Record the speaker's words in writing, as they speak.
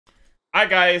Hi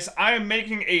guys, I am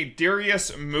making a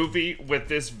Darius movie with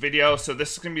this video, so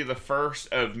this is going to be the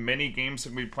first of many games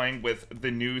I'm going to be playing with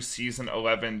the new Season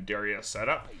 11 Darius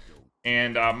setup.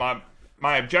 And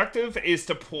my objective is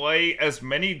to play as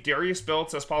many Darius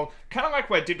builds as possible, kind of like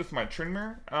what I did with my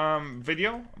Trinmer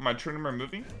video, my Trinmer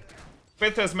movie.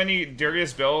 With as many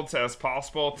Darius builds as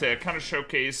possible to kind of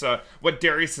showcase what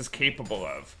Darius is capable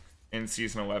of in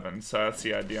Season 11, so that's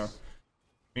the idea.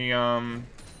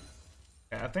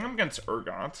 Yeah, I think I'm against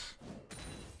Urgot.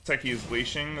 Looks like he's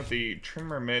leashing. The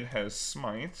Trimmer mid has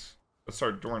Smite. Let's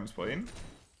start Doran's Blade.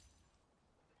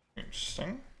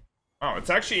 Interesting. Oh, it's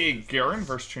actually a Garen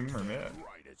versus Trimmer mid.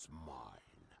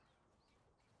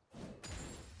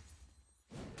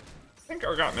 I think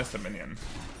Urgot missed a minion.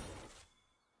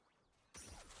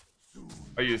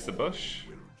 I used the bush.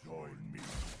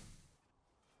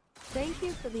 Thank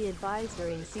you for the advice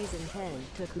during Season 10.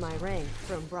 Took my rank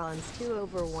from Bronze 2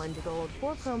 over 1 to Gold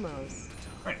 4 promos.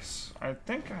 Nice. I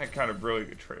think I got a really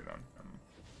good trade on him.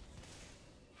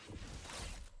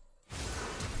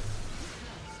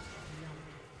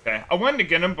 Okay, I wanted to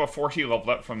get him before he leveled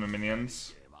up from the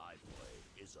minions.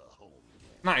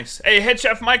 Nice. Hey, Head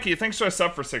Chef Mikey, thanks for a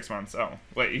sub for 6 months. Oh,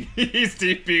 wait, he's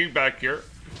TPing back here.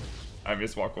 I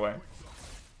just walk away.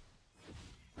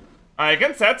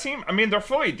 Against that team, I mean, they're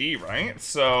full AD, right?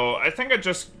 So I think I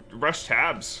just rush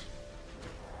tabs.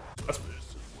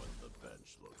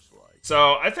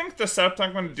 So I think the setup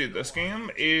I'm going to do this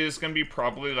game is going to be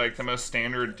probably like the most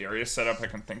standard Darius setup I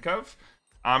can think of.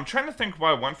 I'm trying to think what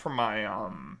I want for my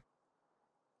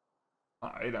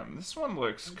item. This one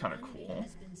looks kind of cool.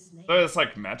 So it's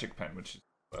like Magic Pen, which is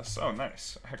this. Oh,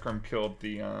 nice. Hecarim killed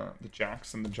the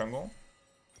Jax in the jungle.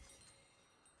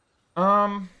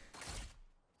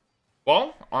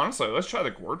 Well, honestly, let's try the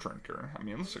Gore Drinker. I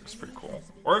mean, this looks pretty cool.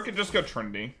 Or I could just go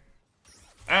Trinity.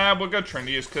 We'll go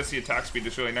Trinity just because the attack speed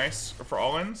is really nice for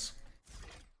all-ins.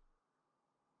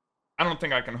 I don't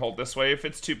think I can hold this wave.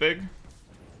 It's too big.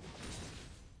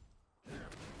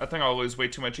 I think I'll lose way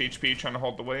too much HP trying to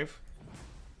hold the wave.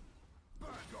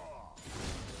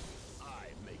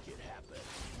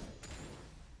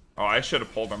 Oh, I should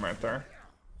have pulled him right there.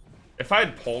 If I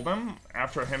had pulled him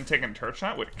after him taking turret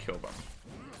shot, I would have killed him.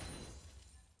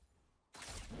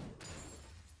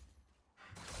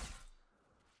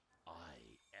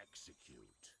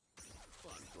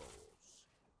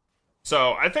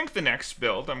 So, I think the next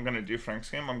build I'm going to do for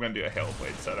next game, I'm going to do a Hail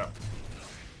Blade setup.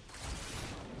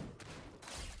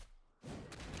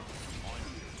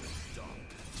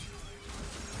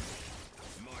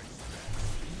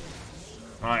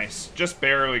 Nice. Just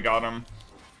barely got him.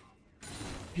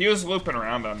 He was looping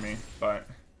around on me, but...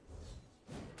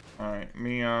 Alright,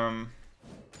 me,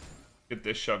 get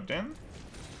this shoved in.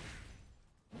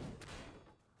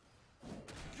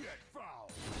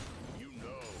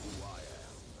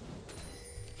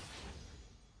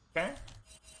 Okay.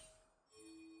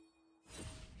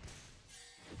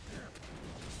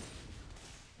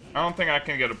 I don't think I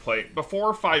can get a plate.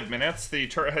 Before 5 minutes, the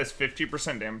turret has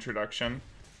 50% damage reduction.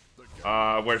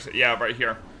 Where's it? Yeah, right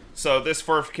here. So this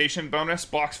fortification bonus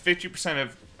blocks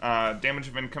 50% of damage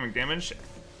of incoming damage.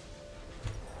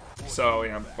 So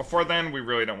yeah, before then, we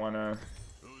really don't want to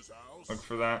look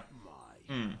for that.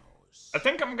 I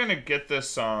think I'm gonna get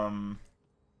this. I'm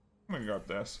gonna grab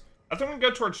this. I think I'm gonna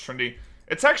go towards Trinity.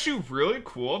 It's actually really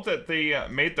cool that they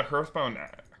made the Hearthbound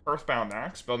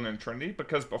Axe built in Trinity,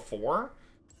 because before,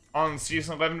 on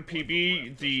Season 11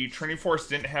 PB, the Trinity Force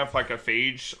didn't have like a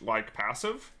Phage like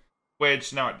passive,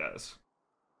 which now it does.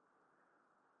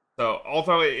 So,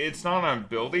 although it's not on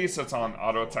abilities, it's on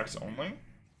auto attacks only,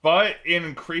 but it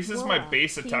increases my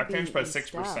base attack damage by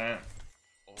 6%.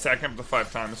 Second up to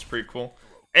 5 times, it's pretty cool.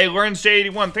 Hey, Lawrence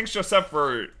J81, thanks Joseph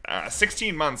for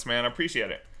 16 months, man. I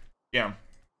appreciate it. Yeah.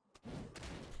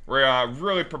 We're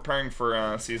really preparing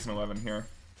for Season 11 here.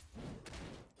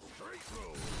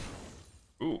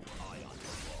 Ooh.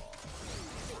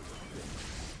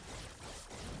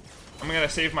 I'm gonna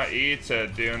save my E to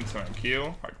do into my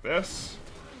Q, like this.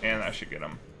 And that should get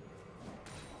him.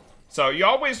 So, you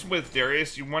always, with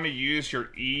Darius, you want to use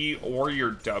your E or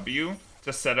your W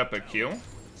to set up a Q.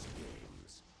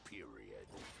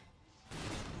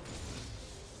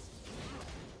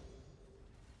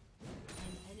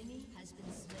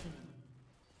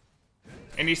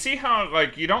 And you see how,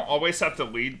 like, you don't always have to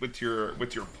lead with your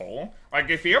pull.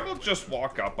 Like, if you're able to just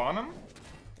walk up on him,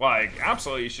 like,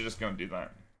 absolutely you should just go and do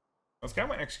that. Let's get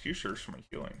my executioners for my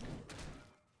healing.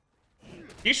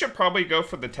 He should probably go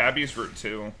for the Tabby's route,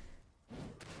 too.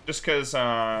 Just because,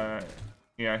 yeah,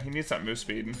 he needs that move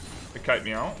speed to kite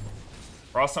me out.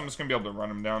 Or else I'm just going to be able to run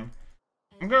him down.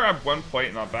 I'm going to grab one plate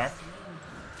and not back.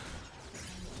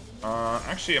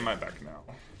 Actually, am I back now?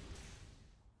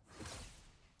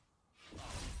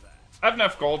 I have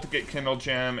enough gold to get Kindle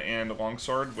Gem and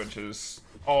Longsword, which is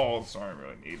all I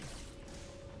really need.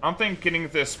 I don't think getting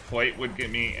this plate would get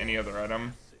me any other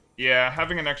item. Yeah,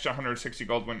 having an extra 160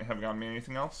 gold wouldn't have gotten me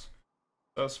anything else.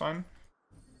 So that's fine.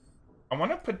 I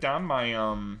want to put down my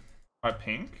my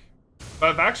pink, but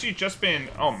I've actually just been.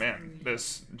 Oh man,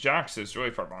 this Jax is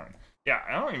really far behind. Yeah,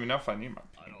 I don't even know if I need my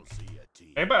pink.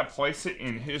 Maybe I place it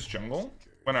in his jungle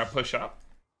when I push up.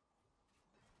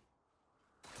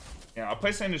 Yeah, I'll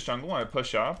place it in his jungle when I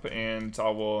push up, and I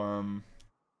will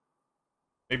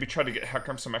maybe try to get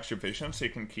Hecarim some extra vision so he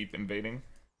can keep invading.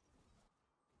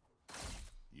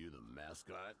 You the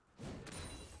mascot?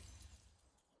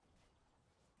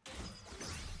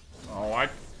 Oh,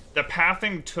 the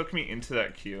pathing took me into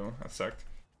that queue. That sucked.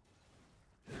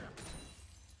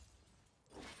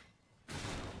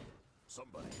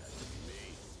 Somebody has to be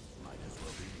me. Might as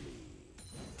well be me.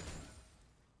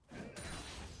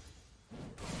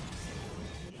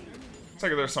 Looks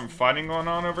like there's some fighting going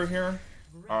on over here.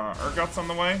 Urgot's on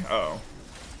the way. Uh oh.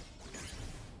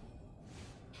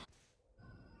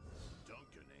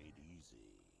 Duncan ain't easy.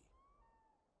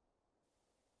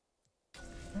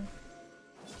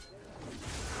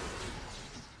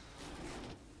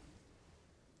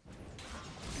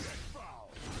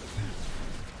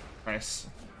 Nice.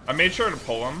 I made sure to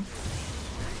pull him.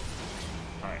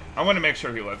 Alright, I want to make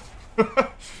sure he lived.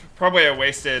 Probably I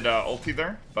wasted ulti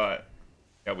there, but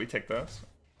yeah, we take those.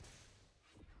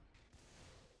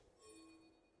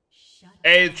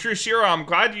 Hey, True Shiro, I'm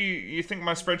glad you think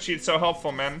my spreadsheet's so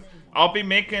helpful, man. I'll be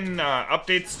making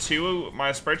updates to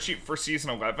my spreadsheet for Season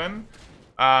 11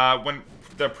 when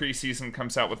the preseason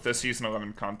comes out with the Season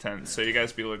 11 content, so you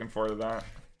guys be looking forward to that.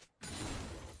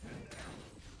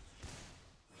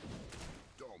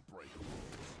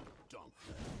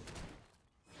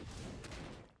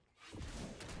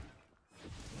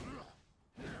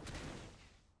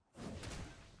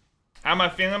 How am I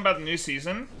feeling about the new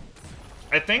season?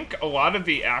 I think a lot of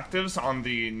the actives on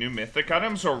the new mythic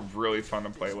items are really fun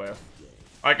to play with.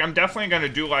 Like, I'm definitely going to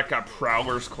do like a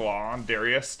Prowler's Claw on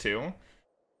Darius too.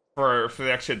 For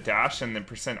the extra dash and the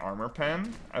percent armor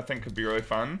pen. I think could be really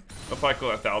fun. With like a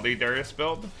lethality Darius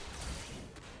build.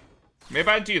 Maybe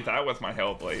I do that with my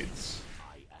Hail Blades.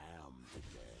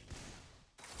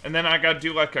 And then I gotta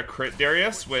do like a crit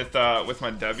Darius with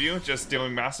my W, just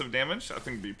dealing massive damage. I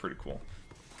think it'd be pretty cool.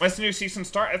 When's the new season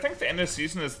start? I think the end of the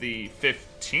season is the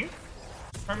 15th,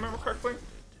 if I remember correctly.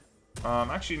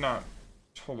 Actually not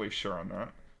totally sure on that.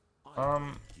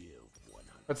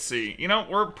 Let's see. You know,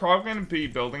 we're probably going to be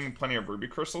building plenty of ruby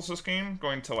crystals this game.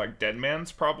 Going to like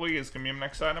Deadman's probably is going to be my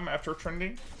next item after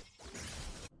Trinity.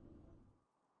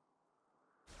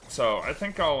 So I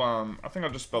think I'll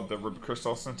just build the ruby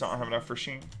crystal since I don't have enough for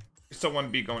Sheen. I still want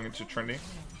to be going into Trinity,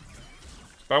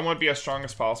 but I want to be as strong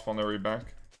as possible in the reback.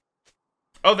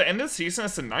 Oh, the end of the season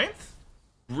is the 9th?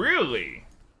 Really?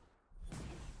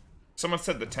 Someone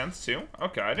said the 10th too?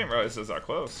 Okay, I didn't realize it was that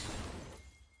close.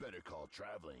 Better call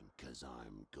traveling, cause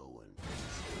I'm going.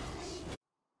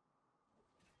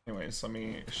 Anyways, let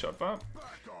me shut up.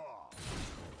 Back off.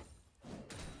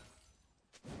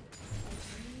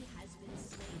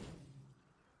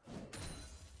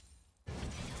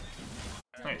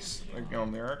 Nice. Like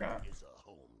Gilmira got.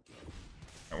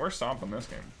 And we're stomping this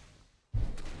game.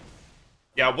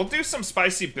 Yeah, we'll do some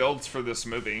spicy builds for this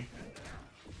movie.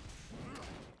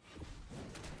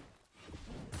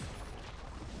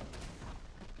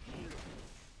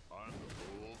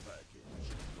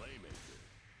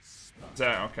 Is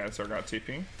that okay? So I got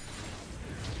TP.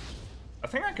 I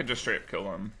think I could just straight up kill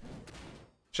him.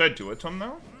 Should I do it to him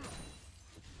though?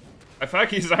 I feel like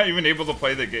he's not even able to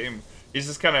play the game. He's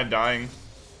just kind of dying.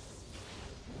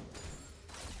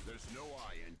 There's no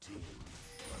INT,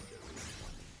 but there is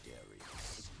one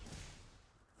Darius.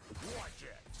 Watch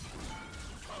it.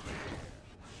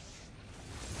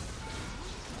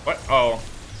 What? Oh.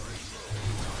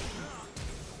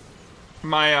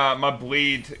 My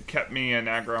bleed kept me in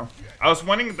aggro. I was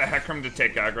wanting the Hecarim to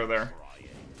take aggro there.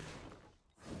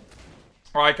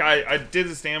 Like, I did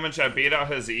his damage, I beat out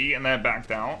his E, and then I backed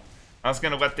out. I was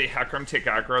gonna let the Hecarim take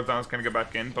aggro, then I was gonna go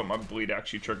back in, but my bleed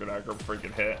actually triggered aggro before he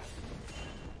could hit.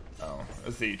 Oh,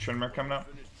 is the Trinmer coming up?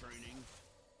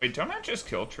 Wait, don't I just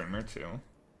kill Trinmer too?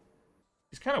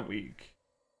 He's kind of weak.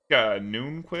 Got a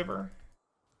Noon Quiver.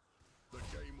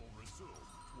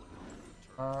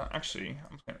 Actually,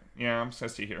 I'm just gonna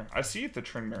see here. I see the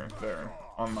Trinmer there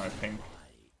on my pink.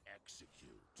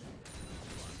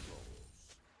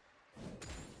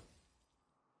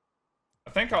 I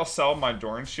think I'll sell my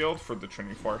Doran Shield for the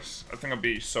Trinity Force. I think it'll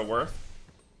be so worth.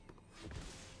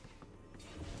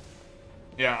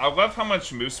 Yeah, I love how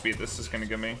much move speed this is gonna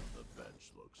give me. The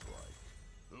bench looks like.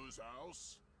 Whose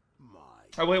house? My.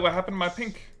 Oh wait, what happened to my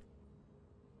pink?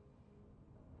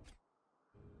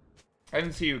 I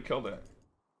didn't see who killed it.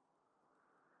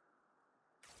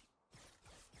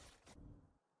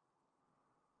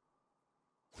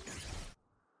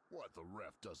 What the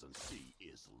ref doesn't see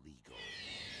is legal.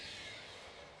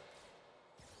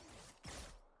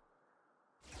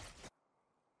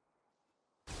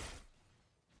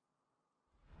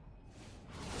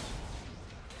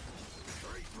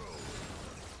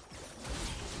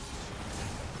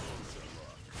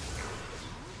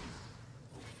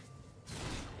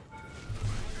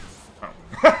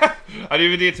 I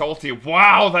didn't even need to ulti.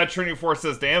 Wow, that Trinity Force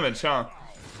does damage, huh?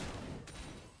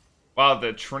 Wow,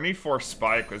 the Trinity Force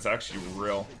spike was actually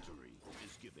real.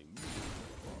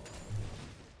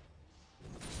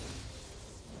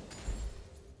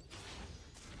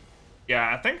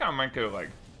 Yeah, I think I might go like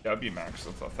W max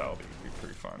with lethality. It'd be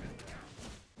pretty fun.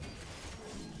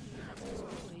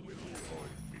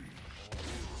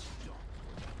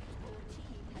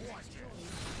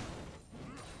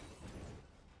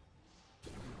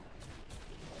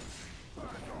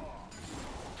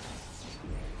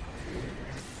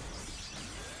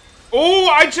 Oh,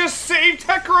 I just saved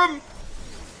Hecarim!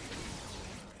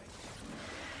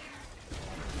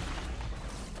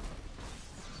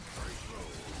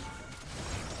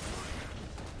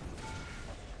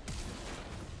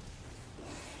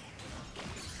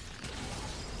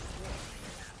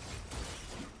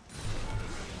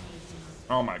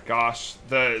 Oh my gosh.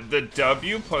 The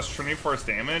W plus Trinity Force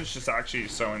damage is actually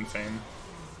so insane.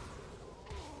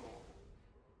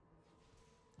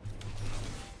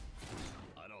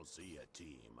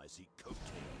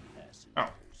 Oh,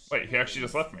 wait, he actually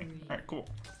just left me. Alright, cool.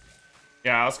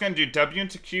 Yeah, I was gonna do W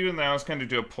into Q, and then I was gonna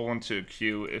do a pull into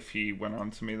Q if he went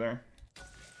on to me there.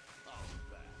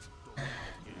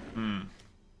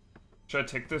 Should I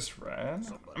take this red?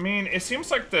 I mean, it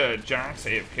seems like the Jax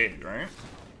AFK'd, right?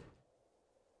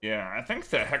 Yeah, I think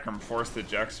the Hecarim forced the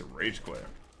Jax to rage quit.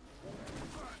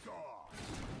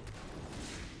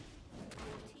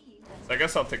 So I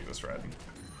guess I'll take this red.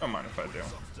 Don't mind if I do.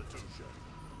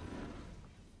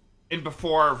 And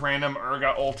before random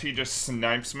Urgot ulti just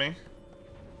snipes me.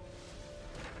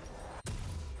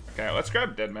 Okay, let's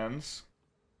grab Deadman's.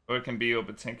 Oh, it can be a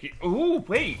bit tanky. Ooh,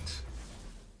 wait!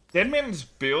 Deadman's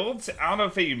builds out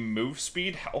of a move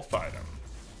speed health item.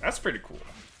 That's pretty cool.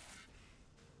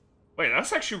 Wait,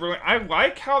 that's actually really... I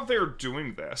like how they're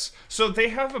doing this. So they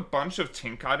have a bunch of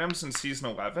tank items in Season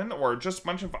 11, or just a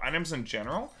bunch of items in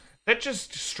general, that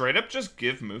just straight up just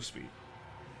give move speed.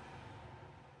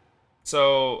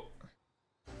 So...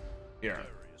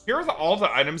 Here are all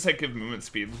the items that give movement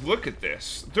speed. Look at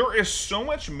this. There is so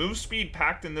much move speed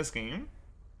packed in this game.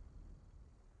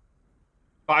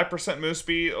 5% move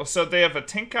speed. So they have a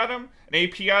tank item, an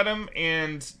AP item,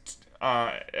 and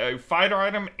a fighter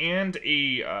item, and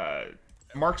a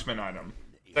marksman item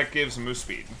that gives move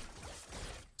speed.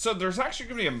 So there's actually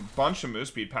going to be a bunch of move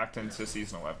speed packed into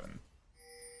Season 11.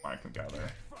 I can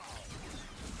gather.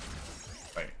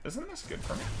 Wait, isn't this good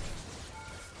for me?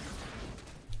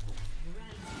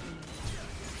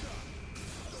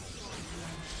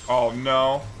 Oh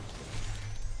no.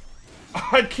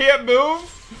 I can't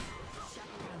move?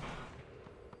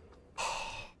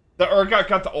 The Urgot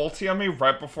got the ulti on me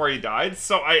right before he died,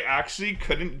 so I actually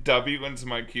couldn't W into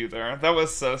my Q there. That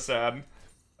was so sad.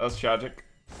 That was tragic.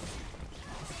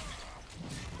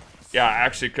 Yeah, I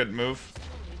actually couldn't move.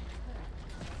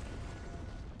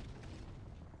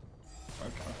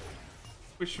 Okay.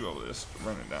 We should be able to just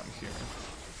run it down here.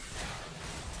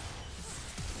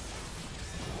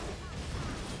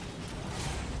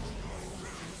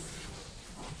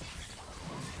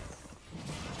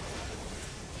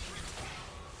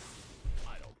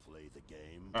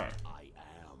 Alright.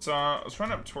 So, let's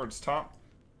run up towards top.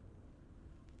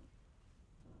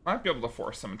 Might be able to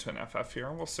force them into an FF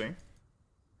here. We'll see.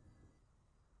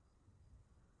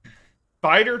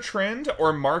 Fighter trend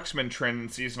or marksman trend in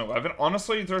Season 11.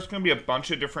 Honestly, there's going to be a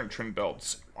bunch of different trend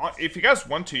builds. If you guys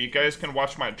want to, you guys can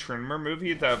watch my Trimmer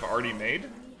movie that I've already made.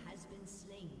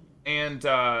 And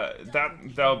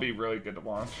that'll be really good to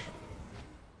watch.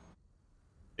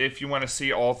 If you want to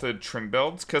see all the trend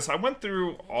builds, because I went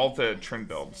through all the trend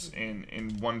builds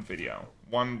in one video,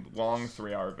 one long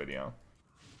 3-hour video.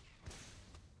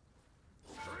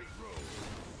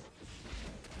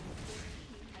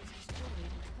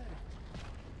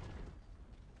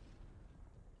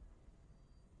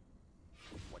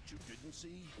 What you didn't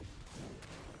see?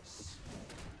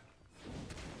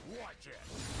 Watch it.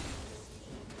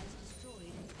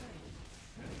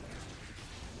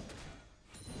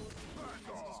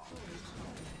 Back off.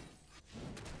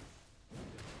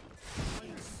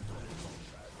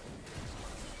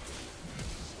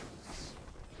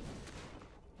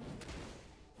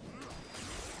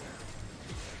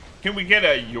 Can we get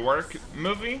a York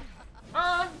movie?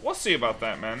 We'll see about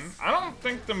that, man. I don't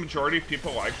think the majority of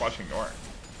people like watching York,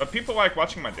 but people like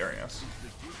watching my Darius.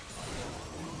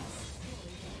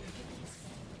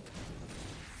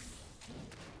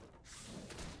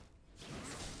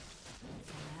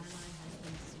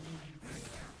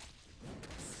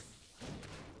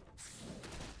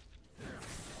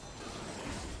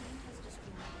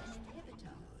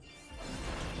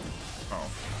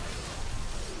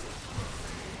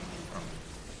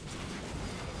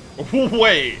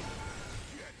 Wait.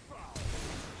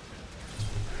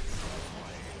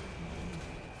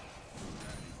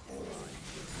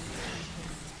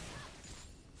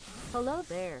 Hello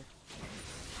there.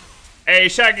 Hey,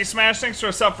 Shaggy Smash, thanks for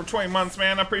a sub for 20 months,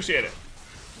 man. I appreciate it.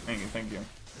 Thank you, thank you.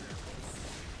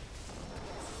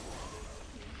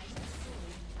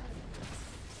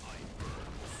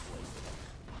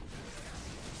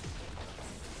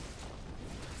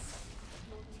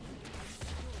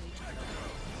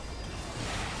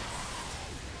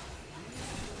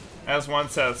 As one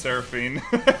said, Seraphine.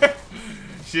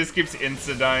 She just keeps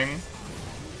insta-dying.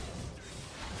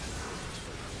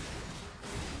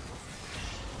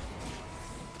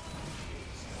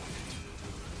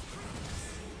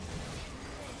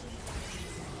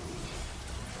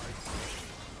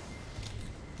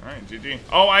 Alright, GG.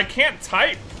 Oh, I can't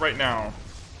type right now.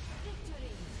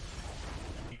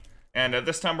 And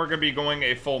this time we're going to be going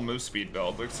a full move speed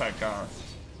build. Looks like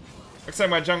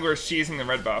my jungler is cheesing the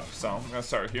red buff, so I'm gonna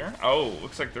start here. Oh,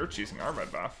 looks like they're cheesing our red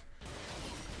buff.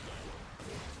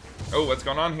 Oh, what's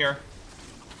going on here?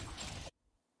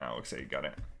 Oh, looks like you got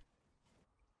it.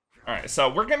 Alright, so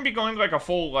we're gonna be going like a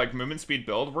full like movement speed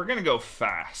build. We're gonna go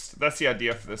fast. That's the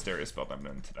idea for this Darius build I'm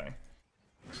doing today.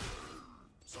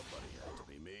 Somebody had to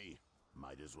be me.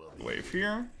 Might as well be. Wave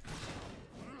here.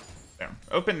 Damn.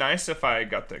 Open nice if I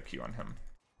got the Q on him.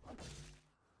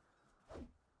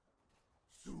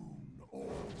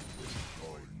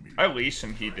 I leashed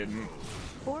and he didn't.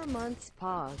 4 months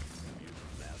pog.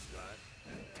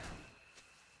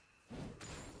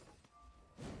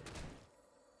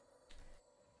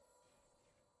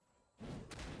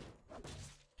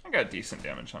 I got decent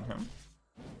damage on him.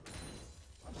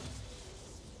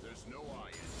 There's no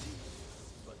INT,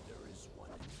 but there is one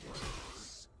in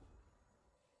Darius.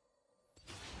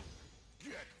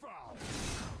 Get foul.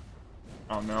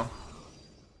 Oh no.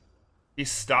 He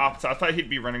stopped. I thought he'd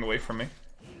be running away from me.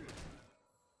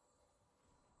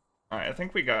 Alright, I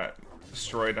think we got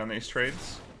destroyed on these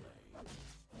trades.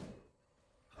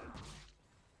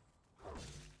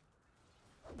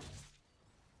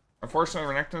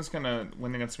 Unfortunately, Renekton's gonna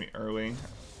win against me early.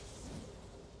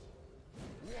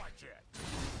 Watch it.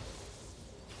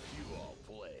 You all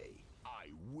play, I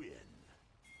win.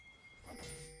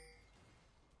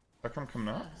 Beckham coming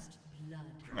up.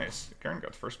 Nice. Garen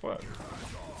got the first blood.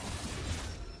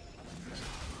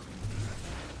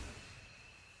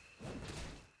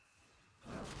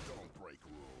 Don't break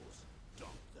rules.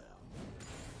 Dump them.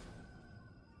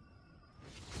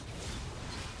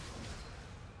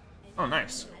 Oh,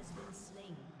 nice.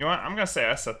 You know what? I'm gonna say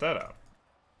I set that up.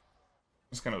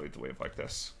 I'm just gonna lead the wave like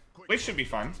this. Wave should be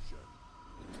fine.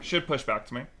 Should push back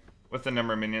to me with the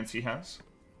number of minions he has.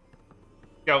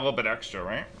 Got a little bit extra,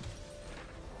 right?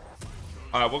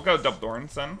 We'll go double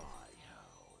Thorns then.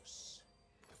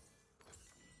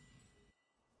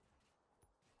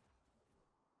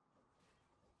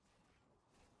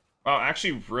 Oh,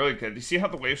 actually really good. You see how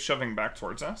the wave's shoving back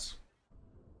towards us?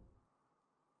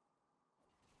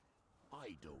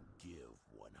 I don't give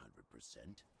 100%.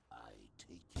 I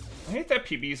take it. I hate that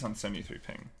PB's on 73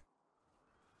 ping.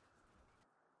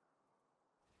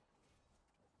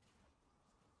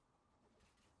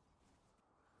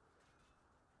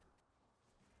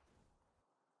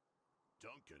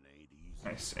 Duncan ain't easy.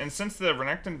 Nice. And since the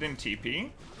Renekton didn't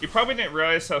TP, he probably didn't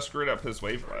realize how screwed up his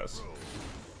wave was.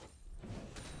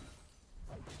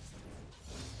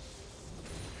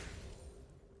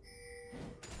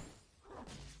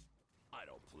 I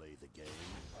don't play the game.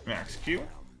 Max Q.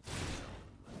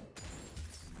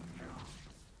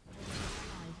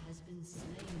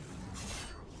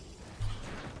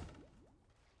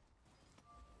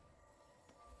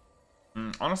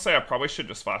 Honestly, I probably should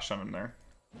just flash on him there.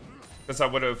 Because I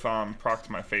would have procced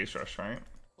my phase rush, right?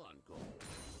 On goal.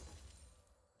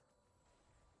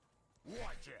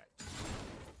 Watch it.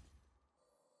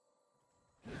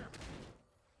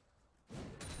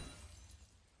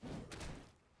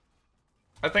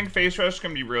 I think phase rush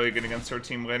can be really good against our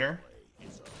team later.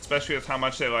 Especially with how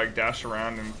much they like dash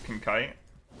around and can kite.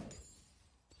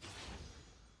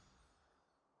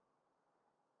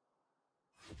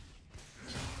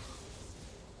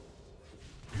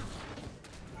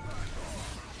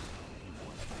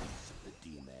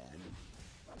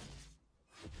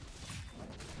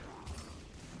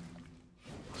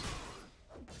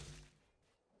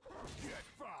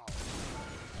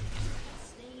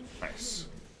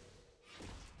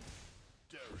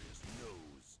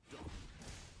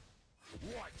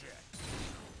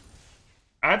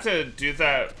 I had to do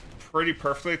that pretty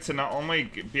perfectly to not only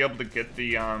be able to get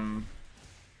the I'm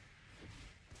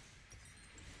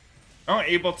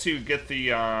able to get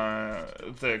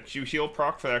the Q heal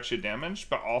proc for the extra damage,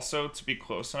 but also to be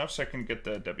close enough so I can get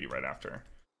the W right after.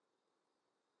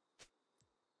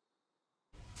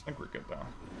 I think we're good though.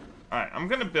 Alright, I'm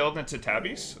gonna build into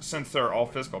tabbies since they're all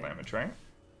physical damage, right?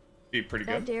 Be pretty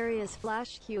good. That Darius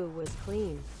flash Q was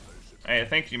clean. Hey,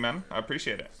 thank you, man. I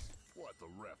appreciate it. What the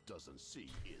ref doesn't see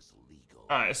is legal.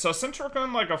 Alright, so since we're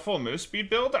going like a full move speed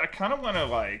build, I kind of want to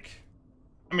like...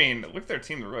 I mean, look at their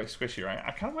team, they're really squishy, right?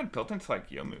 I kind of want to build into like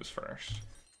Youmuu's first.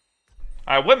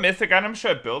 Alright, what mythic item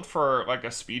should I build for like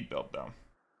a speed build though?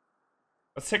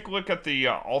 Let's take a look at the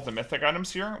all the mythic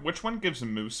items here. Which one gives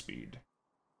move speed?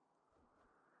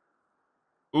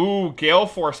 Ooh, Gale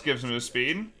Force gives move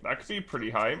speed. That could be pretty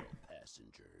hype.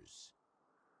 Passengers.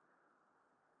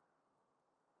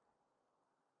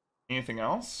 Anything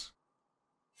else?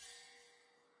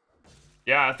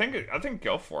 Yeah, I think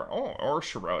Gale Force. Oh, or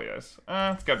Shirelia's.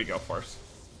 It's gotta be Gale Force.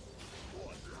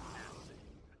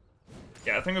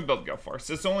 Yeah, I think we'll build Gale Force.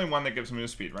 It's the only one that gives move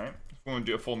speed, right? If we want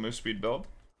to do a full move speed build.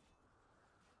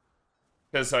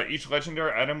 Because each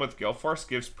legendary item with Gale Force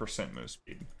gives % move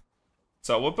speed.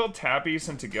 So we'll build tabbies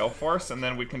into Gale Force, and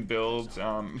then we can build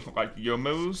like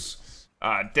Youmuu's,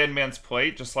 Dead Man's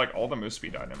Plate, just like all the move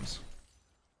speed items.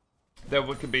 That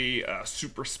could be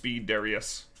super speed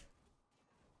Darius.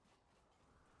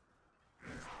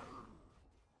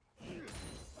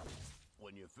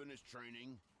 When you finish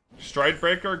training,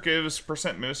 Stridebreaker gives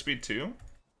 % move speed too.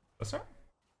 That's it.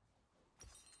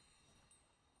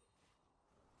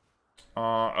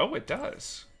 Oh, it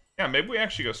does. Yeah, maybe we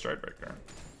actually go Stridebreaker.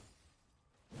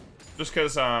 Just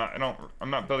because I'm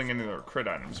not building any of their crit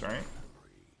items, right?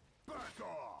 back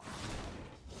off.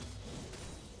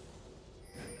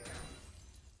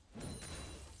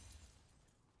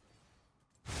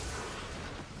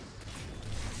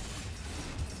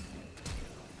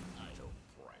 I don't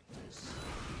practice.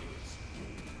 It's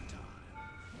game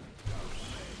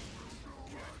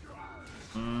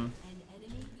time.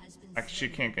 Actually,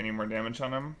 can't get any more damage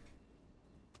on him.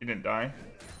 He didn't die.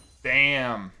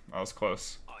 Damn, that was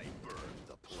close. I burned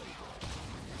the playground.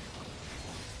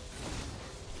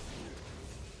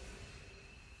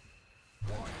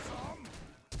 Want some?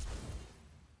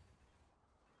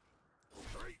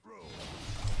 Straight road.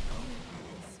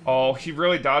 Oh, he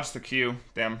really dodged the Q.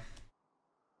 Damn.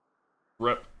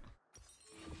 Rip.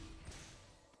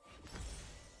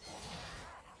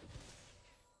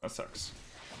 That sucks.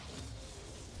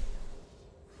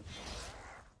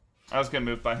 I was gonna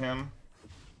move by him.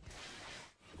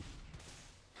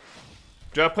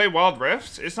 Do I play Wild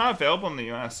Rift? It's not available in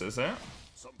the US, is it?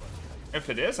 Somebody If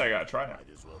it is, I gotta try it. might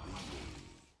as well be me.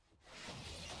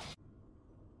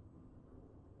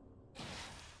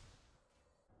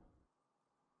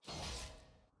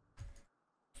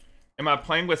 Am I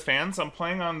playing with fans? I'm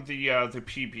playing on the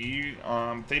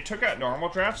PB. They took out normal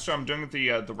drafts, so I'm doing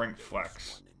the ranked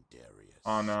flex One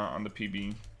in Darius. on the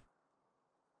PB.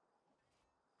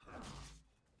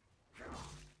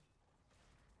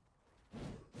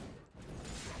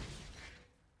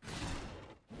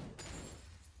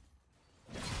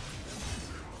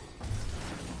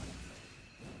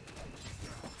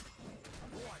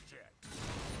 Watch it.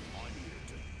 I'm here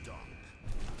to dump.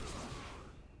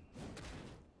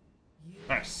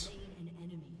 Nice.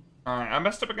 Alright, I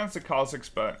messed up against the Kha'Zix,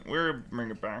 but we're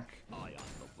bringing it back. Eye on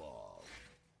the ball.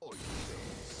 Or your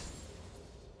face.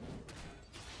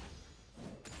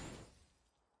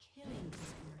 Killing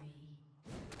spree.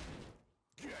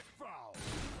 Get foul.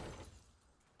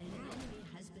 An enemy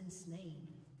has been slain.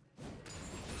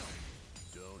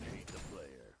 Don't hate the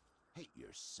player. Hate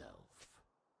yourself.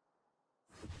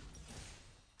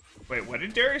 Wait, what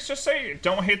did Darius just say?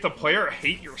 Don't hate the player,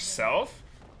 hate yourself?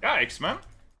 Yikes, man.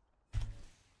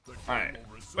 Alright,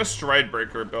 what's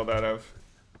Stridebreaker build out of?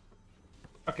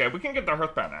 Okay, we can get the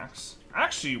Hearthbound Axe.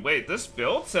 Actually, wait, this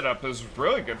build setup is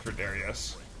really good for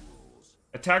Darius.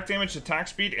 Attack damage, attack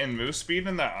speed, and move speed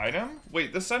in that item?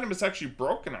 Wait, this item is actually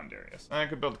broken on Darius. And I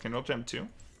could build Kindle Gem too.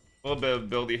 A little bit of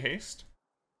buildy haste.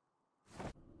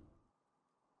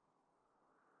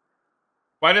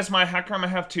 Why does my hack armor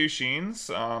have 2 sheens?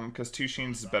 Because 2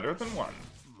 sheens is better than 1.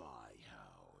 My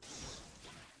house.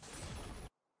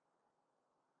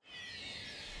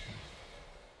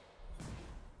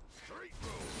 Straight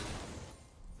road.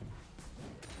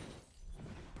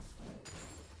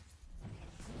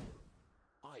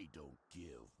 I don't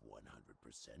give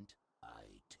 100%. I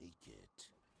take it.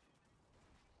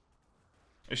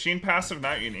 Is Sheen passive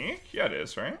not unique? Yeah, it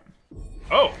is, right?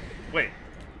 Oh, wait.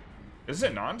 Is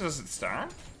it not? Does it stack?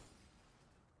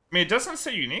 I mean, it doesn't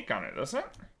say unique on it, does it?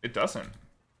 It doesn't.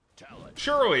 Talent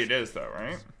Surely it is, though,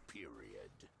 right? period.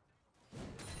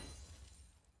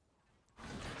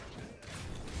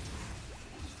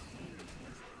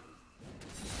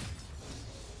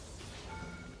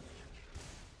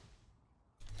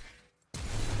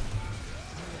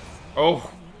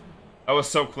 Oh, that was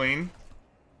so clean.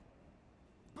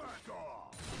 Back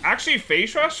off. Actually,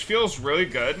 Phase Rush feels really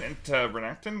good into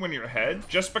Renekton when you're ahead,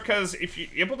 just because if you're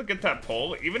able to get that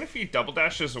pull, even if he double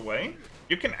dashes away,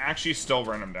 you can actually still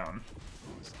run him down.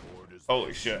 Whose sword is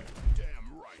Holy shit.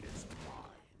 damn right it's mine.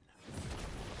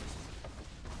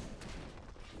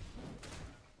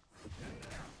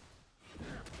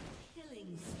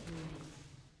 Killing spree.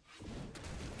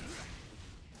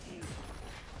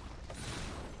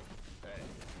 Hey,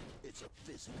 it's a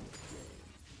physical game.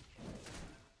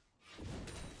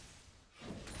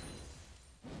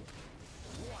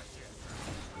 Watch it.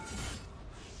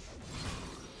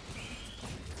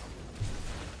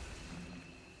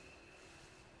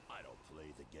 I don't play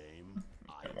the game.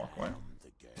 I Okay, walk away. am the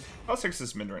game. L6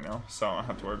 is mid right now, so I don't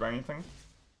have to worry about anything.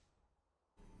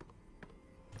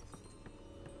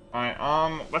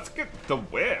 Alright, let's get the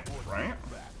whip, right?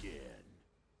 Back in.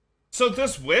 So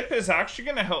this whip is actually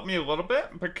going to help me a little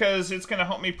bit, because it's going to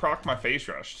help me proc my Phase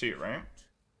Rush too, right?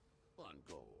 On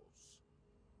goals.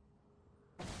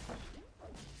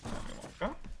 Let me walk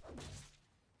up.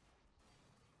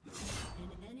 An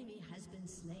enemy has been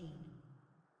slain.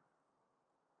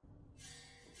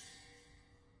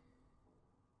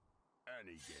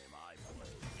 Any game I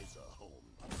play is a home.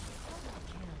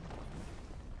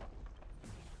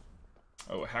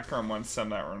 Oh, Hacker on one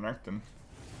send that Renekton.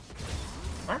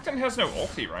 Renekton has no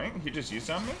ulti, right? He just used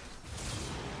it on me?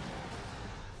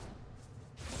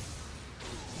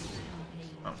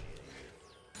 Oh.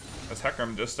 This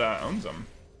Hecarim just owns him.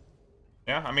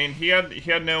 Yeah, I mean he had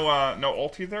no no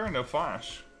ulti there, no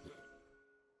flash.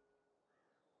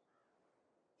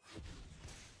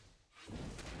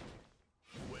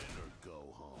 Win or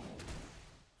go home.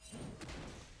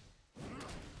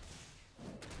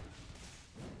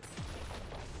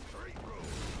 Straight road.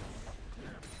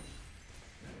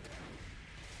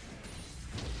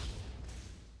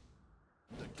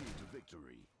 The key to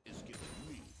victory is giving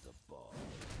me the ball.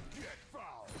 Get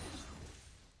fouled.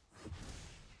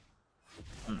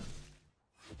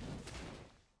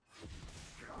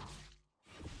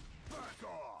 Back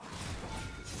off.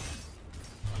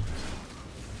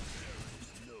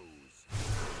 Nose.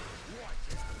 Watch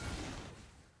it.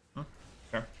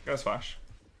 Okay, got his flash.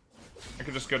 I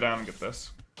could just go down and get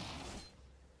this.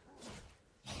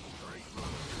 It's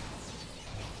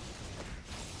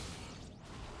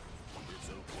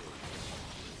okay.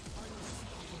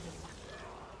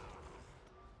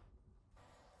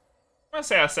 I'm gonna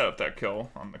say I set up that kill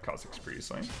on the Kha'Zix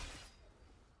previously.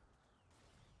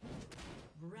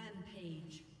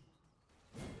 Rampage.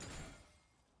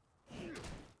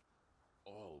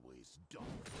 Always dump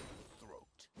for the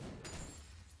throat.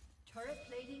 Turret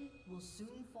plating will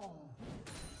soon fall.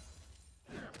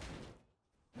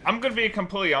 I'm gonna be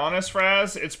completely honest,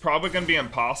 Raz. It's probably gonna be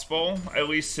impossible, at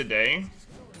least today,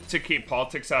 to keep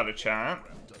politics out of chat.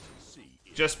 Doesn't see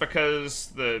it. Just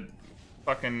because the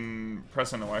fucking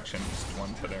president election just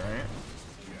won today, right?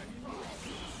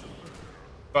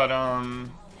 But,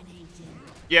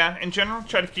 yeah, in general,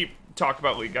 try to talk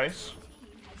about League, guys.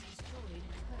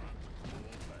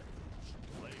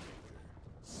 Playmaker.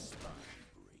 Spine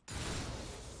break.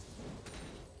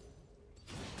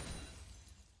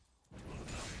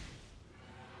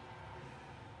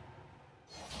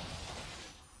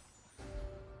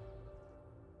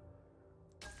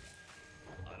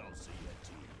 I don't see a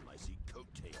team. I see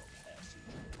coattail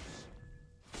passengers.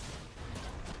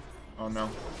 Oh no.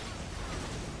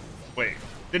 Wait,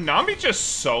 did Nami just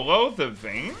solo the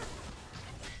Vayne?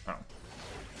 Oh.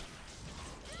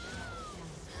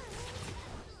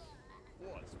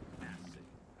 What's passing?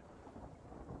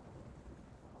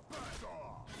 Back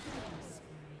off.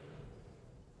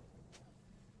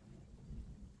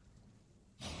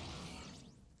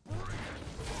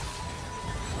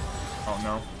 Oh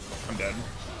no, I'm dead.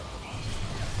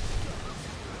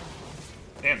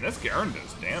 Damn, this Garen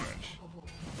does damage.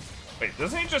 Wait,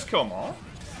 doesn't he just kill them all?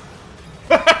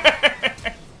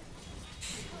 I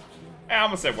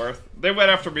almost said worth. They went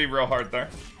after me real hard there.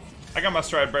 I got my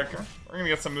stride breaker. We're gonna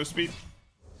get some move speed.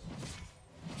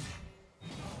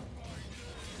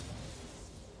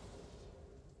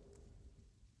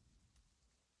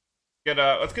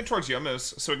 Let's get towards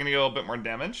Yomu's so we can get a little bit more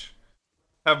damage.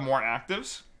 Have more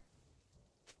actives.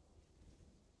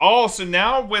 Oh, so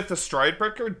now with the Stride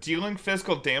Breaker, dealing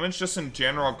physical damage just in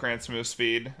general grants move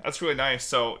speed. That's really nice.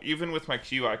 So even with my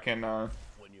Q, I can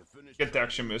get the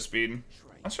extra move speed.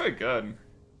 That's really good.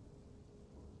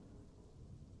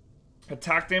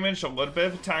 Attack damage, a little bit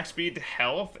of attack speed,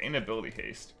 health, and ability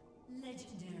haste.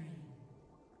 Legendary.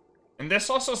 And this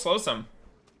also slows them.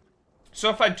 So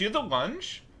if I do the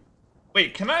lunge...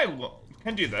 Wait, can I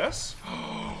do this?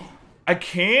 I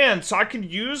can! So I can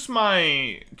use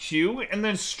my Q and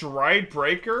then Stride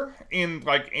Breaker in,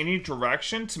 like, any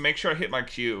direction to make sure I hit my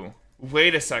Q.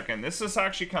 Wait a second. This is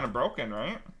actually kind of broken,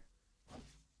 right?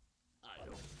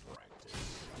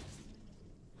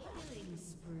 Killing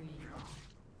spree.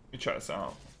 Let me try this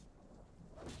out.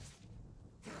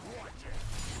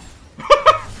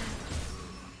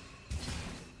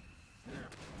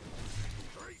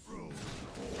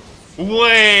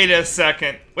 Wait a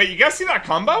second. Wait, you guys see that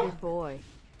combo? Good boy.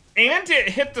 And it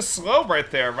hit the slow right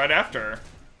there, right after.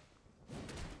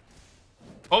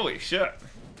 Holy shit.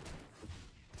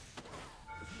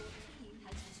 Team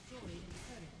has destroyed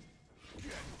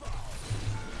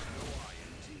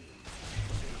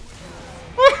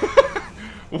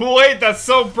a turret. Wait, that's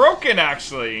so broken,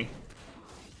 actually.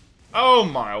 Oh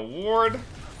my lord.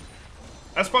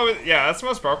 That's probably, yeah, that's the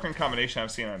most broken combination I've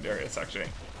seen on Darius, actually.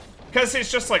 Because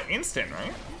it's just, like, instant,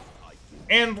 right?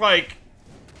 And, like,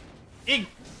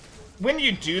 when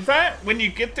you do that, when you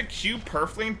get the Q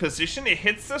perfectly in position, it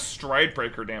hits the Stride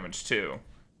Breaker damage, too.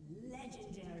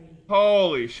 Legendary.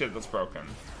 Holy shit, that's broken.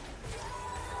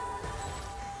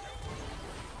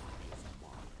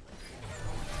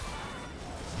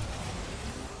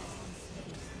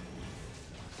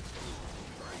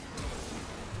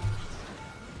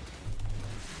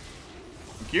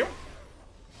 Thank you.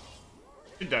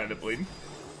 You died of bleed.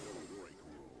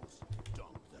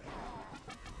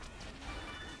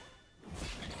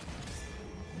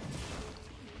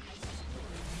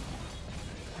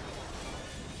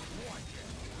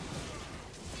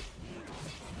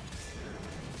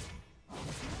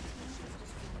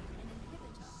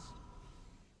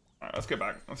 Alright, let's get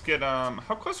back. Let's get, how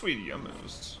close are we to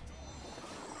Yomu's?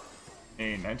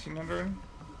 A 1900?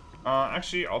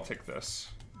 Actually, I'll take this.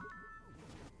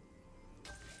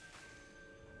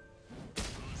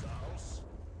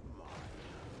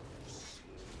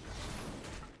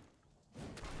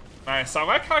 Nice, so I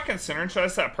like how I can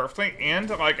synergize that perfectly, and,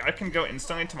 like, I can go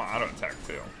instantly to my auto attack,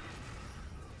 too.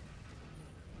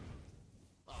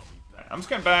 I'm just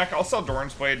getting back. I'll sell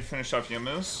Doran's Blade to finish off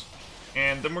Yomu's.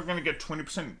 And then we're going to get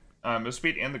 20% move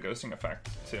speed and the ghosting effect,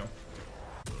 too.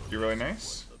 Be really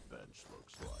nice.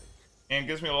 And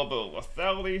gives me a little bit of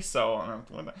lethality, so I don't have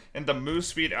to win that. And the move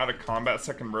speed out of combat,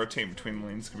 so I can rotate between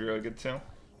lanes, can be really good, too.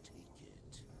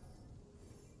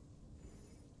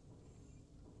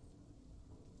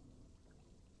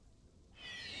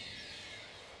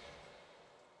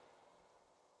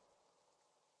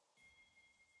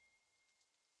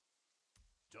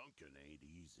 Duncan ain't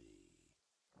easy.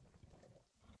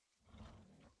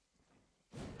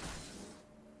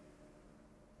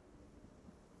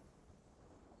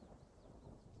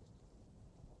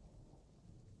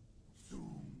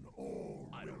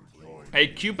 Hey,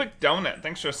 Cubic Donut,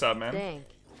 thanks for a sub, man. Dank.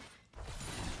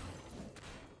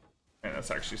 Man,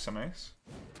 that's actually so nice.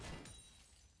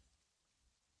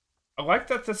 I like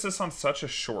that this is on such a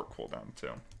short cooldown,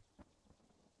 too.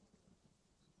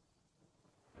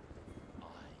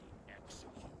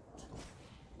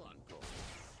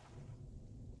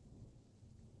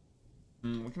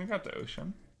 We can grab the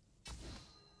ocean.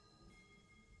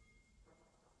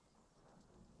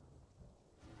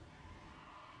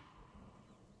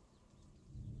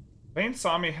 Vayne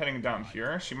saw me heading down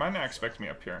here. She might not expect me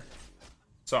up here.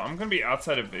 So I'm going to be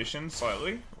outside of vision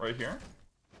slightly, right here.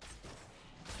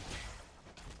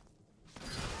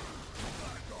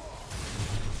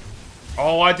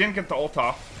 Oh, I didn't get the ult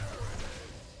off.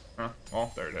 Huh,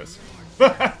 well, there it is.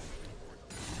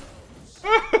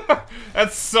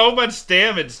 That's so much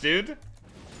damage, dude.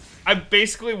 I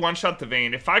basically one-shot the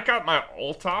Vayne. If I got my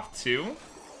ult off, too...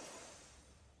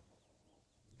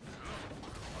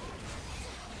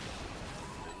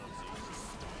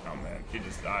 Oh, man. He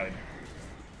just died.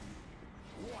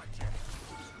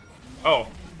 Oh.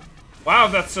 Wow,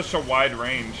 that's such a wide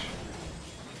range.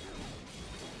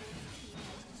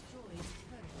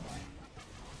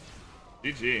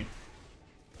 GG.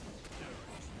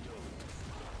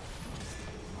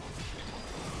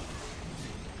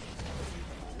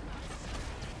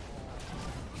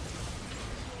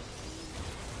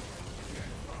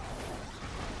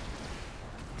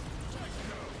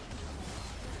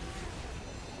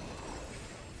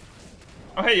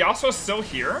 Oh, hey, Yasuo's still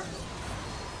here?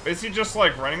 Is he just,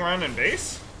 like, running around in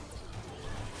base?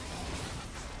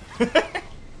 Victory.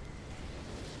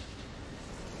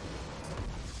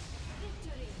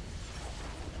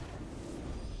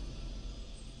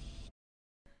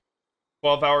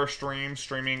 12-hour stream,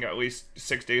 streaming at least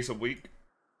 6 days a week.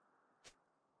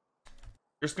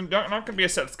 There's not gonna be a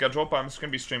set schedule, but I'm just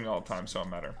gonna be streaming all the time, so it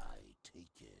don't matter. I take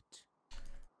it.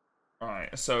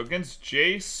 Alright, so against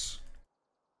Jace,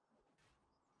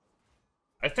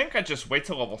 I think I just wait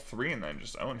till level 3 and then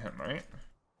just own him, right?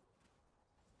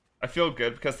 I feel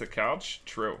good because the couch?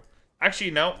 True. Actually,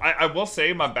 no, I will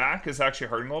say my back is actually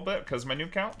hurting a little bit because of my new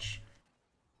couch.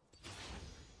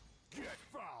 Get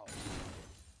foul.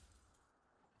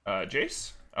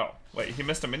 Jace? Oh, wait, he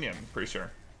missed a minion, pretty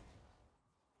sure.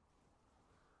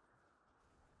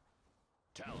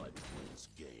 Talent wins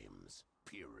games.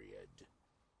 Period.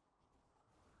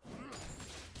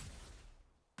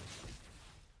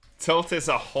 Tilt is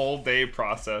a whole day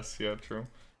process. Yeah, true.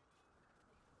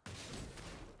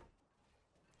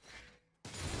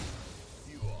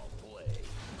 You all play.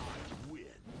 I win.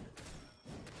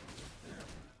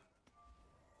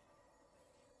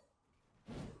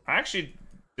 I actually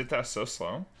did that so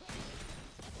slow.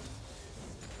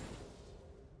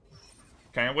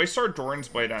 Okay, I wasted our Doran's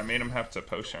Blade. I made him have to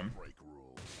potion. Break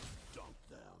rules. Dunk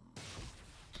them.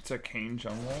 It's a Kane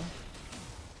jungle.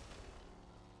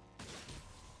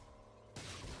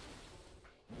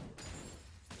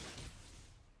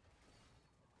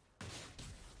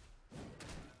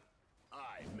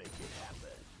 I make it happen.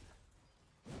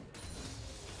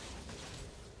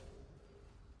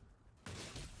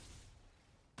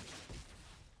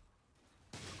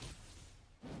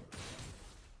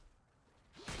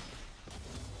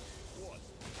 What's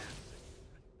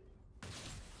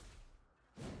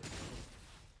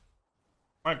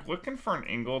I'm like looking for an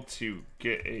angle to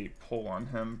get a pull on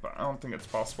him, but I don't think it's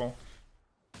possible.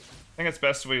 I think it's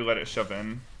best we let it shove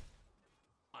in.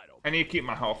 I don't I need to keep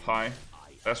my health high.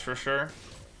 That's for sure.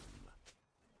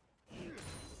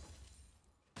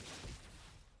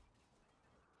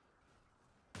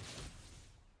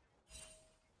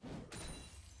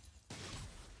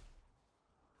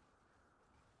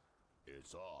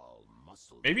 It's all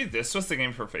muscle. Maybe this was the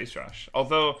game for Face Rush.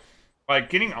 Although, like,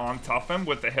 getting on top of him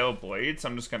with the Hail Blades,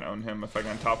 I'm just gonna own him if I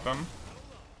can top him.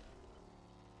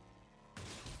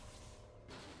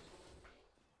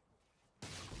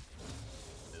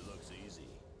 It looks easy,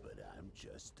 but I'm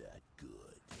just that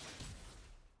good.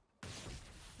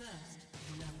 First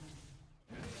blood.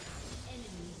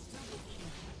 Enemy double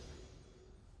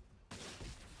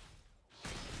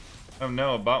kill. Oh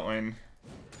no, a bot lane.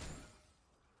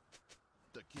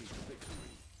 The key to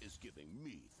victory is giving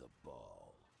me the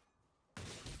ball.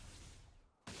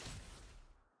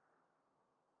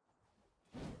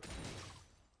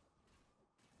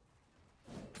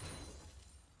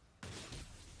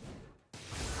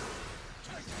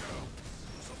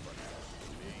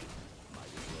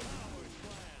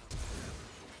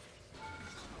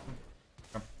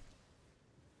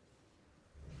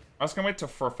 I was gonna wait till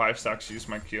 4-5 stacks to use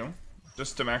my Q,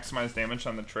 just to maximize damage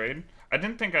on the trade. I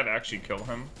didn't think I'd actually kill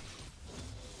him,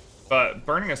 but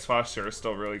burning his flash here is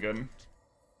still really good.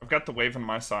 I've got the wave on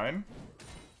my side.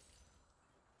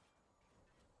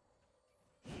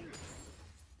 What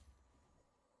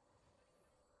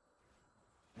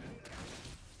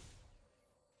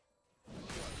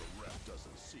the ref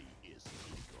doesn't see is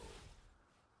ego.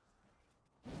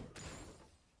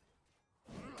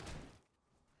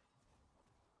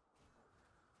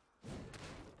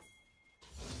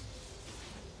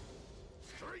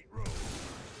 Straight road.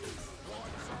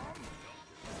 Want some?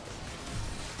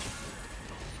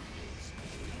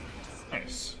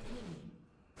 Nice.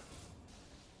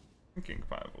 King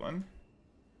 5-1.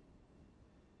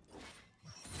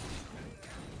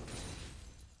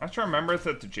 I have to remember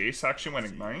that the Jace actually went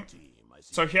Ignite. Team, I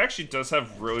see. So he actually does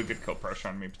have really good kill pressure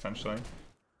on me, potentially.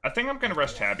 I think I'm going to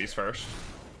rush Tabbies first.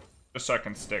 Just so I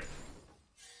can stick.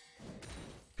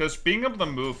 Because being able to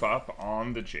move up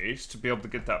on the Jace to be able to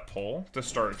get that pull to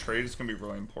start a trade is going to be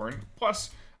really important.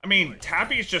 Plus, I mean,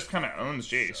 Tabbies just kind of owns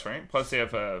Jace, right? Plus they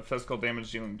have a physical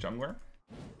damage dealing jungler.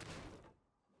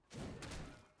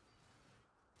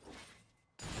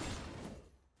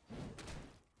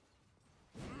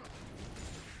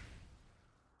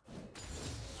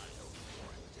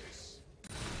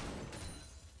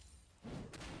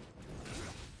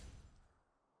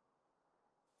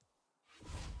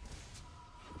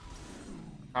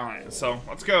 Alright, so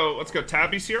let's go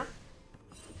Tabbies here.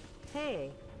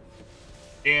 Hey,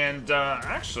 And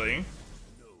actually,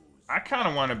 I kind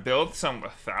of want to build some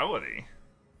lethality.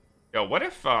 Yo, what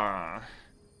if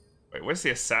wait, where's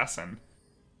the assassin?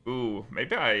 Ooh,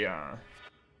 maybe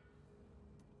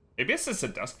maybe this is a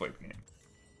Duskblade game.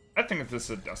 I think this is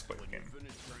a Duskblade game.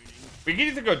 We can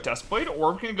either go Duskblade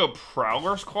or we can go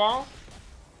Prowler's Claw.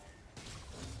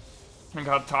 And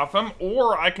got top him,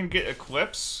 or I can get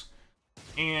Eclipse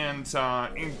and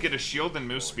get a shield and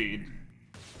move speed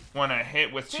when I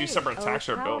hit with two separate attacks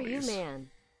or abilities.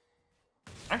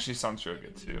 Actually, sounds really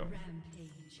good too.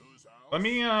 Let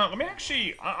me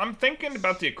actually. I'm thinking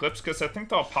about the Eclipse because I think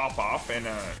they'll pop off in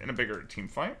a bigger team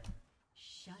fight.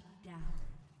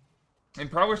 And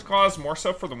Prowler's Claw is more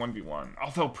so for the 1v1.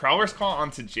 Although Prowler's Claw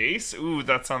onto Jace, ooh,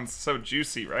 that sounds so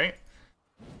juicy, right?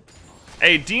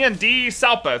 Hey, D&D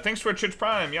Salpa, thanks for Twitch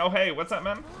Prime. Yo, hey, what's up,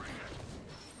 man?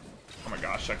 Oh my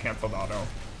gosh, I canceled auto.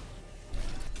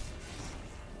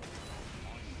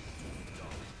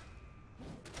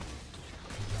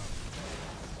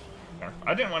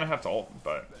 I didn't want to have to ult,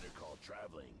 but... Better call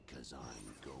traveling, cause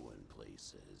I'm going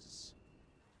places.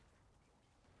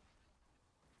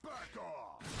 Back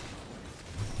off.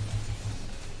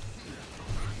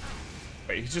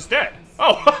 Wait, he's just dead.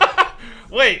 Oh,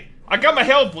 wait. I got my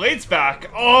Hail Blades back.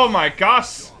 Oh my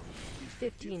gosh.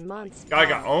 15 months. Guy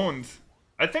got owned.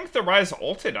 I think the Rise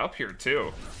ulted up here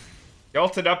too. He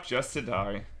ulted up just to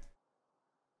die.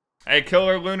 Hey,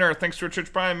 Killer Lunar, thanks for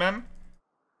Twitch Prime, man.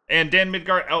 And Dan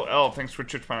Midgard LL, thanks for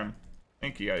Twitch Prime.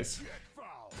 Thank you guys.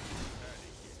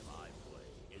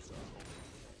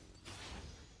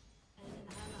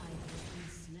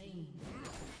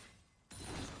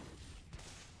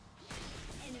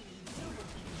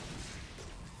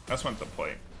 That's went the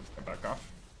plate. Get back off.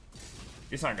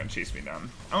 He's not gonna chase me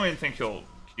down. I don't even think he'll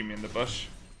keep me in the bush.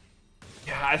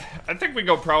 Yeah, I think we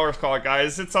go Prowler's Call,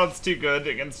 guys. It sounds too good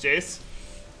against Jace.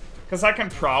 Because I can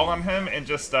prowl on him and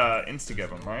just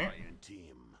insta-give him, right?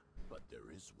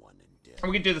 And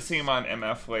we can do the same on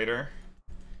MF later.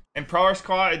 And Prowler's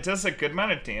Claw, it does a good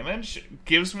amount of damage.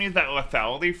 Gives me that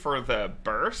lethality for the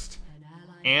burst.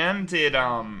 And it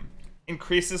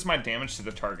increases my damage to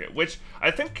the target, which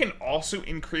I think can also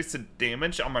increase the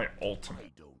damage on my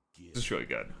ultimate. This is really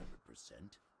good.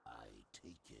 I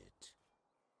take it.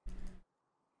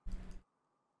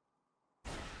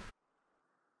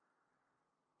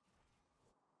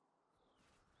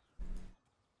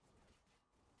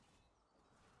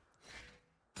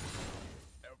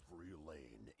 Every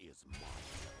lane is mine.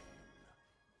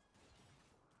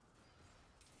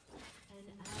 An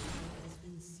ally has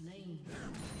been slain.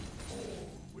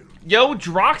 Yo,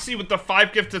 Droxy with the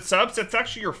 5 gifted subs. That's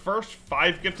actually your first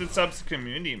 5 gifted subs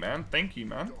community, man. Thank you,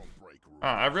 man.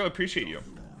 I really appreciate you.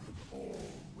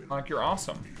 Like, you're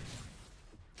awesome.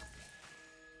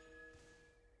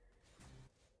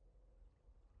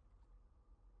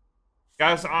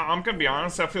 Guys, I'm gonna be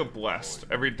honest, I feel blessed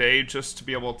every day just to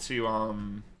be able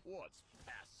to,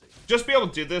 just be able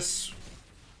to do this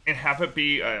and have it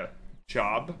be a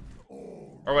job.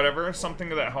 Or whatever, something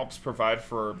that helps provide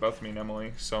for both me and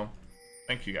Emily, so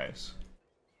thank you guys.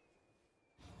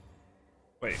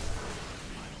 Wait.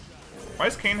 Why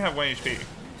does Kane have 1 HP?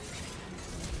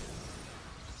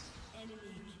 Enemy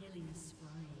killing spree.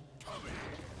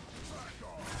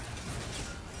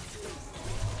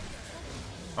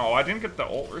 Oh, I didn't get the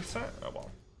ult reset? Oh well.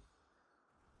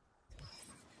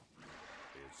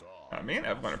 Me and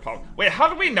Evelyn are popping. Wait, how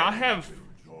do we not have...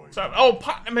 Oh,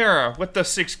 Potnamera with the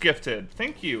 6 gifted.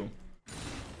 Thank you.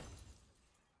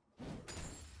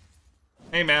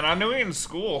 Hey, man, I know you're in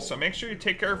school, so make sure you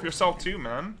take care of yourself too,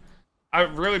 man. I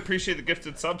really appreciate the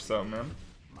gifted subs, though, man.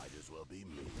 Might as well be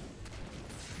me.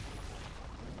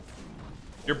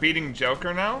 You're beating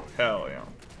Joker now? Hell yeah.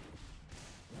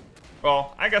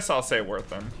 Well, I guess I'll say worth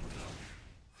them.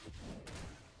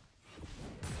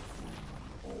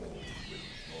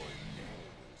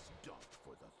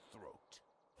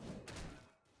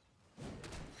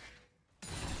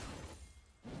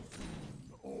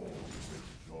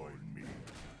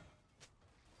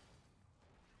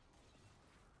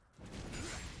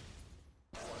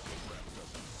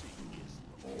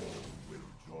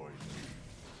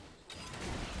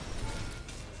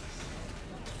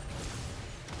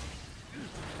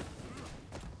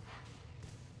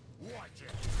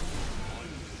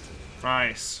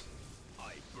 Nice.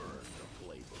 I burned the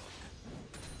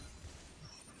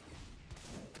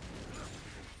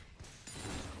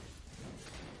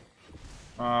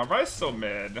playbook. Ryze's still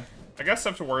mid. I guess I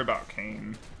have to worry about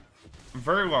Kane. I'm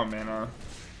very low mana.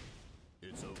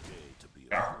 It's okay to be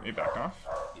Yeah, let me back off.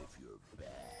 if you're bad.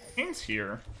 Kane's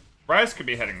here. Ryze could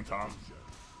be heading top.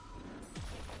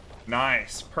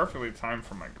 Nice. Perfectly timed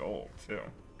for my goal, too.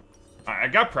 Alright, I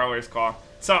got Prowler's Claw.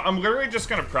 So I'm literally just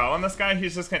gonna prowl on this guy.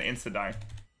 He's just gonna insta-die.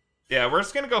 Yeah, we're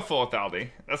just gonna go full lethality.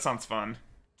 That sounds fun.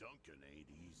 Duncan ain't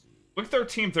easy. Look at their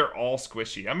team. They're all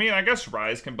squishy. I mean, I guess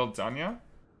Ryze can build Zanya.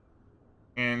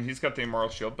 And he's got the Immortal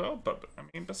Shield build, but I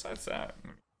mean, besides that,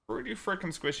 pretty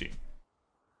freaking squishy.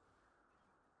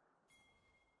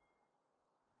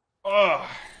 Ugh.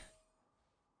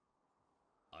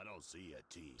 I don't see a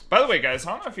team. By the way, guys,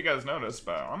 I don't know if you guys noticed,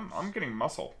 but I'm getting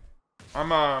muscle. Shut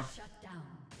down.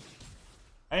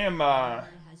 I am Has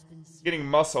been slain. getting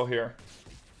muscle here.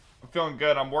 I'm feeling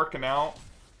good. I'm working out.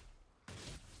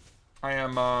 I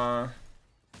am I'm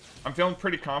feeling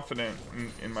pretty confident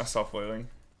in myself lately.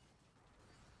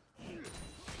 An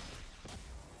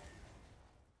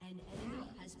enemy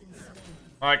has been slain.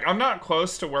 Like, I'm not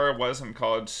close to where I was in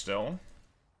college still,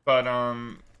 but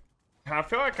I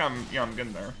feel like I'm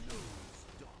getting there.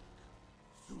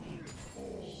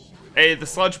 Hey, the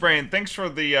Sludge Brain, thanks for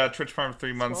the Twitch Prime for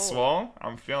 3 months, Swole.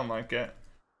 I'm feeling like it.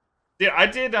 Yeah, I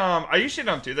did, I usually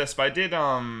don't do this, but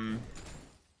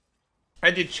I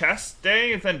did chest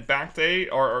day, then back day,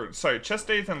 or sorry, chest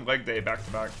day, then leg day, back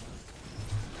to back.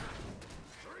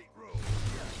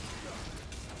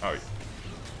 Oh,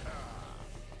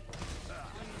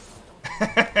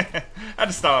 I had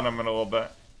to stall on him in a little bit.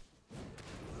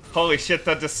 Holy shit,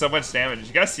 that does so much damage. Did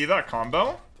you guys see that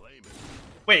combo?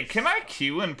 Wait, can I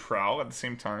Q and Prowl at the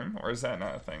same time? Or is that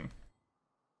not a thing?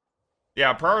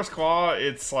 Yeah, Prowler's Claw,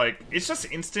 it's like, it's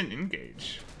just instant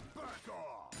engage.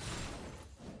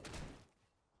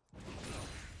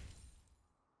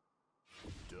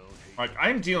 Like,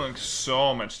 I'm dealing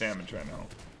so much damage right now.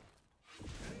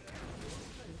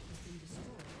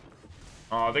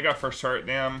 Oh, they got first turret,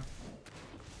 damn.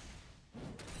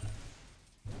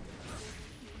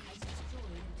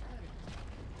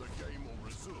 The game will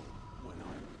resume when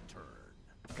I return.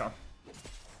 Okay.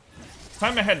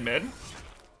 Time to head mid.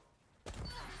 I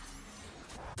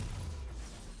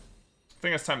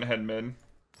think it's time to head mid.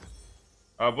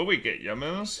 Will we get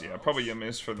Yomu's? Yeah, probably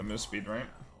Yomu's for the move speed, right?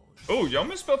 Oh,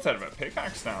 Yomu's built out of a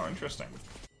pickaxe now. Interesting.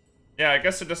 Yeah, I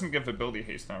guess it doesn't give ability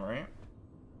haste now, right?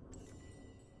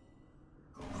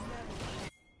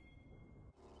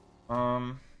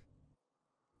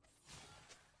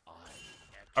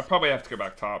 I probably have to go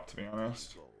back top, to be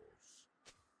honest.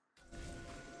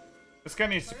 This guy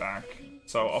needs to back,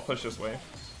 so I'll push this wave.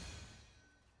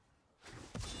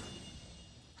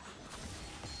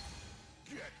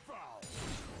 Get foul.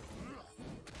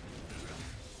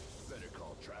 Better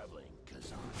call traveling,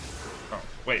 'cause Oh,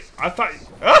 wait. I thought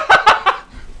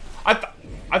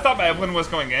I thought my Evelyn was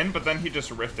going in, but then he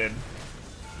just rifted.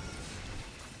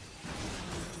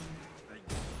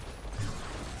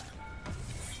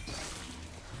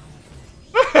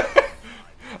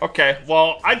 Okay,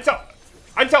 well, I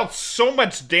dealt so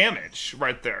much damage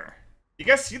right there. You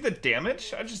guys see the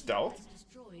damage I just dealt?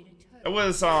 Destroyed a turret. It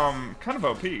was kind of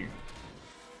OP.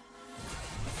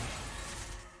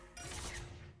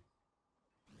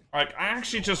 Like, I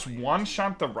actually just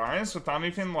one-shot the Rise without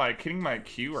even, like, hitting my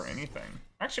Q or anything.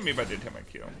 Actually, maybe I did hit my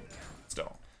Q.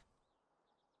 Still.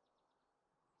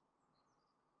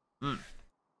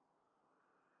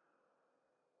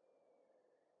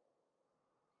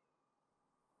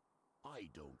 I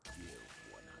don't give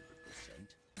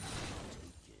 100%. I'll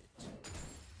take it.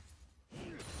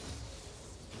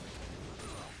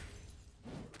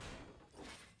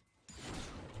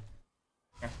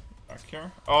 Yeah, back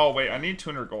here. Oh, wait, I need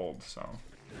 200 gold, so...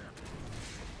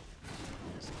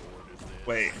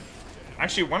 Wait.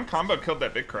 Actually, one combo killed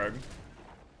that big Krug.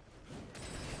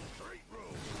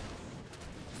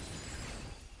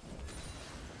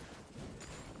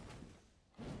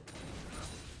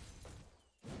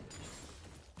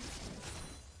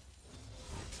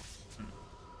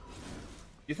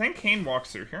 You think Kane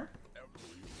walks through here?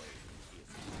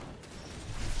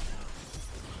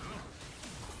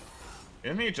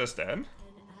 Isn't he just dead? An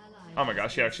ally Oh my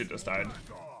gosh, he actually just died.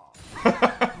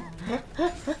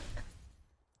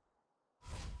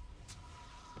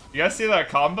 You guys see that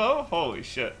combo? Holy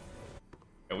shit.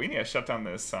 Yeah, we need to shut down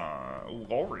this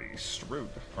Lori Strode.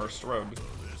 Or Strode. So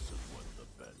this is what the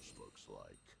bench looks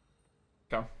like.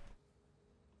 Okay.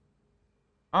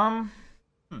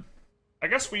 I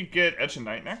guess we get Edge of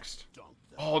Night next. Dunk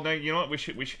that. Oh no, you know what? We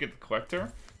should get the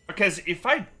Collector. Because if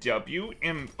I W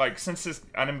and like since this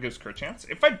item gives crit chance,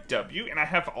 if I W and I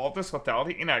have all this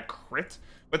lethality and I crit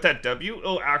with that W,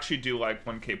 it'll actually do like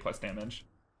 1k plus damage.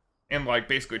 And like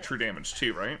basically true damage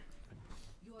too, right?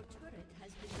 Your turret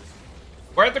has been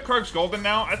destroyed. Why are the Krugs golden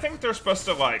now? I think they're supposed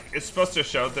to like it's supposed to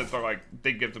show that they're like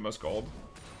they give the most gold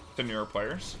to newer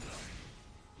players.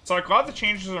 So like a lot of the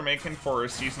changes they're making for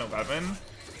season 11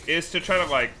 is to try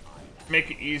to like make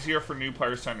it easier for new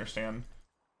players to understand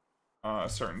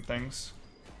certain things.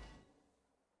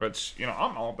 Which, you know,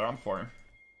 I'm all down for.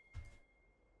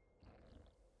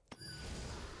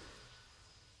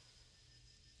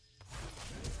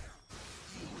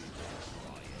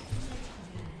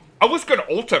 I was gonna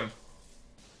ult him.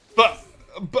 But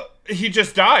he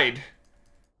just died.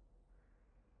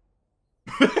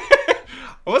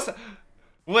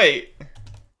 Wait.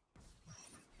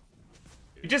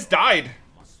 He just died.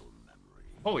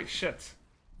 Holy shit.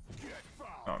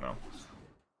 Oh no.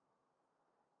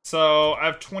 So I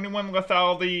have 21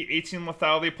 lethality, 18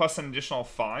 lethality, plus an additional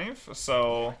 5.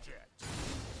 So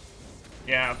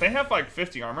yeah, if they have like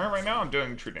 50 armor right now, I'm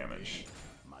doing true damage.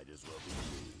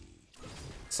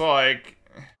 So like,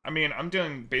 I mean, I'm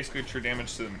doing basically true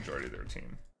damage to the majority of their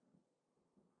team.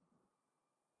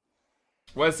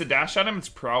 What is the dash item? It's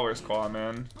Prowler's Claw,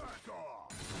 man.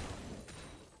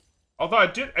 Although I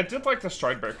did like the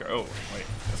Stride Breaker. Oh, wait,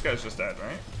 this guy's just dead,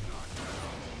 right?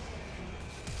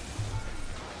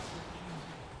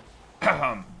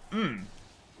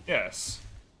 Yes.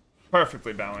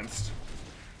 Perfectly balanced.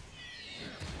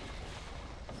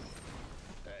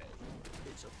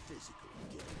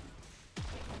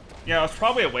 Yeah, it's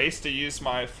probably a waste to use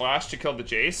my flash to kill the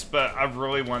Jace, but I've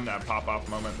really won that pop-off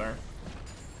moment there.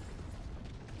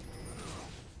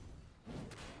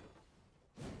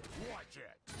 Watch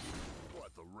it.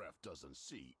 What the ref doesn't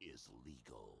see is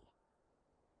legal.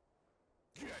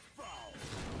 Get fouled.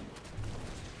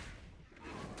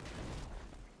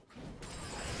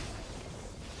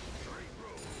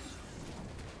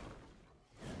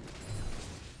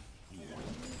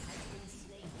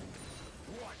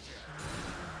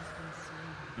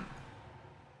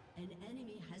 An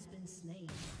enemy has been slain.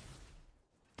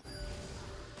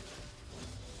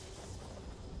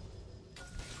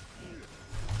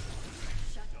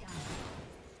 Shut down.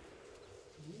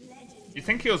 Legend. You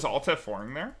think he was alt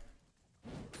F4ing there?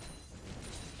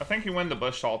 I think he went the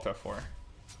bush alt F4.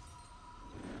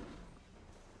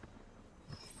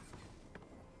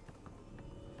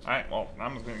 Alright, well,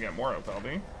 I'm just gonna get more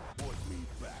OPLD.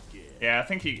 Yeah, I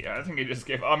think he just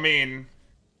gave, I mean,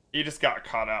 he just got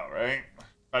caught out, right?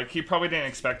 Like, he probably didn't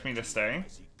expect me to stay.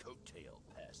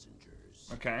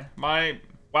 Okay, my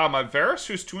Varus,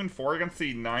 who's 2 and 4 against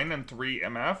the 9 and 3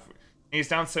 MF, he's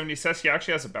down 70 says he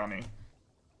actually has a bounty.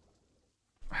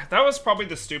 That was probably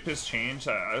the stupidest change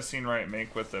that I've seen Riot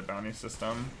make with the bounty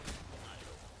system.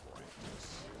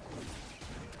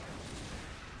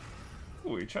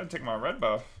 Ooh, he tried to take my red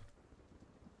buff.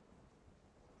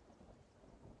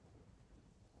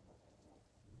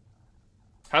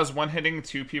 How's one hitting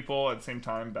 2 people at the same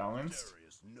time balanced?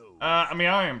 I mean,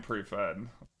 I am pretty fed,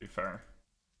 let's be fair.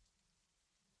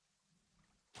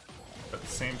 At the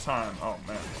same time, oh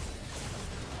man.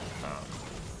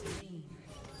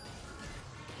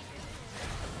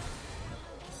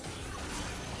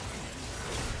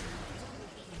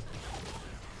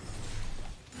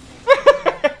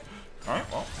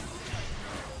 Alright, well.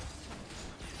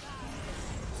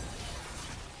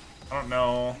 I don't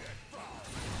know.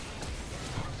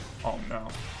 Oh no.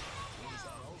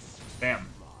 Damn.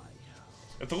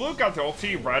 If the Luke got the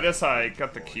ulti right as I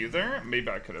got the Q there, maybe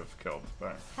I could have killed,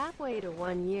 but... Halfway to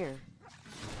 1 year.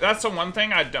 That's the one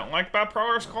thing I don't like about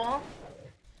Prowler's Claw.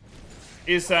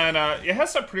 Is that it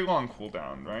has a pretty long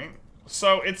cooldown, right?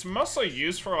 So it's mostly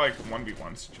used for like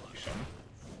 1v1 situation.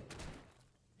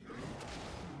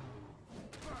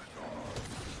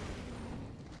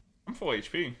 I'm full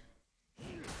HP.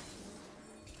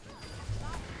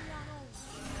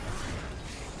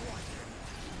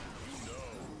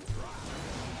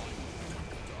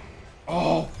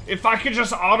 Oh, if I could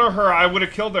just auto her, I would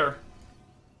have killed her.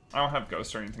 I don't have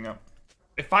ghost or anything up.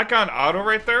 If I got an auto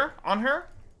right there on her,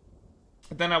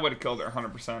 then I would have killed her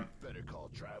 100%.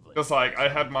 Because like I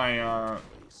had my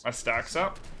my stacks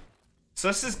up. So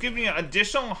this is giving me an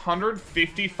additional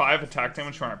 155 attack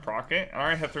damage when I proc it. And I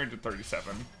already have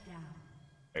 337.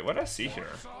 Wait, what did I see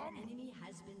here?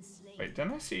 Wait,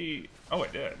 didn't I see? Oh, I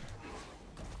did.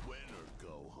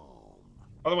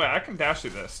 By the way, I can dash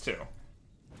through this too.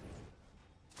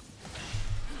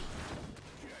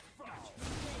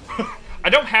 I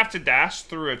don't have to dash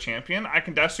through a champion. I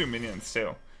can dash through minions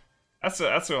too. That's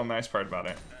a real nice part about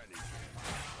it.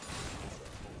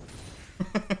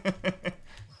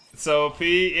 So OP,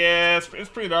 yeah, it's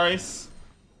pretty nice.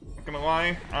 Not gonna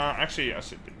lie. Actually, I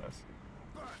should do this.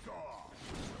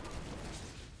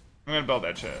 I'm gonna build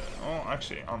that shit. Oh,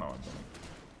 actually, I don't know what I'm doing.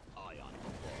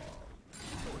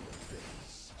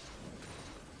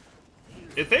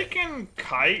 If they can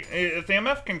kite, if the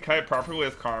MF can kite properly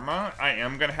with Karma, I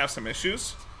am gonna have some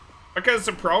issues. Because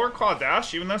the Prowler Claw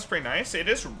dash, even though it's pretty nice, it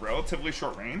is relatively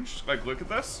short range. Like, look at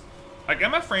this. Like,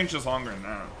 MF range is longer than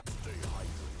that.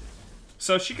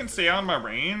 So she can stay on my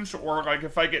range, or like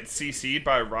if I get CC'd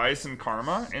by Rise and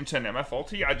Karma into an MF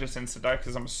ulti, I just insta-die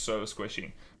because I'm so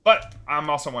squishy. But I'm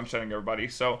also one-shotting everybody,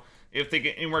 so if they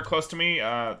get anywhere close to me,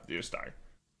 they just die.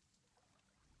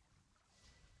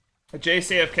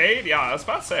 JCFK? Yeah, I was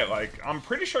about to say, like, I'm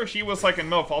pretty sure he was, like, in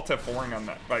middle of Alta 4ing on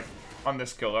that, like, on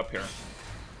this kill up here.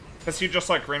 Because he just,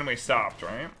 like, randomly stopped,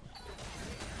 right?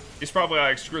 He's probably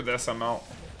like, screw this, I'm out.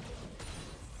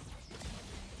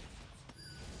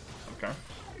 Okay.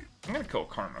 I'm gonna kill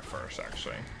Karma first,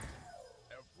 actually.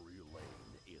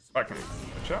 If I can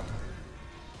catch up.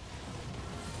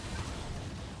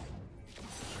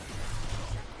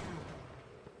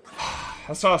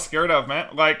 That's what I was scared of,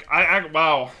 man. Like,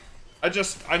 wow.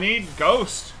 I need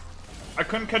Ghost. I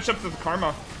couldn't catch up to the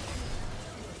Karma.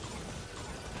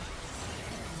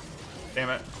 Damn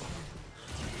it.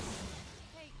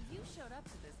 Hey, you showed up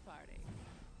to this party.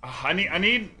 I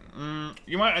need,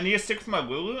 you know what? I need to stick with my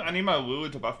Lulu. I need my Lulu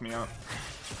to buff me out.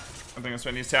 I think that's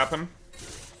what needs to happen.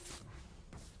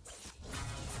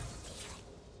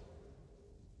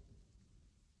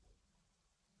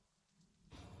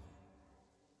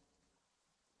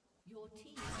 Your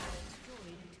team has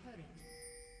destroyed a turret.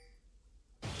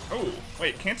 Oh,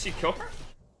 wait, can't she kill her?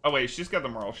 Oh, wait, she's got the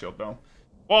Moral Shield, though.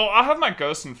 Well, I'll have my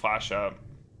Ghost and Flash up.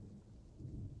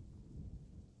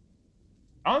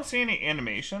 I don't see any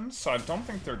animations, so I don't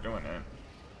think they're doing it.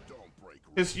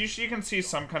 Because usually you can see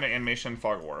some kind of animation in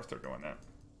Fog of War if they're doing it.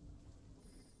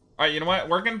 Alright, you know what?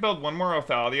 We're going to build one more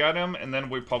lethality item, and then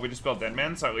we probably just build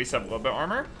Deadman, so I at least have a little bit of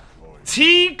armor.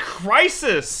 T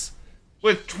Crisis!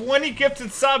 With 20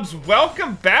 gifted subs.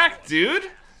 Welcome back, dude!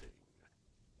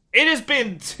 It has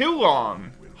been too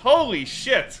long. Holy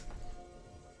shit.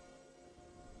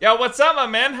 Yo, what's up, my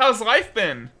man? How's life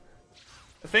been?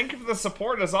 Thank you for the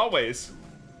support, as always.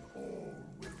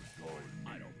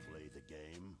 I don't play the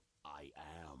game. I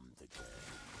am the game.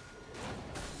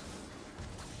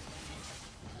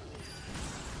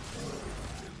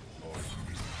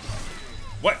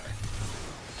 What?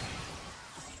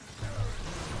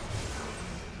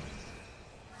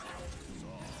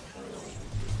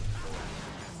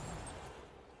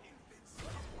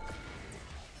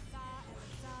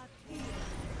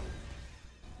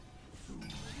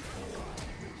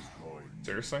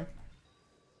 Seriously?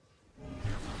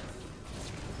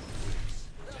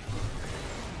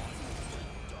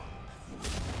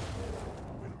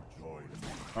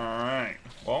 Alright,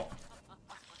 well.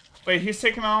 Wait, he's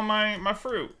taking all my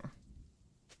fruit.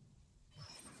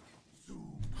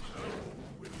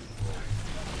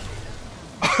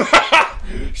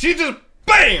 She just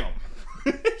BAM!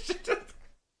 She just...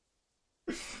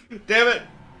 Damn it.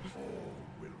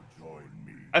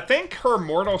 I think her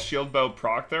Mortal Shield Bow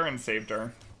proc there and saved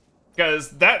her.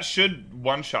 Because that should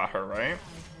one-shot her, right?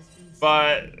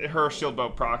 But her Shield Bow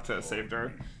proc to saved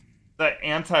her. That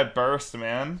anti-burst,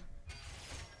 man.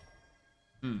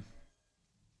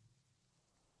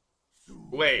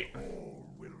 Wait.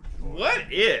 What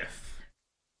if...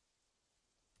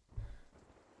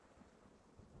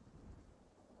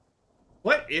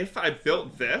 What if I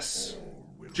built this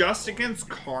just against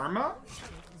Karma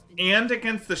and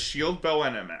against the Shield Bow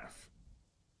NMF?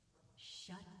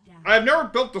 Shut down. I've never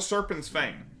built the Serpent's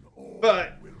Fang,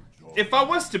 but if I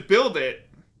was to build it,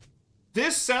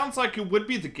 this sounds like it would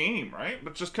be the game, right?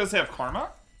 But just because they have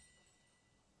Karma?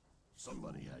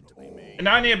 Somebody had to be me. And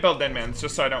now I need to build Deadman's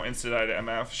just so I don't insta-die to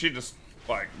MF. She just,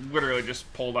 like, literally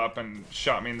just pulled up and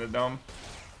shot me in the dome.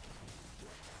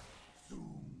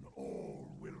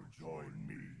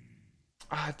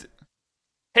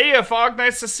 Hey, Fog,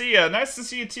 nice to see ya. Nice to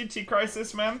see you, TT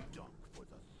Crisis, man.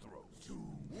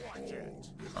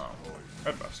 Oh,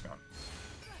 red buff's gone.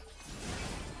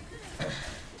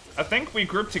 I think we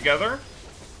group together.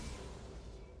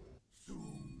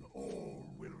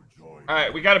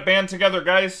 Alright, we gotta band together,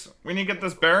 guys. We need to get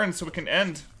this Baron so we can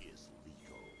end.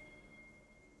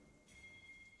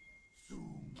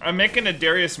 I'm making a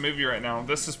Darius movie right now.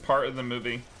 This is part of the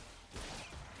movie.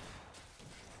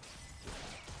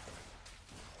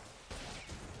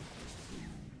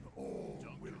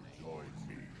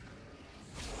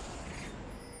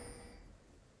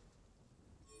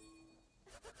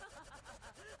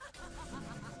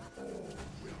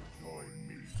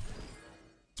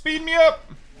 Speed me up!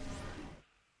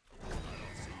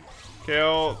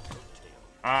 Kill.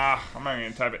 Ah, I'm not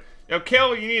gonna type it. Yo,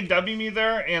 Kill, you need to W me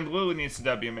there, and Lulu needs to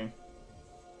W me.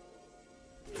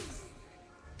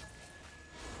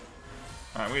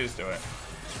 Alright, we just do it.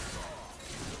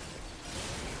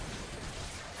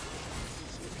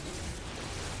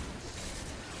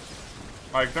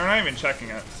 Like, they're not even checking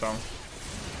it, so.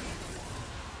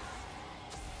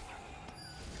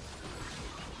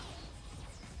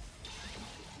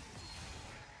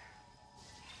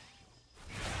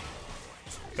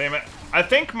 Damn it. I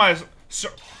think my...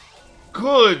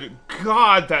 Good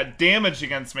God, that damage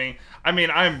against me. I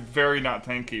mean, I'm very not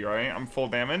tanky, right? I'm full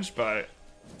damage, but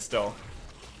still.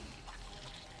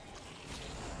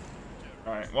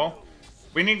 Alright, well,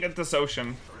 we need to get this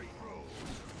ocean.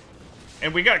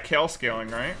 And we got Kale scaling,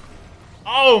 right?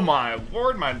 Oh my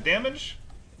lord, my damage.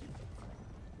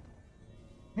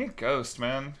 I need Ghost,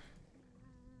 man.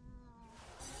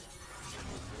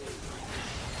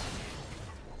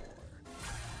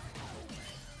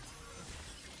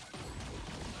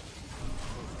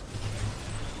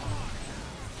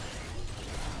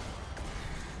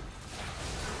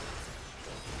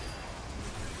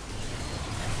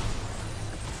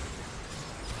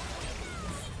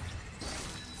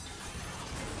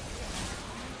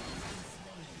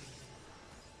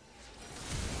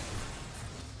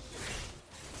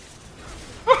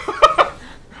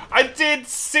 I did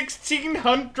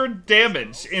 1,600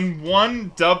 damage in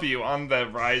one W on the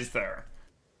rise there.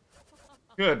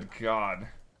 Good God.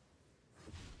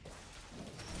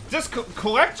 Just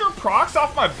Collector procs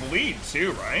off my bleed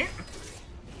too, right?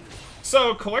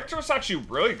 So Collector's actually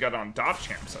really good on dot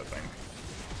champs, I think.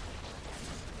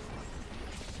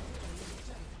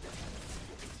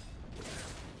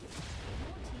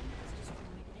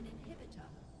 An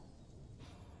inhibitor.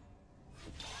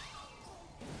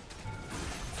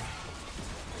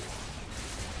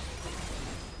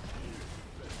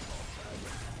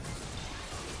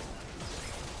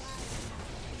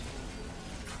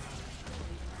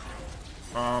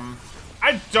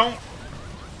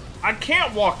 I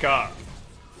can't walk up.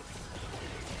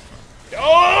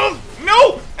 Oh,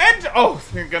 no! And, oh,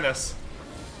 thank goodness.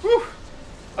 Whew.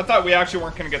 I thought we actually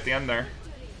weren't going to get the end there.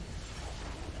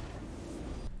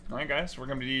 Alright, guys, we're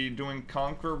going to be doing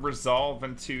Conquer Resolve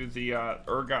into the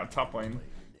Urgot top lane.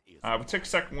 We took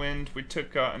Second Wind, we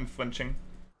took Unflinching,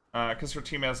 because her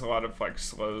team has a lot of, like,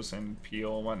 slows and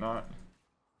peel and whatnot.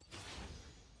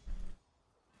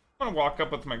 I'm going to walk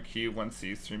up with my Q once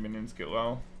these 3 minions get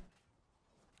low.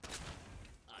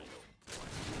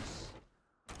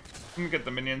 Didn't get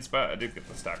the minions, but I did get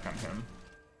the stack on him.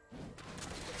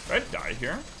 Did I die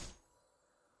here?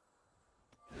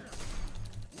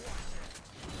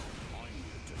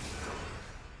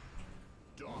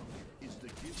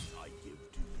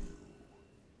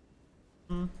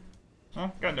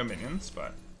 Well, got no minions,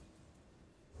 but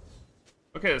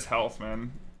look at his health,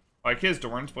 man. Like his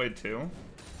Doran's Blade too.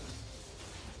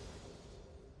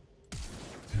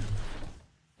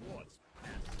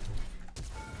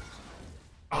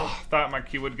 Oh, thought my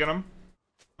Q would get him.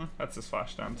 That's his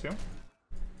flash down too.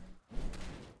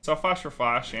 So flash for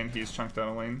flash, and he's chunked out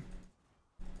of lane.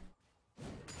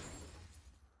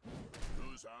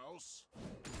 Whose house?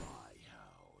 My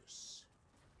house.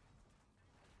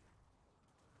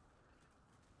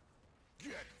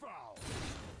 Get foul.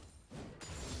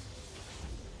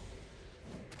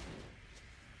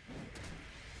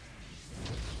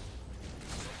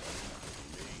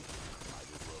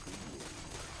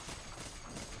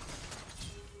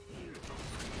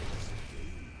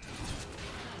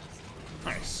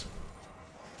 Nice.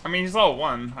 I mean, he's level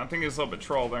 1. I think he's a little bit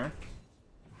troll there.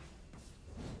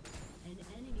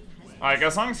 Like,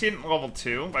 as long as he hit level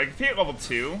 2, like if he hit level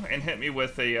 2 and hit me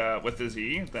with a with his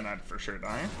E, then I'd for sure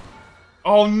die.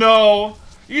 Oh no!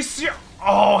 You see?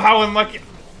 Oh, how unlucky!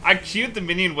 I queued the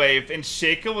minion wave and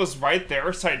Shaco was right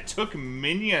there, so I took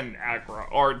minion aggro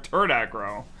or turret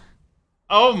aggro.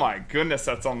 Oh my goodness,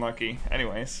 that's unlucky.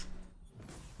 Anyways.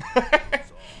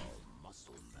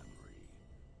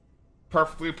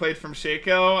 Perfectly played from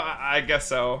Shaco? I guess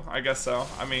so. I guess so.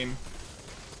 I mean,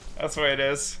 that's the way it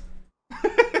is.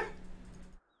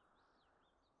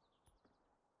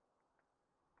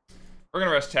 We're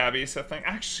gonna rush Tabbies, I think.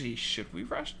 Actually, should we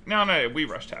rush? No, we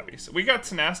rush Tabbies. We got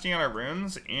Tenacity on our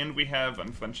runes, and we have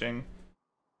Unflinching.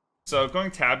 So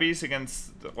going Tabbies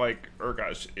against, like,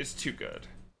 Urgot is too good.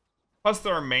 Plus,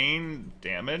 their main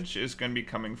damage is gonna be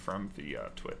coming from the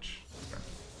Twitch.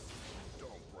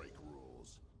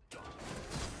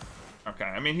 Okay,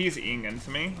 I mean, he's eating into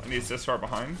me, and he's this far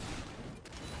behind.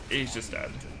 He's just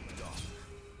dead.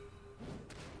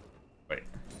 Wait.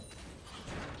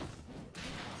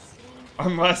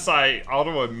 Unless I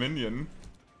auto a minion.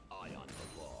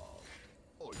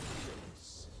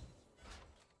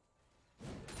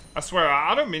 I swear,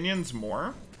 I auto minions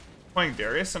more playing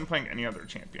Darius than playing any other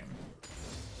champion.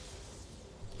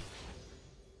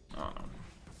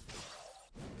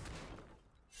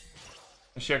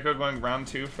 Is Shaco going round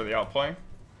 2 for the outplay?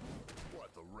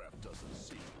 What the ref doesn't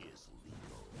see is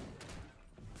legal.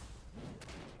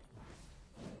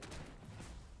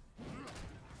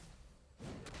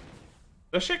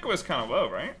 The Shaco was kind of low,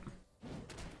 right?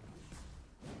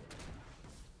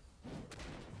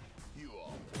 You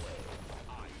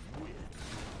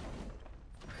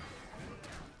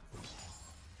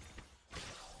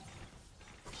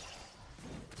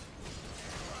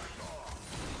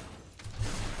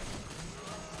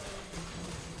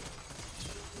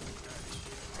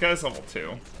guy's level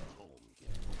 2.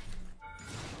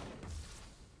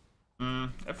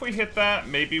 If we hit that,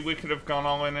 maybe we could have gone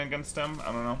all in against him.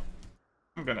 I don't know.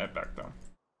 I'm gonna head back though.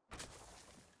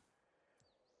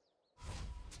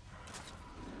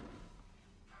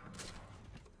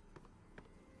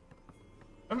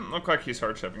 Doesn't look like he's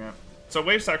hard shipping it. So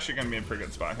wave's actually gonna be in a pretty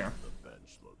good spot here.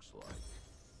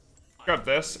 Grab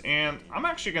this, and I'm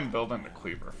actually gonna build into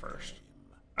Cleaver first.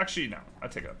 Actually, no, I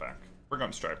take that back. We're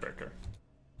going Strikebreaker.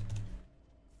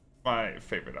 My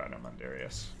favorite item on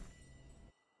Darius.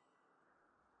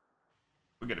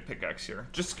 We get a pickaxe here.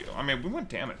 Just, I mean, we want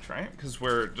damage, right? Because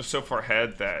we're just so far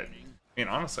ahead that, I mean,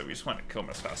 honestly, we just want to kill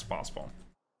him as fast as possible.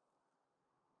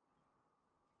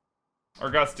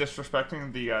 Urgot's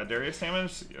disrespecting the Darius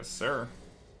damage? Yes, sir.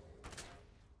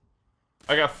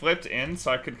 I got flipped in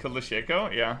so I could kill the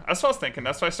Shaco? Yeah, that's what I was thinking.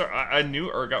 That's why I knew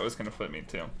Urgot was going to flip me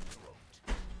too.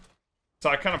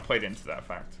 So I kind of played into that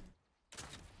fact.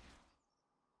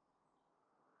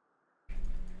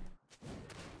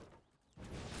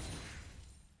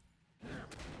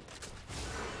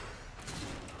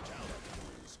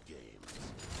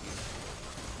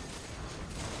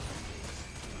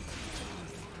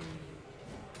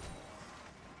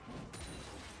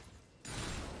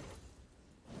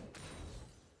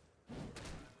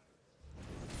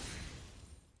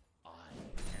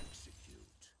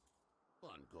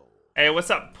 Hey,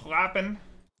 what's up, Plappin?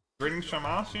 Greetings from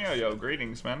Austria? Yo,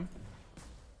 greetings, man.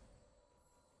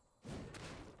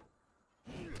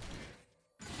 An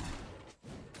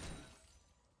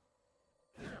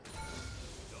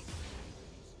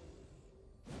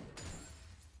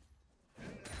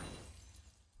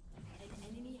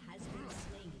enemy has been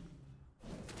slain.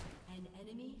 An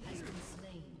enemy has been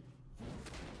slain.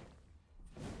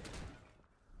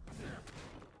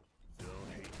 Don't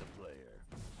hate the player.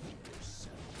 Hate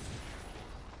yourself.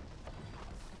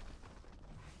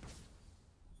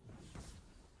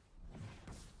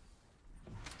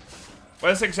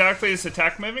 What is exactly his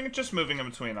attack moving? It's just moving in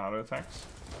between auto attacks.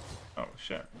 Oh,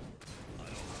 shit.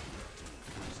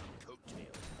 Coattail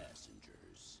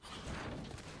passengers.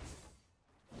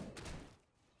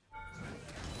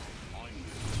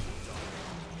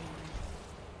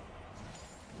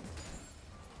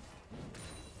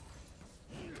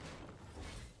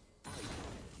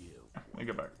 Let me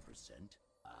go back.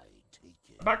 I take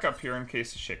it. Back up here in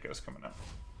case the shit goes coming up.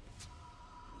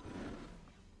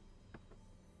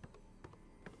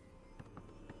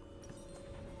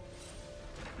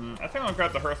 I think I'll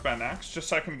grab the Hearthbound Axe just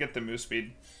so I can get the move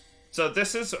speed. So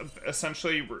this is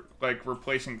essentially like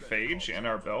replacing Phage in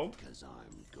our build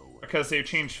because they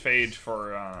changed Phage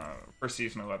for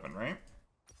Season 11, right?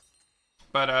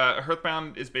 But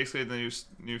Hearthbound is basically the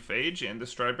new Phage, and the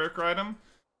Strikebreaker item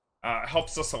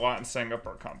helps us a lot in setting up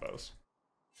our combos.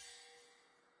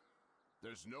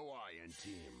 There's no I in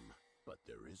team, but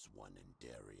there is one in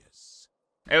Darius.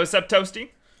 Hey, what's up, Toasty?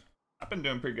 I've been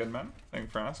doing pretty good, man. Thank you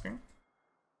for asking.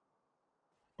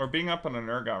 We're being up on an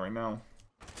Urgot right now.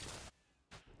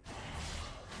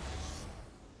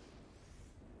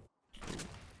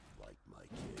 Like my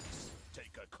kids,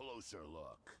 take a closer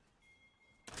look.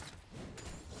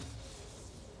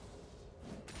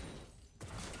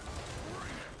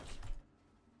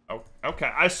 Oh,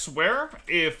 okay. I swear,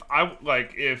 if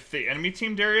the enemy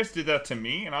team Darius did that to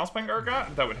me and I was playing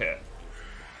Urgot, that would hit.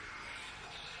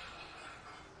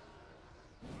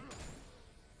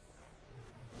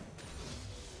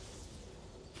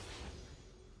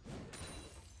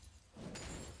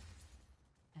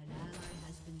 An ally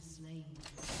has been slain.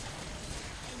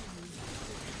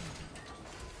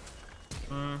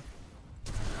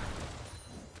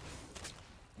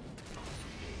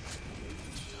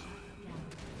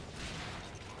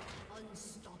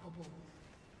 Unstoppable.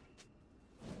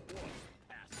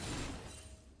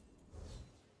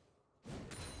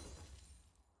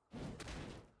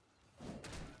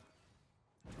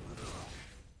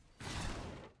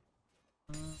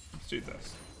 Let's do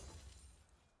this.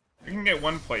 We can get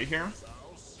one plate here,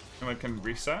 and we can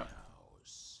reset.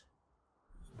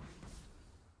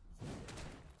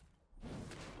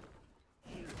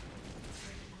 Ally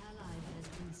has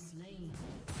been slain.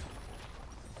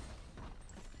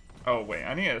 Oh wait,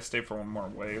 I need to stay for one more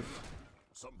wave.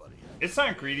 Somebody It's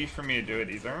not greedy for me to do it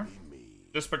either.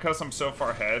 Just because I'm so far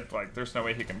ahead, like, there's no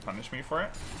way he can punish me for it.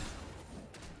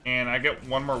 And I get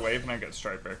one more wave and I get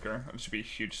Strikebreaker. It should be a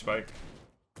huge spike.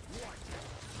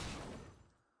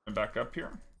 And back up here.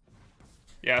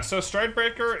 Yeah, so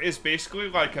Strikebreaker is basically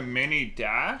like a mini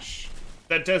dash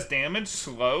that does damage,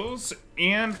 slows,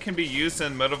 and can be used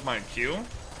in mode of my Q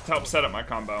to help set up my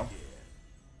combo.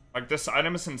 Like, this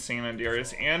item is insane on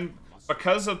Darius, and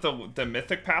because of the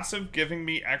mythic passive giving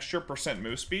me extra %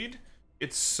 move speed,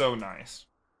 it's so nice.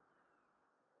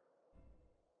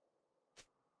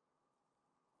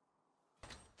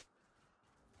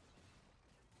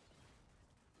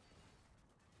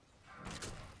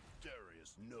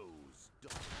 Darius knows.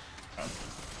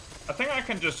 I think I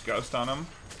can just ghost on him.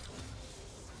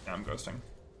 Yeah, I'm ghosting.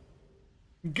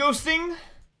 Ghosting?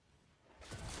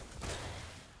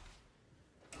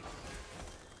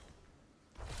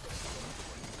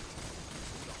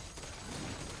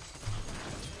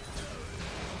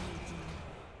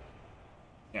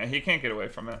 Yeah, he can't get away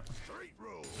from it.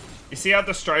 You see how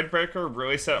the Stride Breaker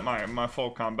really set my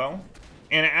full combo?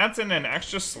 And it adds in an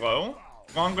extra slow,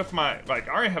 along with my, like,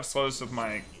 I already have slows with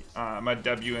my my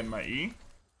W and my E.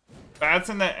 But adds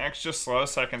in that extra slow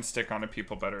so I can stick onto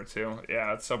people better too.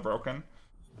 Yeah, it's so broken.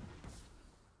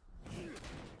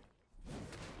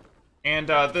 And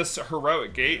this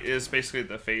Heroic Gate is basically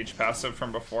the Phage passive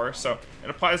from before, so it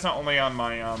applies not only on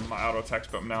my my auto attacks,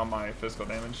 but now my physical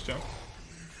damage too.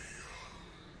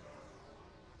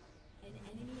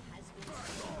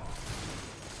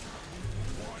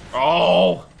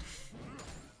 Oh!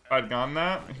 If I'd gone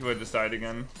that, he would have just died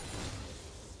again.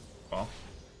 Well.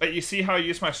 But you see how I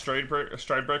use my Stride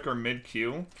Breaker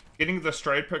mid-Q? Getting the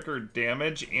Stride Breaker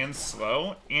damage and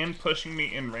slow, and pushing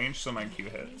me in range so my Q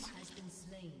hits.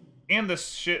 And this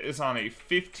shit is on a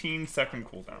 15-second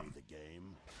cooldown.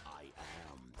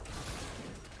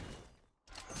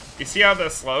 You see how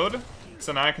that slowed?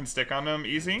 So now I can stick on him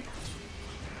easy.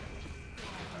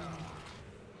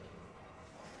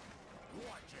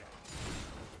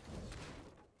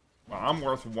 Well, I'm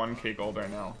worth 1k gold right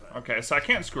now. Okay, so I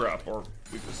can't screw up or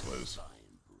we just lose.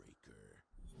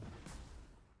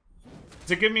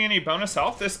 Does it give me any bonus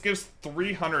health? This gives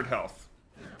 300 health.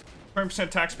 20%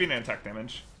 attack speed and attack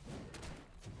damage.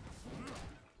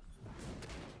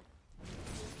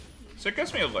 So it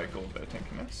gives me like a little bit of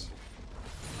tankiness.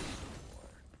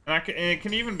 And it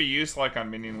can even be used like on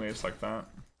minion waves like that.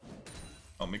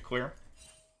 Help me clear.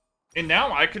 And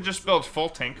now I could just build full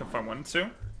tank if I wanted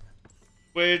to.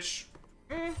 Which,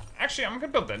 actually, I'm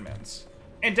gonna build Deadman's.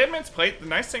 And Deadman's Plate, the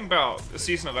nice thing about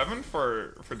Season 11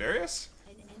 for Darius,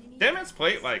 Deadman's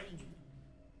Plate, like,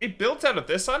 it builds out of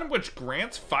this item, which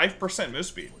grants 5% move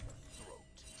speed.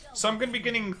 So I'm gonna be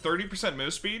getting 30%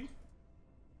 move speed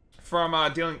from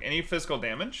dealing any physical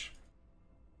damage.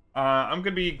 I'm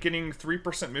gonna be getting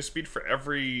 3% move speed for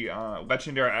every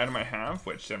legendary item I have,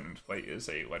 which Deadman's Plate is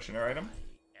a legendary item.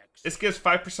 This gives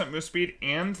 5% move speed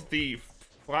and the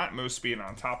flat move speed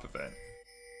on top of it.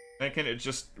 Making it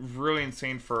just really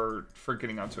insane for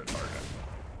getting onto a target.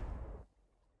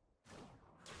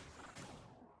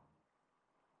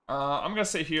 I'm gonna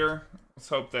sit here. Let's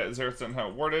hope that Xerath doesn't have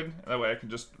it warded. That way I can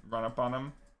just run up on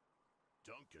him.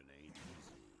 Duncan ain't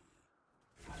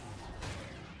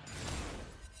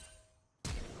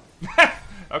easy.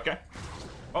 Okay.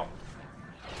 Oh.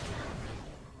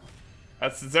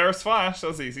 That's Xerath's flash. That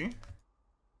was easy.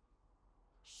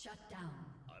 Shut down.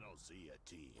 I don't see a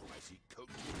team. I see coach.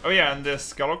 Oh yeah, and the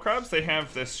Scuttle Crabs, they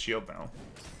have this shield now.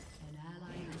 An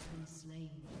ally has been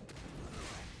slain.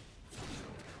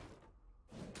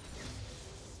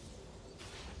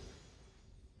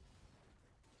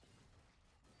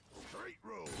 Straight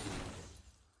roll.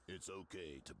 It's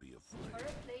okay to be afraid.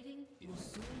 Turret plating will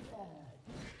soon fall.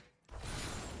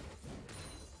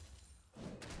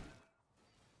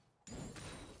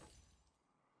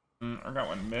 I got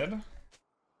one mid.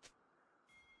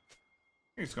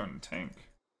 He's going to tank.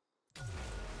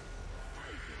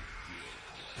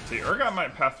 See, Urgot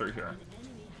might path through here. An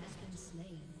enemy has been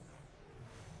slain.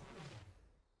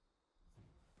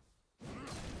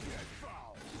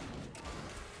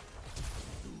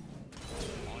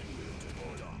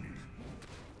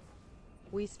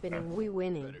 We spinning, we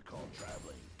winning. Better call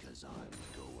traveling, cause I'm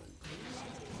going crazy.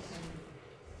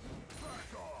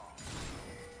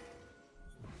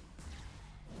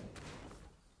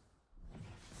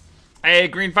 Hey,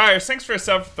 Green Fires, thanks for a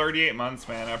sub for 38 months,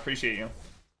 man. I appreciate you.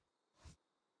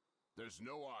 There's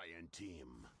no I in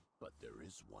team, but there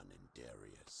is one in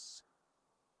Darius.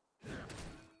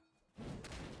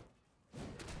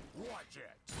 Watch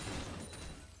it.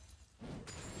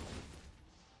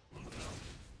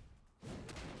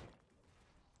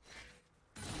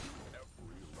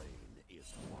 Every lane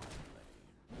is my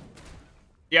lane.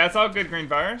 Yeah, it's all good, Green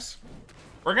Fires.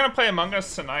 We're gonna play Among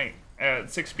Us tonight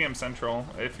at 6 p.m. Central,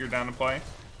 if you're down to play.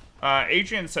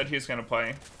 Adrian said he's gonna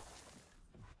play.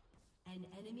 An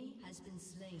enemy has been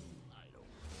slain. I don't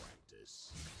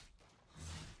practice.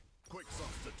 Quick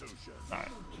substitution. Alright.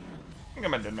 I think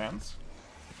I'm a dead man's.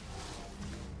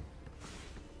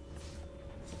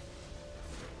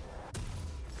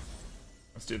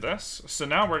 do this. So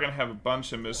now we're going to have a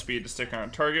bunch of move speed to stick on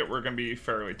a target. We're going to be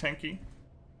fairly tanky.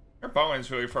 Our bot lane's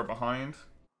really far behind.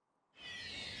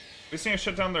 We just need to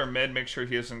shut down their mid, make sure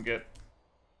he doesn't get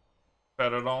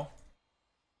fed at all.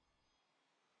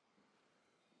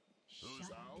 Shut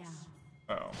down.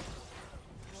 Oh.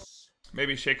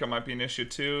 Maybe Shaco might be an issue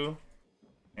too.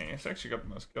 Hey, he's actually got the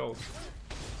most kills.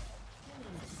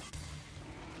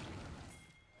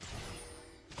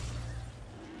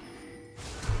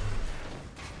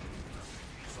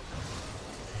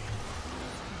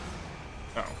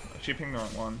 Oh, she pinged the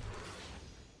wrong one.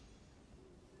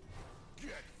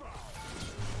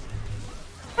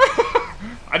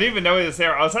 I didn't even know he was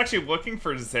there. I was actually looking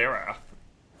for Zara.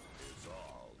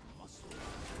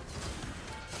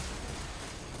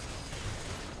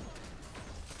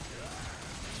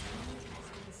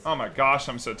 Oh my gosh,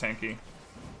 I'm so tanky.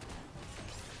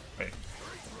 Wait.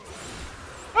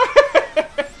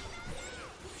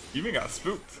 You even got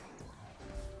spooked.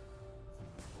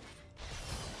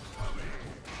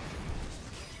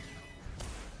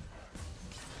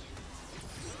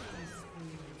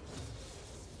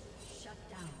 Shut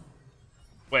down.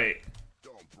 Wait.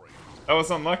 That was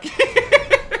unlucky.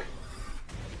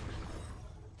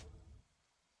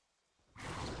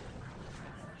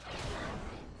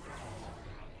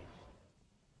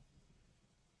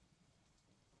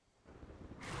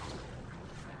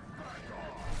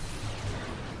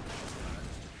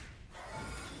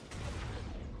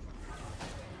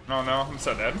 Oh no, I'm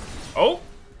so dead. Oh!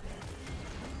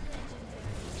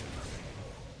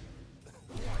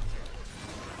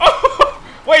 Oh!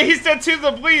 Wait, he's dead to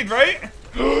the bleed, right?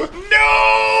 No!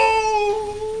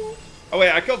 Oh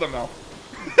wait, I killed him though.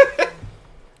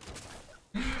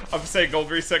 I'm saying gold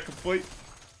reset complete.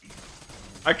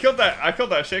 I killed that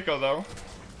Shaco though.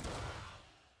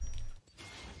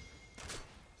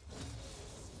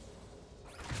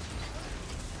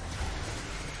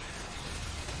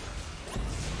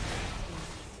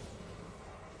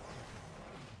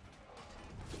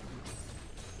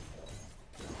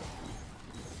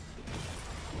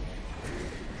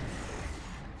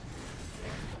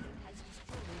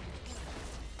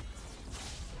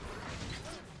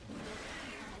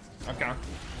 Okay,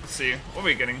 let's see. What are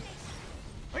we getting?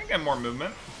 I think get more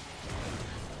movement.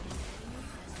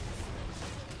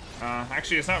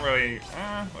 Actually, it's not really.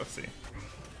 Let's see.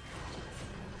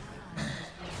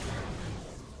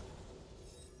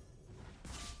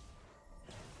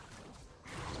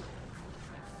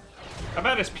 How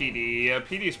bad is PD?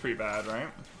 PD is pretty bad, right?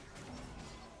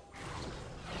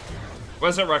 What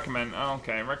does it recommend? Oh,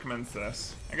 okay, it recommends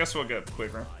this. I guess we'll get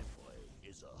Cleaver.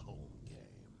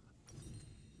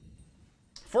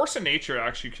 Force of Nature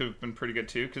actually could have been pretty good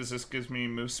too, because this gives me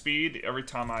move speed every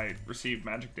time I receive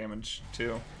magic damage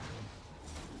too.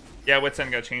 Yeah, Wits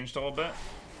End got changed a little bit.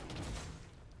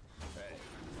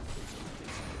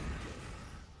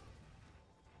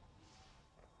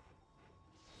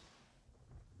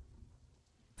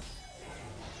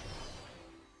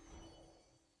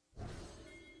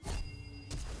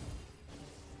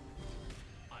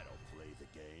 I don't play the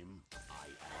game. I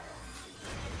am.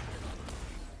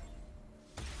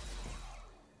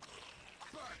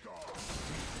 Back off.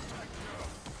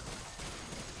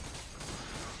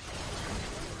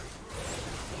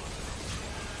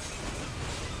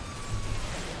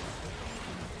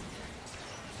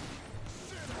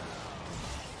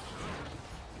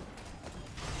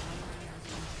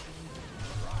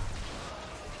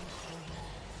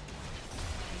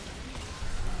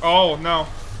 Oh no!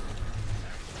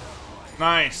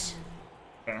 Nice.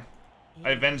 Okay.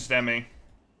 I avenged Emmy.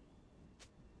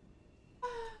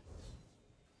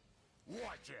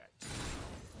 Watch it.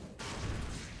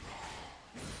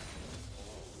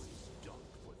 Dunk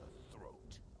for the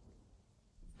throat.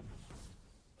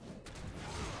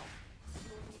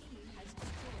 Your team has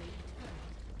destroyed a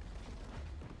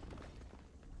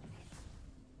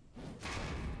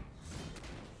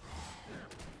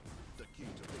turret. The key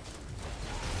to victory.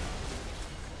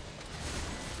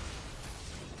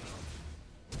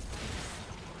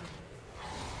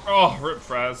 Oh, rip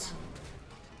Fraz.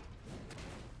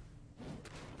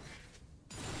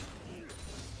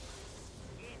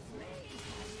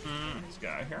 Let's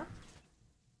get out of here.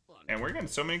 And we're getting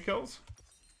so many kills.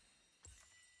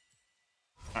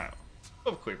 Alright.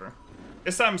 Love Cleaver.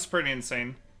 This time's pretty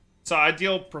insane. So I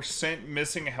deal percent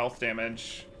missing health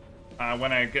damage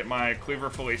when I get my Cleaver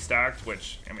fully stacked,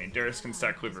 which, I mean, Darius can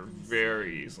stack Cleaver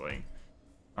very easily.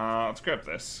 Let's grab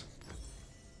this.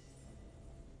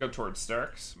 Go towards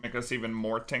Starks, make us even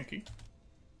more tanky.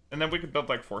 And then we could build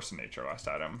like Force of Nature last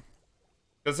item.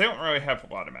 Because they don't really have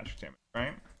a lot of magic damage,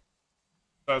 right?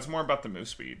 So it's more about the move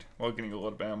speed while getting a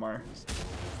little bit of MR.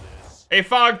 Hey,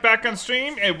 Fog, back on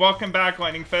stream. Hey, welcome back,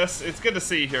 Lightning Fist. It's good to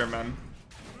see you here, man.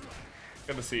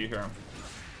 Good to see you here.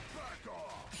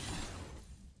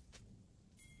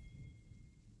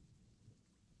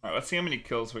 Alright, let's see how many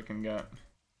kills we can get.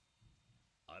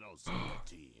 I don't see a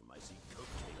team. I see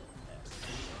cocaine.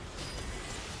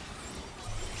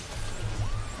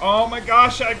 Oh my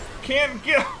gosh, I can't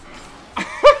get...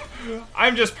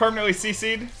 I'm just permanently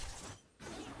CC'd.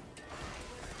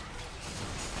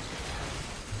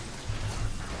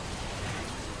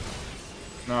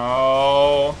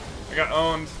 No, I got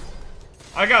owned.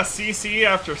 I got CC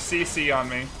after CC on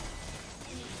me.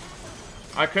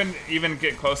 I couldn't even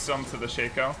get close to him to the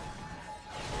Shaco.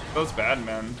 That was bad,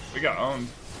 man. We got owned.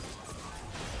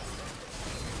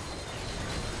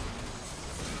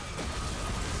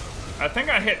 I think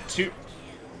I hit two.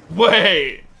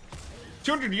 Wait,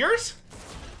 200 years?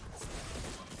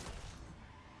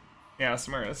 Yeah,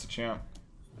 Samara, that's a champ.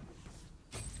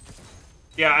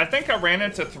 Yeah, I think I ran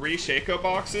into 3 Shaco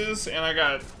boxes, and I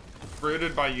got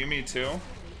rooted by Yumi too.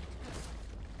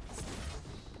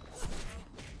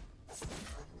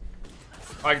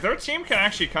 Like, their team can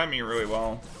actually kite me really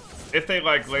well. If they,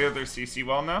 like, layer their CC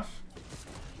well enough.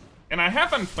 And I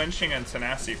have unflinching and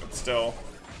tenacity, but still.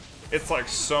 It's, like,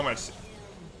 so much...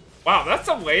 Wow, that's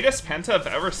the latest Penta I've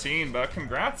ever seen, but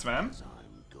congrats, man.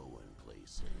 Your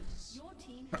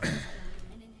team has destroyed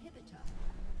an inhibitor.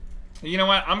 You know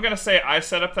what? I'm gonna say I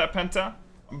set up that Penta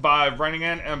by running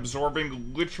in and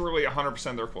absorbing literally 100%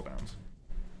 of their cooldowns.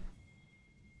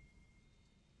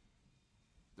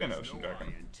 An Ocean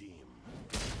Dragon.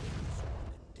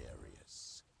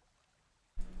 DARIUS.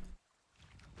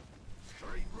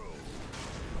 Straight road.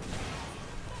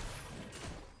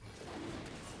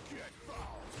 Get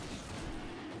foul.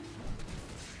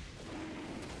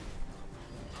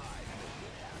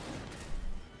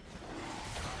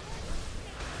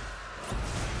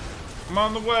 I'm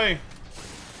on the way.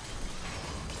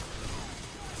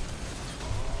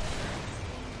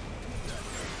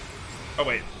 Oh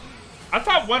wait, I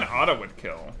thought one auto would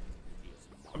kill.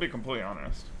 I'll be completely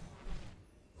honest.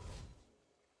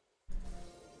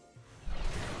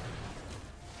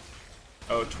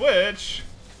 Oh, Twitch.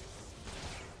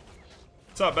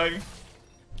 What's up, baby?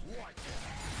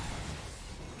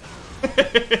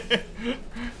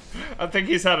 I think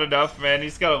he's had enough, man.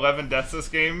 He's got 11 deaths this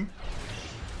game.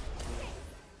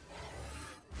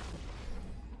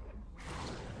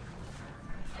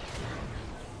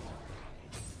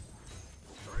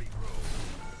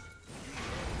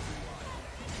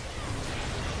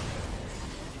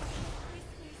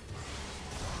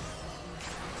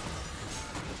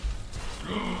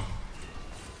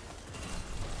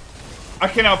 I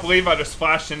cannot believe I just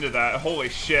flashed into that. Holy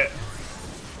shit.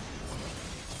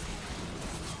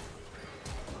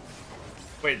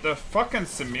 Wait, the fucking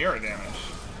Samira damage.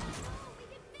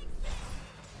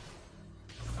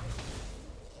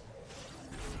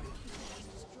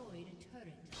 Destroyed a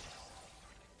turret.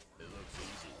 It looks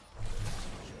easy.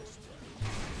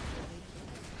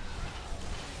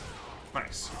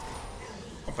 Nice.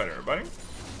 Well played, everybody.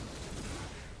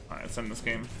 Alright, let's end this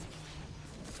game.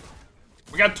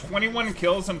 We got 21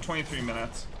 kills in 23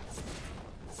 minutes.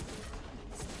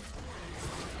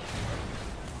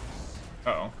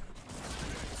 Uh-oh.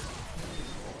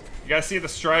 You guys see the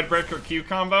Stride Breaker Q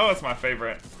combo? That's my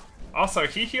favorite. Also,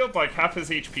 he healed like half his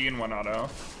HP in one auto.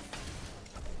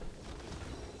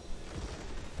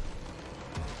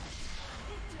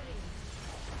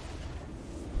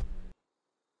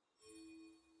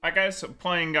 Alright guys,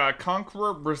 playing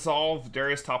Conqueror, Resolve,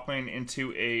 Darius top lane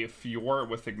into a Fiora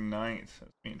with Ignite.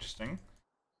 That'd be interesting.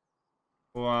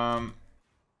 Well,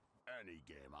 Any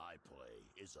game I play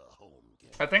is a home game.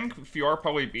 I think Fiora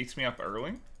probably beats me up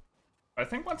early. I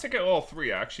think once I get level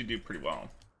 3, I actually do pretty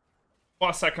well.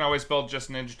 Plus, I can always build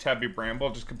just Ninja Tabby Bramble,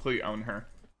 just completely own her.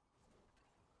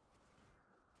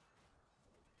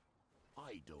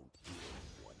 I don't give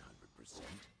 100%.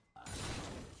 I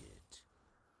take it.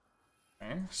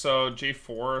 Okay, so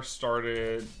J4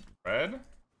 started red?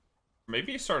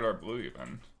 Maybe he started our blue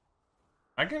even.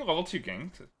 I get level 2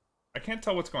 ganked. I can't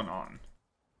tell what's going on.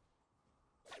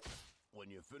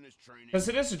 When you finish training, Because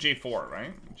it is a J4,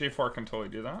 right? J4 can totally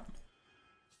do that.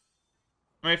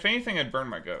 I mean, if anything, I'd burn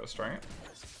my ghost, right?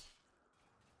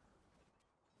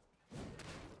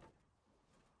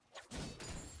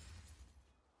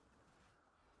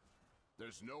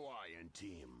 there's no I in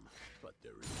team, but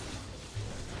there is.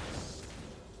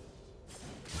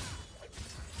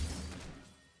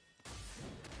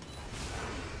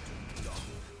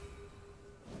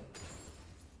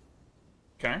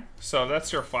 Okay, so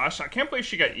that's your flash. I can't believe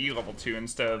she got E level 2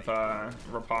 instead of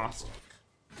riposte.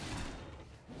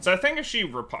 So I think if she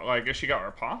if she got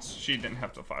riposte, she didn't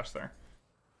have to flash there.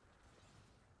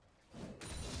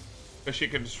 But she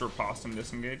could just riposte and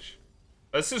disengage.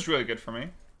 This is really good for me.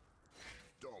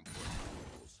 Don't put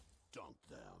rules. Dunk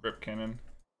them. Rip cannon.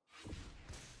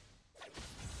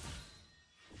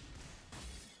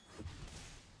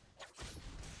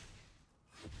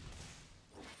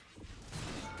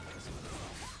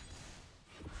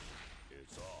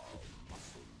 It's all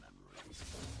muscle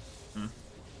memory.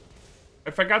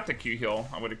 If I got the Q heal,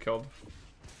 I would have killed.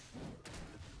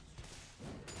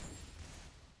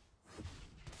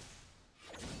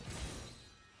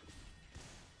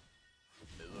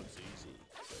 It looks easy,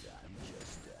 but I'm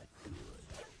just that good.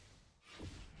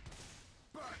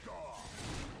 Back off!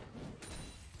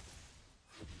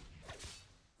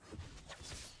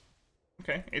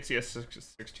 Okay, ATS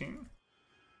 16.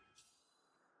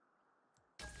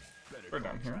 Better We're go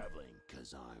done here. traveling,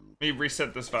 'cause I'm Let me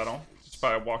reset this battle just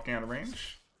by walking out of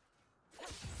range.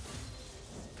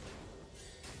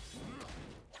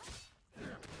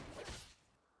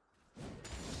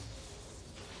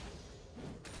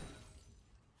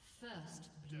 First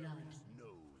blood.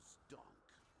 nose dunk.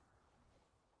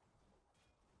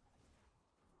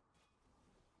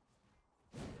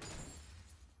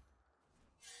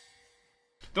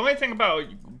 The only thing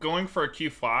about going for a Q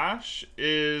flash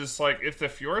is like if the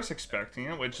Fiora's expecting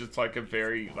it, which is like a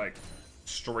very like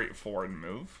straightforward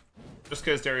move. Just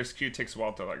because Darius Q takes a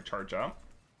while to like charge up.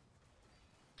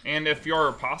 And if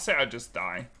Fiora pass it, I'd just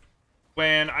die.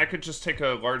 When I could just take a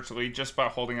large lead just by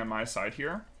holding on my side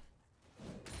here.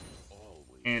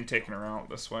 And taking her out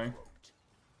this way.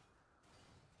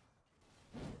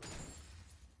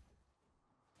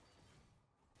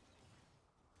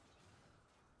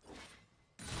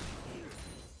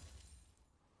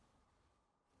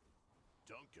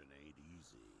 Dunkin' ain't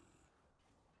easy.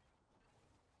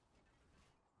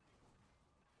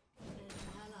 An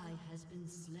ally has been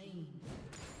slain.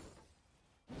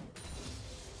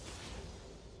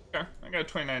 Okay, I got a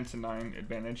 29-9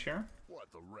 advantage here. What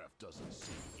the ref doesn't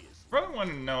see is I really want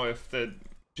to know if the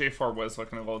J4 was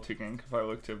looking a little too gank, if I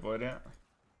look to avoid it.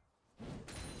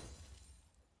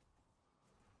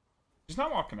 She's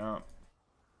not walking out.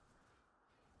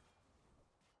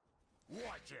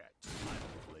 watch it. I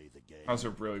don't play the game. That was a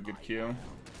really good Q. The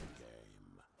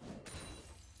game.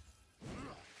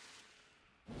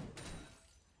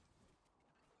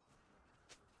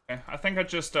 Okay, I think I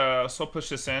just slow push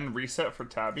this in, reset for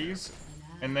tabbies,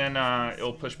 and then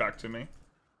it'll push back to me.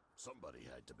 Somebody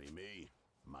had to be me.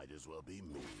 Might as well be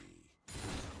me.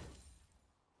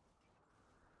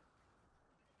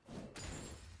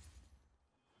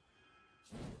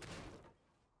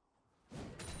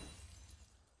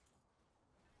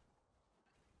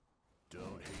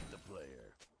 Don't hate the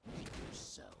player. Hate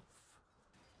yourself.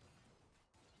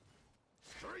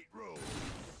 Straight road.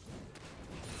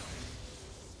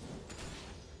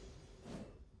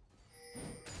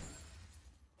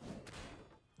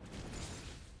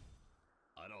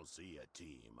 I don't see a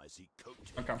team. I see coach.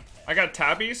 Okay, I got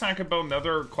tabbies, and I can build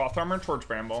another cloth armor towards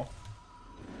Bramble.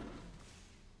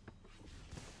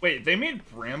 Wait, they made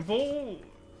Bramble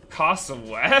cost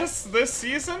less this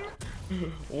season?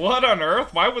 What on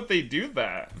earth? Why would they do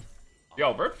that?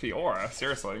 Yo, rip Fiora,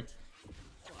 seriously.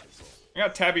 I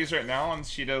got tabbies right now, and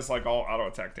she does like all auto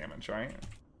attack damage, right?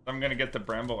 I'm gonna get the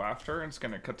Bramble after, and it's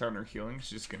gonna cut down her healing.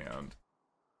 She's gonna end.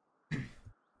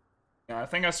 Yeah, I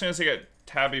think as soon as I get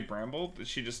Tabby Bramble,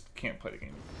 she just can't play the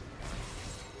game.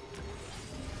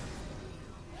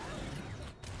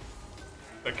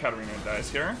 The Katarina dies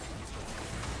here.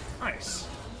 Nice.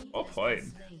 Well played.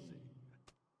 Looks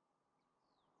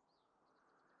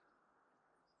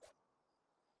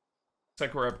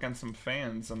like we're up against some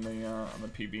fans on the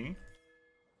PB.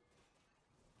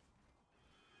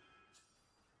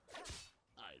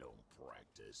 I don't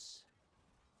practice.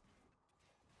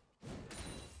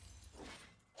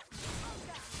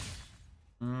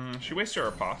 She wasted her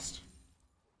riposte.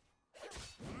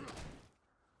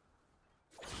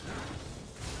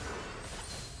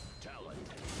 Talent.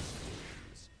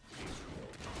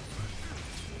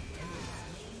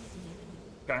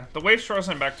 Okay, the wave throws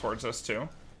him back towards us too.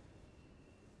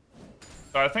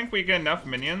 So I think we get enough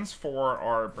minions for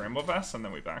our Bramble Vest, and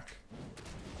then we back.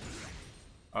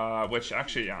 Which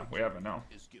actually, yeah, we have it now.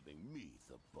 Is giving me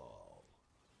the ball.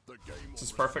 The game This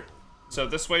is perfect. So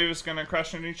this wave is gonna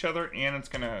crash into each other, and it's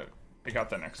gonna pick out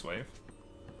the next wave.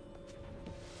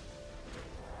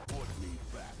 put me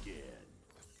back in.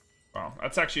 Wow,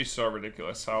 that's actually so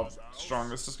ridiculous how strong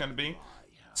this is gonna be.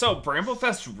 So Bramble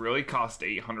Vest really cost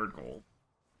 800 gold.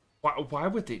 Why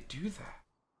would they do that?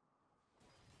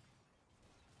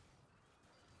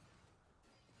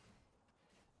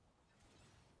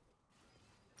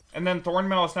 And then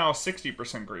Thornmail is now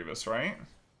 60% Grievous, right?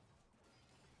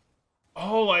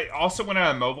 Oh, I also when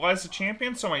I immobilize the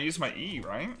champion, so I use my E,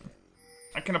 right?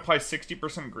 I can apply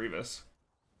 60% Grievous.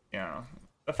 Yeah.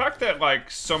 The fact that, like,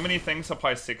 so many things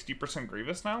apply 60%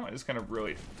 Grievous now is gonna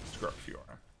really screw up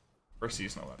Fiora for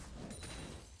Season 11.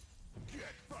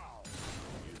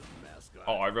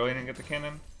 Oh, I really didn't get the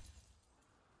cannon?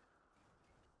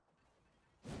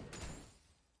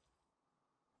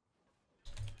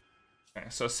 Okay,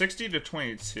 so 60 to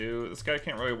 22. This guy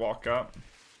can't really walk up.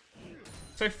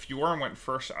 Say Fiora went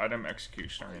first item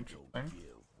executioner. Interesting.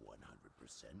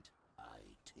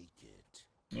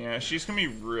 Yeah, she's gonna be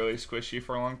really squishy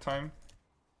for a long time.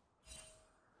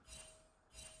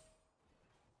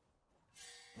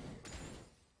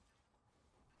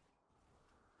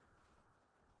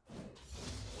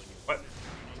 What?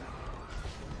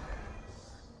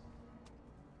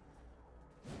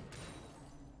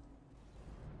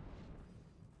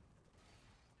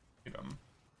 Hit him.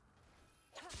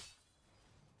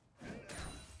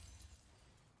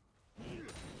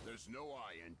 There's no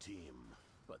I in team,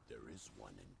 but there is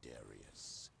one in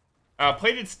Darius.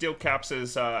 Plated Steel Caps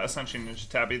is essentially Ninja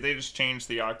Tabby. They just changed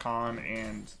the icon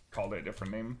and called it a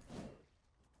different name.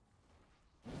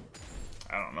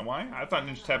 I don't know why. I thought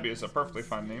Ninja Tabby is a perfectly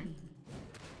fine name.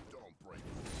 Don't break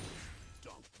them.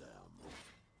 Dunk them.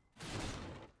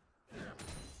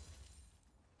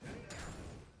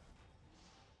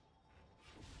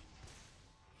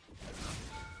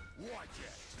 Watch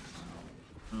it.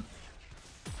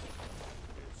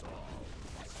 It's all.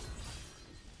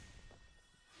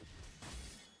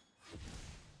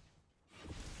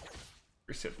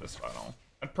 Reset this battle.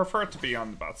 I'd prefer it to be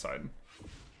on the bot side.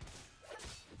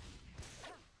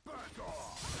 Back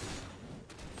off.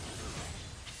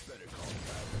 Better call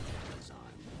back because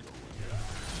I'm going.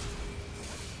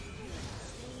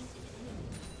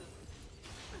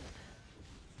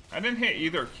 I didn't hit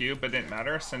either Q, but it didn't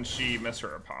matter since she missed her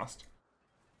riposte.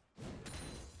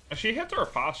 If she hit the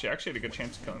riposte, she actually had a good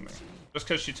chance of killing me. Just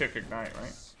because she took Ignite,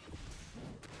 right?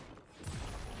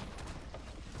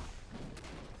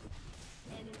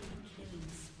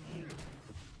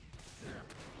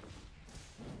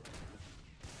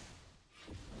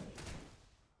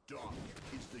 Dunk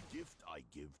is the gift I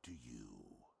give to you.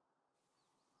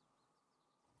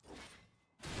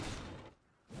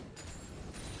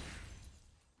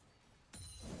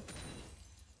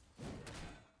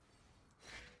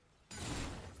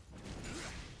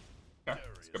 Okay,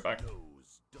 let's go back.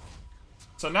 Knows Dunk.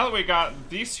 So now that we got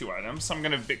these two items, I'm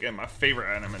gonna get my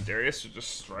favorite item in Darius, which is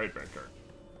Stridebreaker.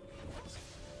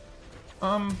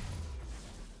 Let's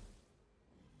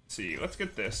see, let's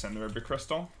get this and the Ruby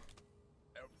Crystal.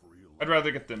 I'd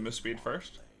rather get the Moose Speed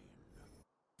first.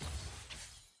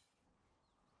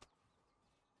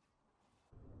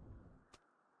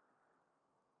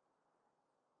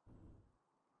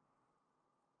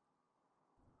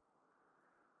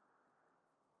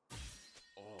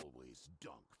 Always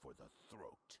dunk for the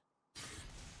throat.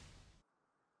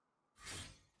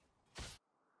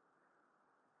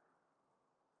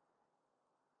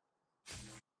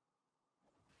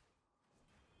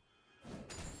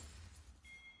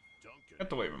 Duncan. Get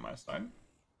the wave on my side.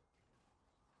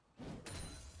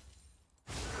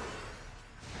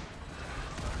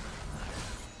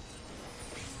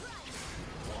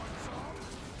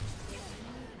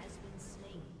 Has been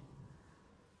slain.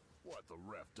 What the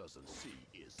ref doesn't see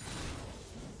is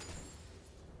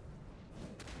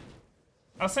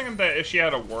I was thinking that if she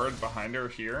had a ward behind her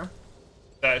here,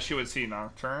 that she would see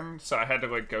Nocturne, so I had to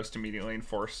like ghost immediately and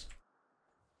force.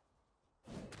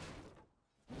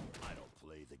 I don't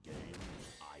play the game.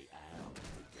 I am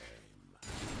the game.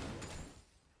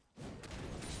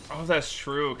 Oh, that's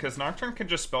true, because Nocturne can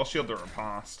just spell shield the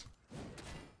riposte.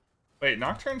 Wait,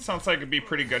 Nocturne sounds like it'd be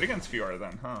pretty good against Fiora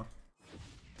then, huh?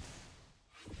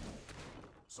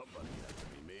 Somebody had to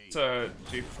be me. It's a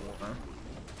G4.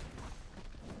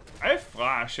 I have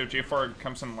Flash if G4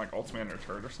 comes in like ultimate or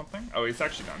turret or something. Oh, he's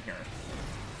actually down here.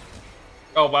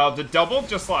 Oh wow, the double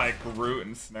just like root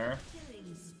and snare.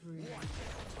 Killing spree.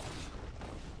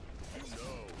 You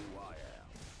know who I am.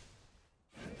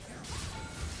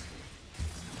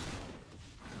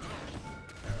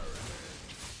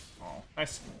 Oh,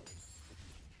 nice.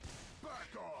 Back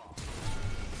off.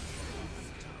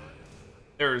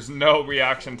 There's no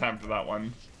reaction time for that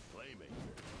one. Playmaker.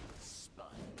 Spy.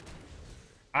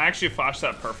 I actually flashed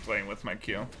that perfectly with my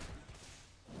Q.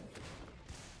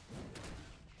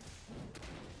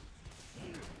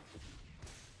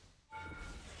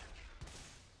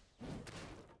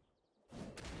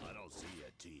 I don't see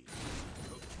a team.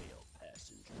 Coattail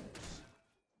passengers.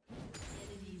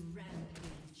 Enemy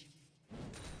rampage.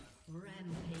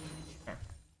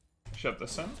 Shove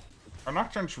this in. Our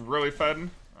Nocturne's really fed.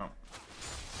 Oh.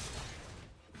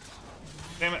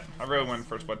 Damn it. I really went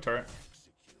for split turret.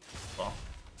 Well.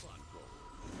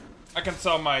 I can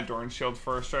sell my Doran Shield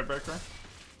for a Stridebreaker.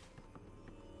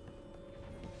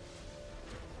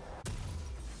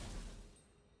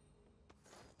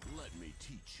 Let me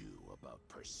teach you about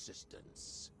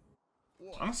persistence.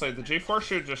 Honestly, the G4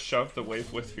 should have just shoved the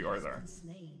wave with Fiora there.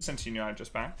 Since you knew I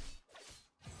just backed.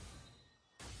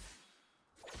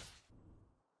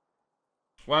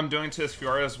 What I'm doing to this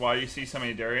Fiora is why you see so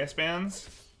many Darius bans.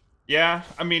 Yeah,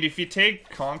 I mean, if you take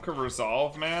Conquer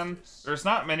Resolve, man, there's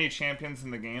not many champions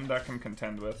in the game that can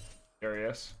contend with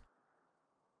Darius.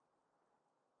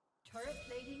 Turret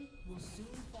plating will soon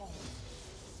fall.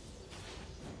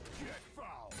 Get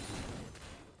foul.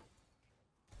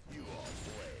 You all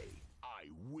play, I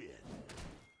win.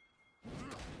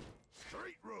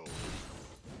 Straight road.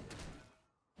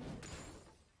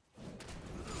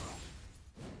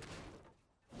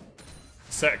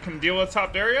 Set can deal with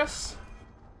top Darius?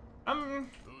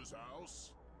 Whose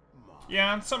house?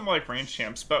 Yeah, some like range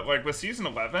champs, but like with season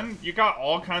 11, you got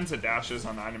all kinds of dashes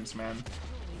on items, man.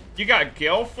 You got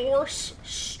Gale Force,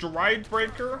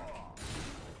 Stridebreaker,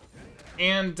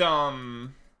 and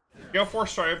Gale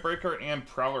Force, Stridebreaker, and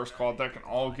Prowler's Call that can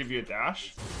all give you a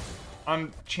dash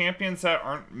on champions that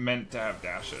aren't meant to have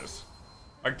dashes.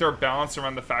 Like they're balanced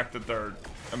around the fact that they're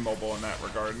immobile in that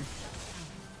regard.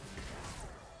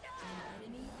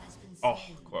 Oh,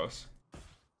 close.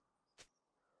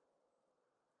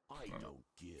 I don't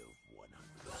give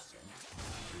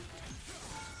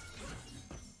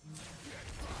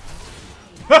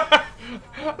 100%.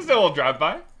 That's a little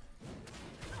drive-by.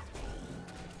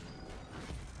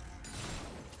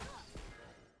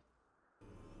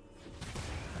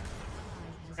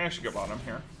 I should go bottom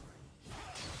here.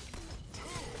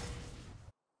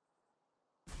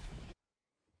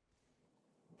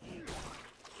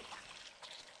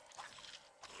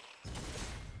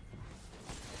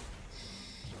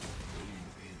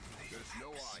 There's no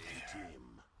I in team,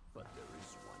 but there is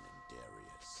one in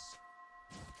Darius.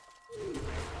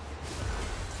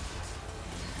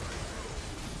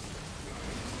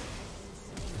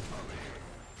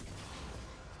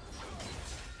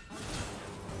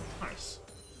 Nice.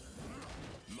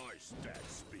 My stats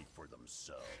speak for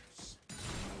themselves.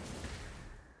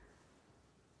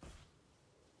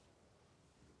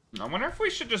 I wonder if we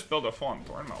should just build a full-on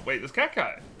Thorn Maul. Wait, this guy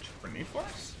got Trinity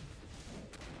Force?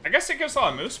 I guess it gives a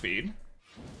lot of move speed.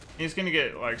 He's gonna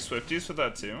get like Swifties with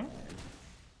that too.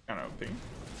 Kinda OP.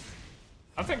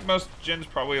 I think most gens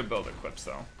probably will build Eclipse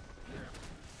though.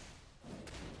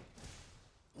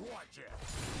 Watch it.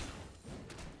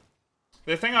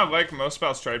 The thing I like most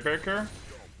about Stridebreaker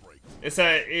is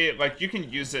that it like you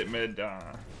can use it mid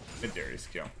Darius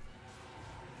kill.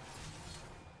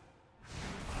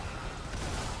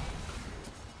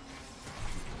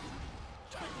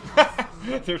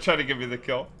 They're trying to give me the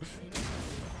kill.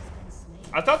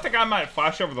 I thought the guy might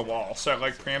flash over the wall, so I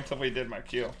like preemptively did my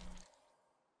Q.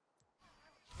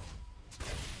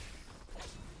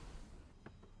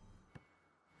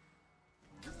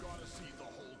 You gotta see the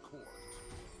whole court.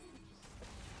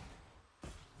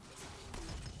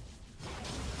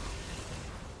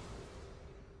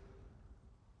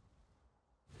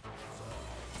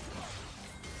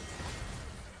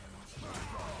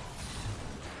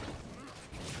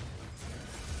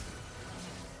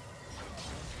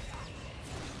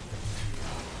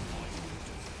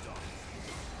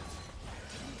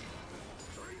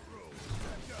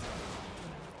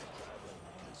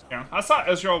 Yeah, I saw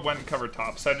Israel went and covered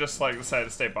top, so I just like decided to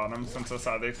stay bottom since I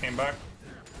saw they came back.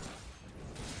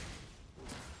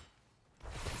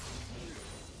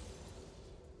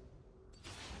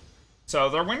 So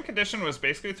their win condition was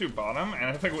basically through bottom, and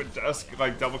I think with us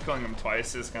like double killing them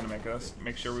twice is gonna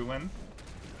make sure we win.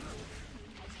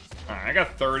 Alright, I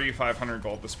got 3,500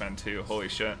 gold to spend too. Holy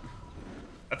shit!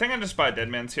 I think I just buy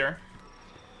Deadman's here,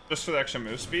 just for the extra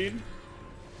move speed.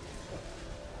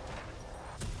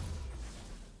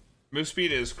 Move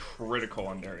speed is critical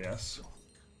on Darius.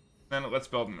 Then let's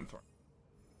build an Thorn.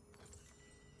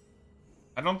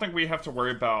 I don't think we have to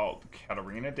worry about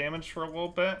Katarina damage for a little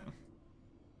bit.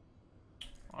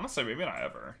 Honestly, maybe not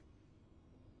ever.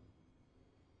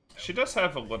 She does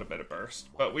have a little bit of burst,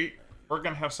 but we're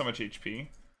gonna have so much HP.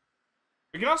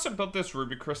 We can also build this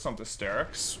Ruby Crystal into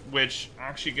Sterix, which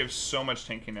actually gives so much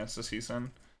tankiness this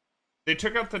season. They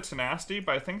took out the tenacity,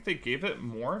 but I think they gave it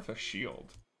more of a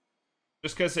shield.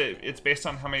 Just because it's based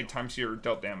on how many times you're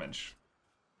dealt damage.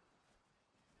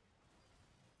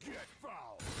 Get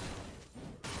foul.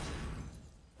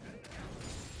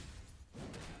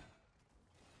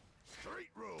 Straight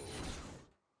road.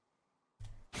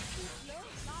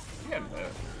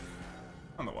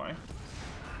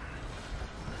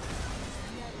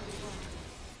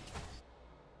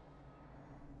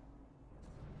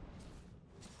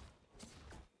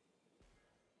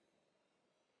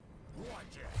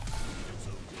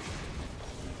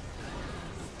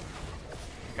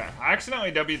 I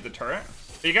accidentally W'd the turret.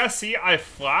 But you guys see, I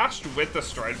flashed with the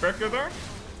stride breaker there.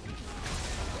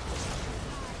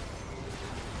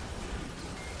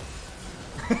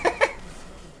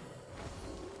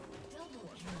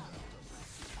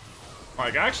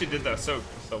 Like, I actually did that so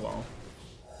well.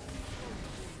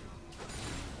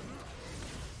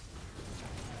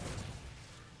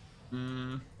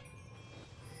 You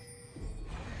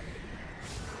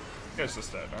guys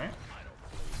just dead, right?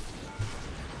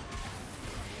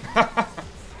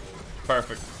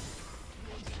 Perfect.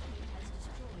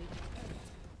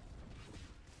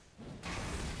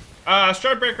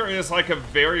 Stride breaker is like a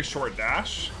very short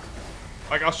dash.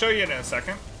 Like, I'll show you it in a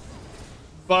second.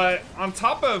 But on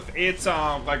top of its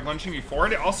like lunging you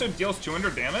forward, it also deals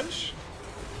 200 damage.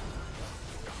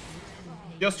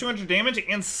 Deals 200 damage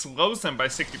and slows them by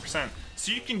 60%.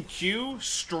 So you can Q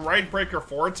stride breaker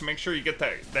forward to make sure you get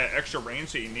that extra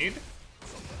range that you need.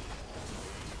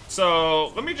 So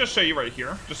let me just show you right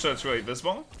here, just so it's really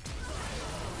visible.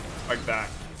 Like that.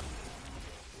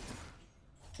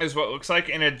 Is what it looks like,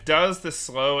 and it does the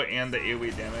slow and the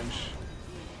AoE damage.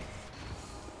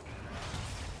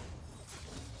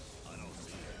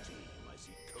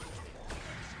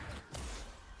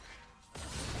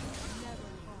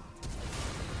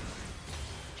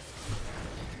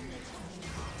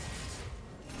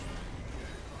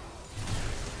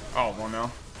 Oh, well,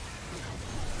 no.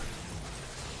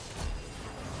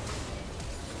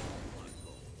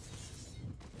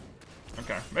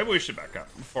 Okay, maybe we should back up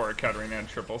before Katarina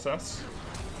triples us.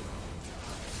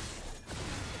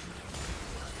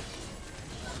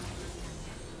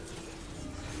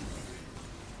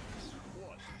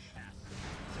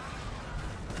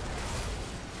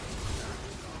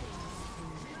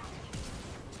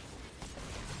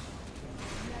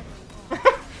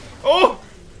 Oh!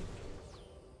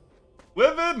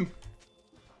 Living!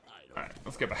 Alright,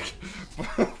 let's get back.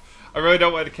 I really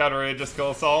don't want to Katarina just kill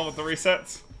us all with the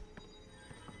resets.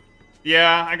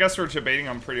 Yeah, I guess we're debating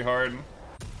them pretty hard.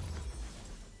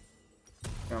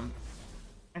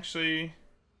 Actually,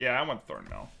 yeah, I want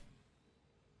Thornmail.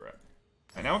 Right.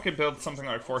 And now we can build something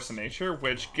like Force of Nature,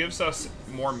 which gives us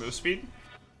more move speed.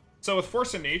 So with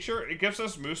Force of Nature, it gives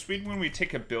us move speed when we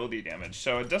take ability damage.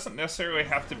 So it doesn't necessarily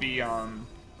have to be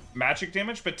magic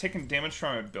damage, but taking damage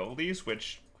from abilities,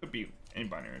 which could be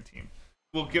anybody on your team,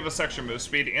 will give us extra move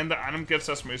speed, and the item gives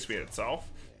us move speed itself.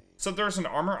 So there's an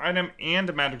armor item and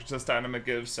a magic resist item that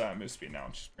gives move speed now,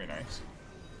 which is pretty nice.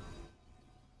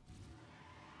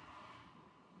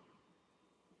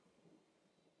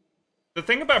 The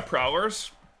thing about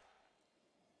Prowlers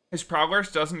is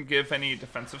Prowlers doesn't give any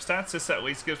defensive stats. This at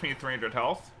least gives me 300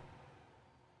 health.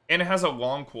 And it has a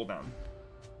long cooldown.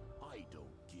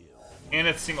 And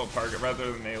it's single target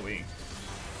rather than AoE.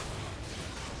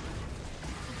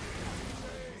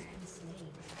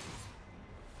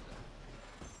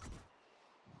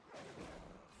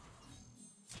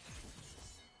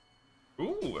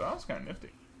 Ooh, that was kind of nifty.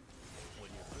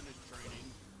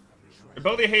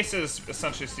 Ability haste is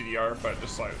essentially CDR, but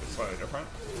just slightly different.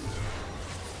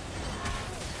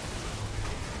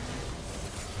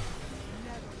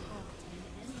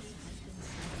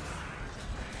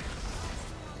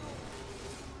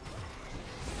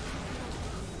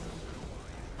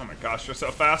 Oh my gosh, you're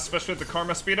so fast, especially with the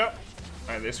Karma speed up.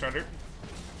 Alright, they surrendered.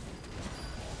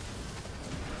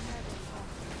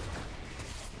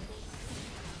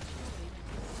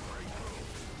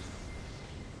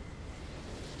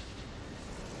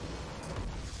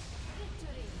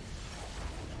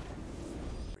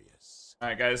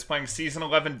 Alright guys, playing Season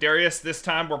 11 Darius. This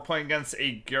time we're playing against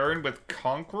a Garen with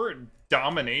Conqueror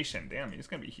Domination. Damn, he's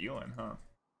gonna be healing, huh?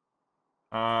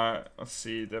 Let's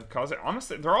see, they've caused it.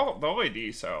 Honestly, they're all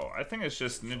AD, so I think it's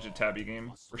just Ninja Tabby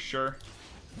game for sure.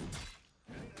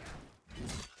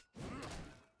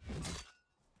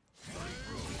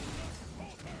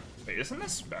 Wait, isn't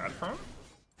this bad for him?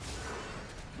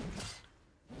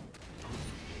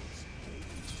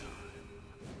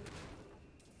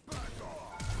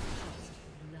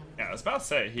 Yeah, I was about to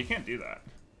say, he can't do that.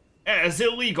 As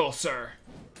illegal, sir.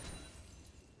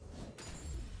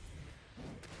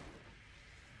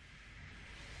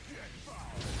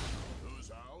 Whose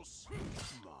house?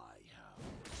 My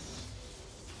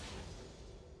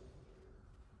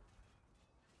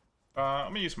house.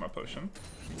 Let me use my potion.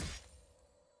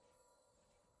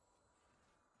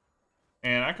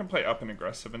 And I can play up and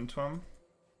aggressive into him.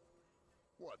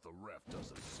 What the ref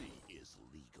doesn't see is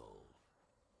legal.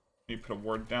 You put a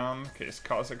ward down in case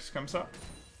Kha'Zix comes up.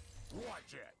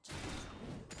 Watch it.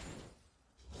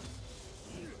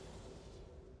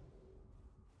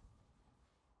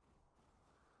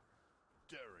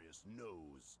 Darius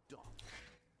knows Dunk.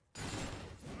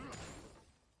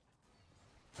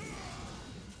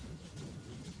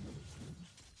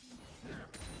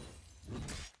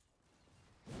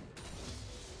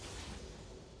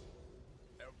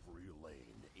 Every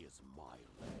lane is my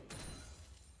lane.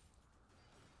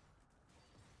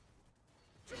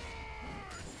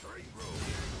 Straight road.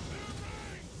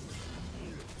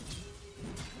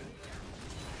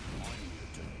 I'm here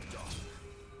to duck.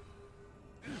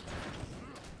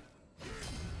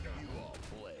 You all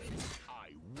play. I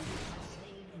win.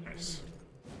 Nice.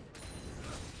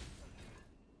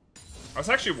 I was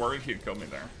actually worried he'd kill me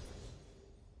there.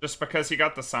 Just because he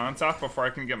got the silence off before I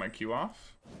can get my Q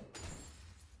off.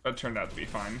 But it turned out to be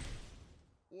fine.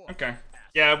 Okay.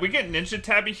 Yeah, we get Ninja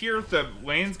Tabby here. The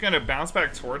lane's gonna bounce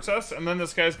back towards us, and then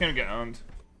this guy's gonna get owned.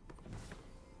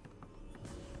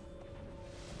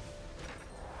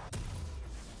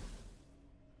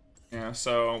 Yeah,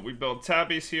 so we build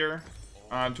Tabbies here.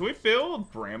 Do we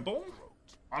build Bramble?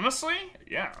 Honestly?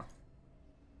 Yeah.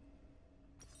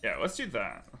 Yeah, let's do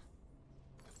that.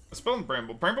 Let's build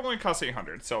Bramble. Bramble only costs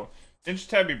 800, so Ninja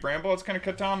Tabby Bramble it's gonna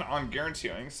cut down on Garen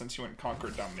healing since he went Conquer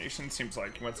Domination. Seems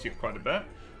like he wants to heal quite a bit.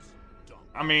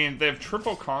 I mean, they have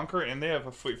triple Conquer and they have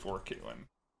a Fleet 4 Caitlyn.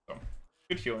 So,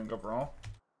 good healing overall.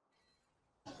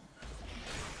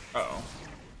 Uh-oh.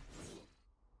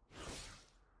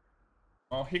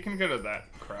 Well, he can go to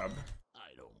that crab.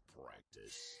 I don't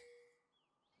practice.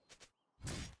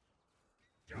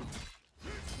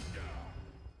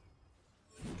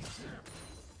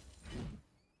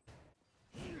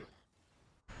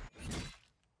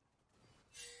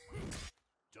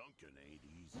 Duncan ain't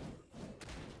easy.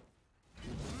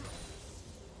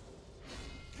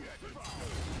 Get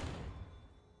fouled.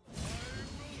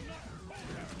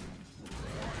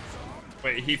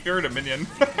 Wait, he feared a minion.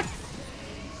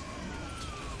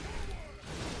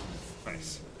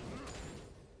 Nice.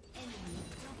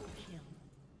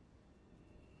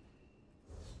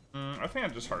 I think I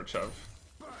just hard shove.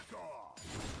 Back off.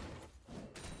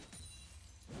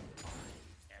 I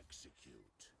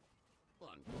execute.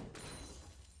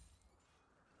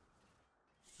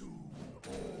 Soon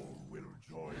all will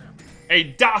join me. Hey,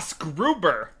 Das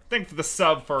Gruber! Thanks for the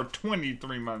sub for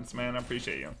 23 months, man. I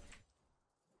appreciate you.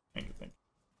 Thank you, thank you.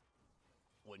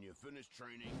 When you finish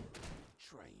training,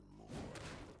 train more.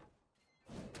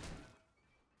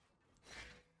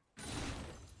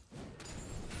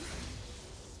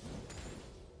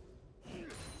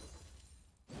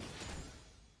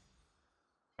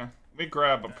 Let me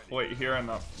grab a plate here and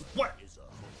what? Is a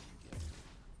home game.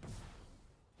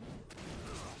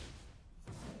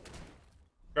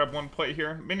 Grab one plate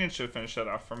here. Minion should finish that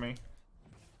off for me.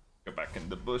 Go back in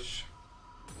the bush.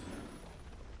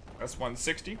 That's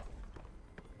 160.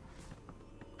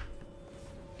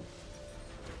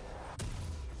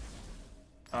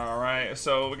 Alright,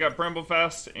 so we got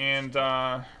Bramblefest, and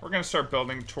we're gonna start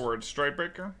building towards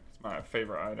Stridebreaker. It's my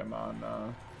favorite item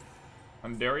on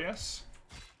Darius.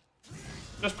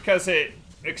 Just because it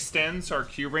extends our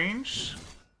Q range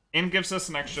and gives us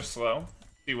an extra slow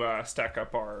to stack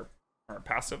up our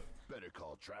passive. Better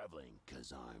call traveling,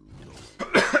 cause I'm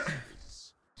going.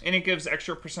 And it gives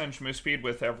extra percentage move speed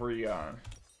with every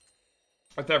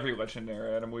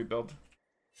legendary item we build.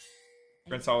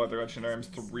 Against all other legendary items,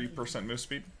 3% move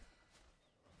speed.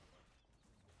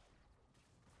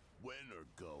 Win or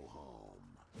go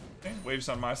home. Okay, waves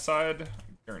on my side.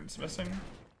 Garen's missing.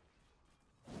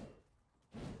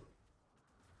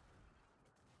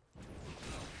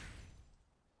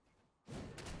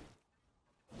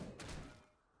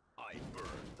 I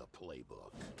burned the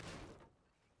playbook.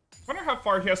 Wonder how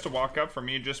far he has to walk up for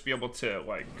me to just be able to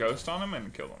like ghost on him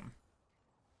and kill him.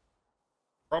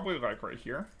 Probably like right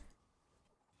here.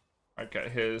 Like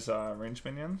at his range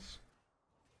minions.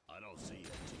 I don't see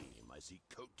a team, I see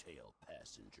coattail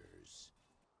passengers.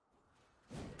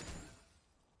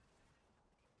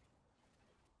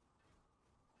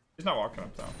 He's not walking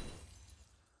up though.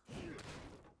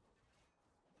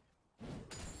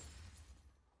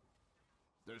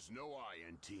 There's no I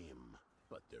in team,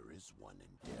 but there is one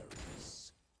in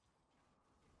Darius.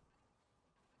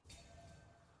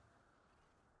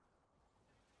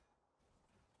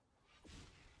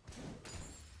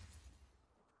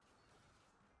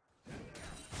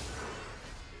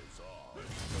 It's all.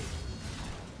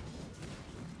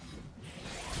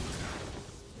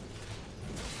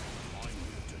 I'm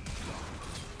here to duck.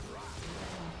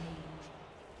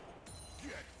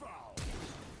 Get fouled.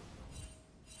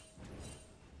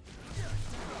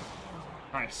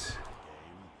 Nice. Game.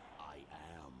 I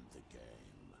am the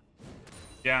game.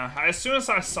 Yeah, as soon as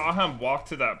I saw him walk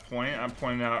to that point I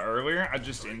pointed out earlier, I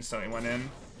just instantly went in.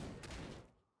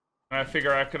 And I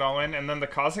figure I could all in, and then the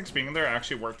Cossacks being there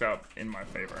actually worked out in my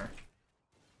favor.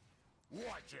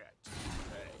 Watch it.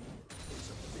 Hey, it's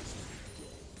a busy day.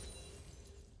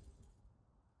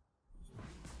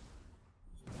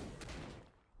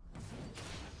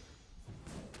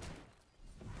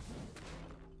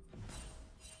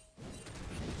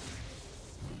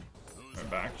 We're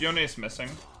back. Yone's missing.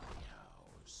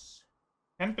 House.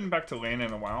 Hadn't been back to lane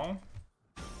in a while.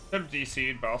 Could have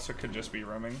DC'd, but also could just be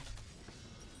roaming.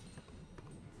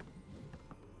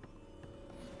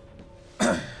 So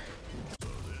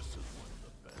this is what the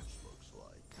bench looks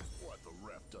like. What the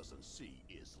ref doesn't see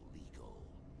is legal.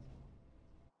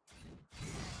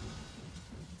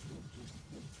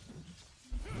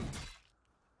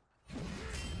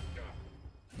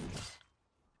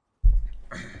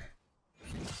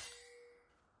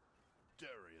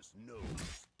 Darius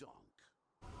knows dunk.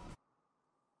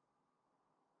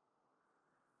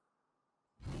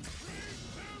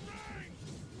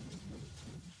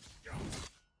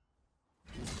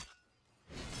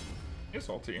 His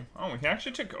ulti. Oh, he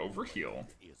actually took overheal.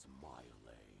 Is my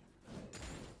lane.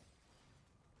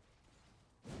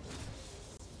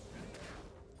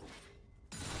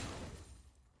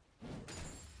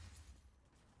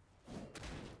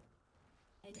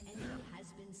 An enemy has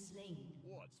been slain.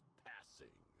 What's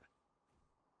passing?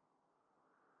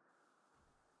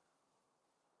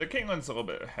 The Caitlyn's a little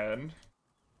bit ahead,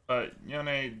 but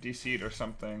Yone DC'd or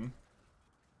something.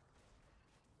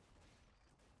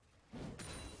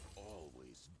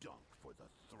 Always dunk for the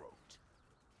throat.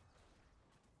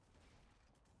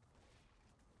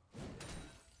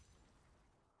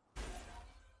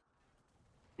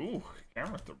 Ooh,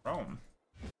 camera with the roam.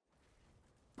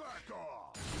 Back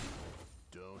off!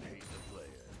 Don't hate the player.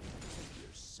 Hate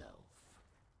yourself.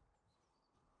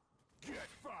 Get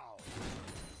fouled!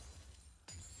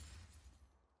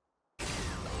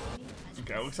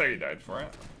 Okay, looks like he died for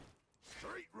it.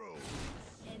 Straight rules.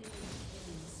 Enemy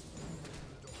killing spree.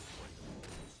 Don't break the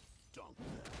rules. Dunk them.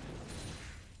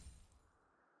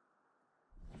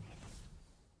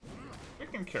 We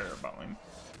can carry our bot lane.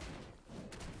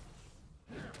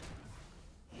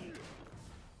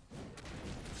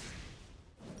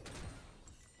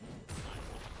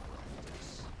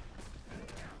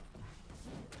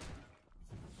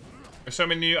 There's so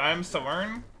many new items to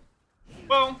learn.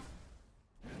 Well,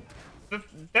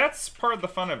 that's part of the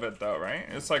fun of it, though, right?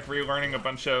 It's like relearning a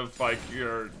bunch of like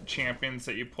your champions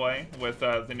that you play with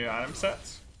the new item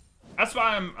sets. That's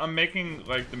why I'm making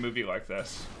like the movie like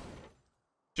this,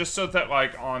 just so that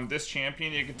like on this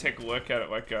champion you can take a look at it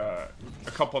like a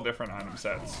couple different item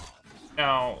sets.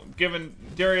 Now, given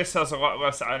Darius has a lot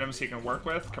less items he can work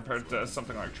with compared to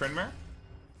something like Trinmer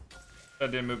that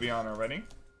I did a movie on already.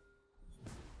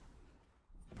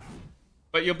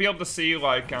 But you'll be able to see,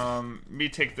 like, me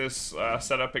take this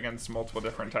setup against multiple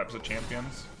different types of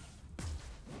champions.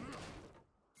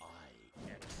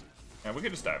 Yeah, we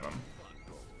could just dive him.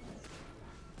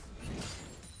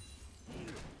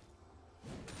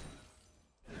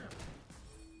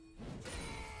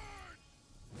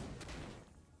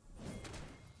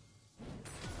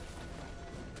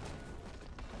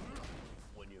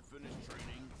 When you finish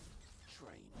training,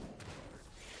 train.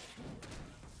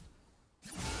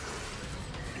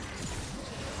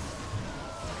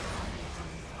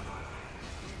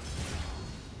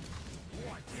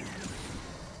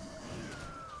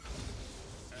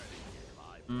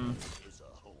 Is a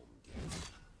home game.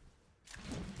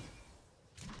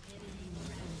 Enemy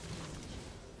rampage.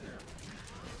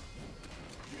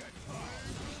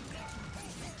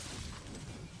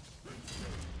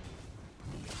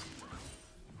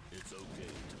 It's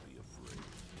okay to be afraid.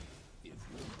 If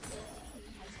you're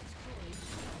Has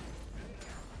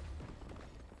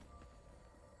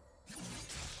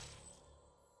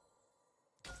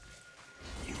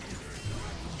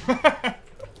destroyed.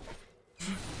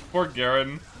 Poor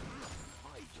Garen.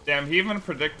 Damn, he even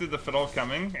predicted the fiddle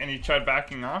coming, and he tried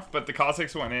backing off, but the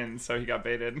Cossacks went in, so he got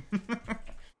baited.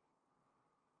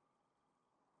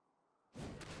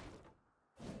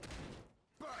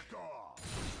 back off.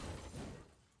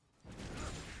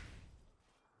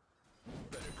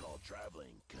 Better call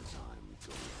traveling, cause I'm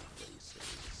going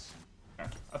places. Yeah,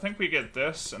 I think we get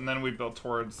this, and then we build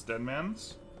towards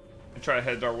Deadman's. And try to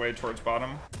head our way towards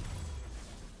bottom.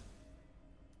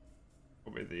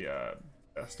 Will be the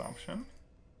best option.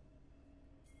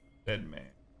 Deadman.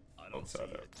 I don't see a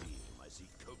Outside up. team, I see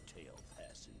coattail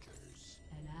passengers.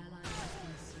 An ally has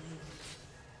been slain.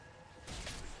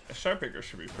 A Sharpicker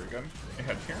should be pretty good.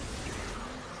 Ahead here.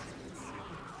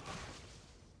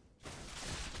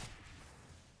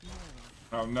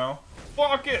 Oh no.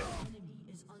 Block it! Enemy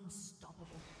is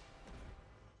unstoppable.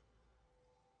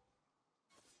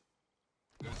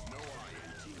 There's no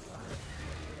INT.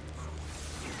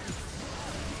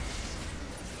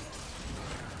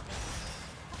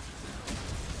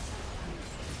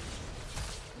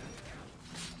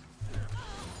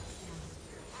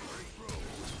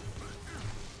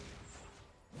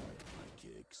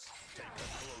 Kicks. Take a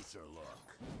closer look.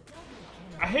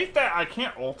 I hate that I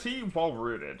can't ulti while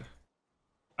rooted.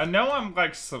 I know I'm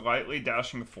like slightly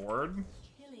dashing forward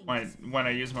when I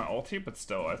use my ulti, but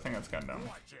still, I think that's kind of dumb.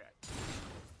 Watch it.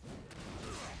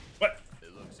 What?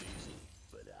 It looks easy,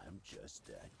 but I'm just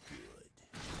that good.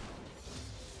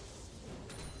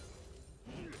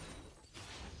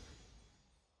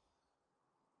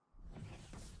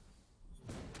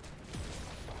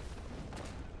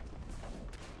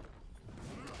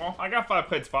 Well, I got 5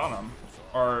 plates bottom.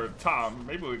 Or top.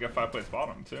 Maybe we got 5 plates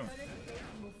bottom, too.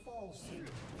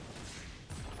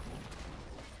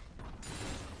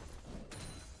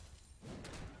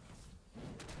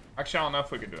 Actually, I don't know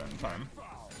if we could do it in time.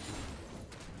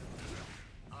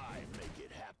 I make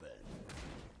it happen.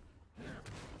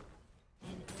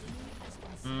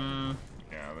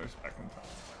 Yeah, there's back in time.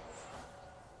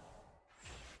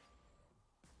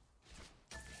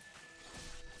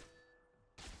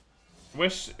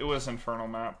 Wish it was Infernal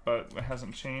map, but it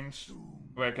hasn't changed.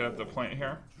 Way I could have the point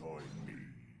here. I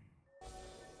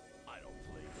don't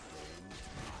play the game.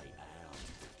 I am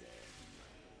the game.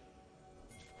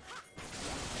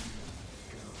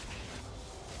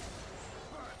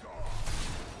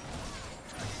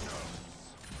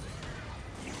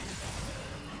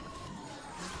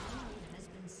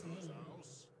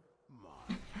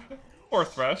 Or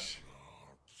Thresh.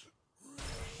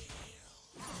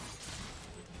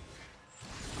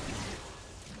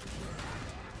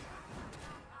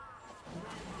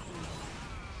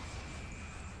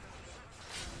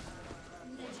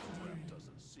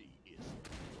 Doesn't see is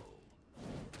evil.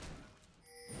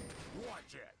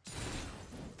 Watch it.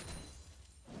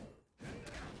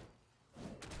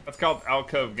 That's called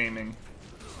Alcove Gaming.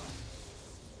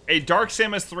 Hey, Dark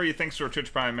Samus 3, thanks for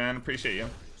Twitch Prime, man. Appreciate you.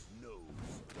 Your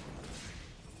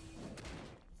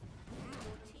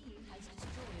team has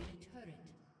destroyed a turret.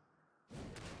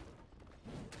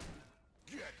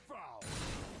 Get foul.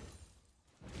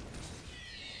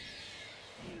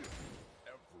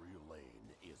 Every lane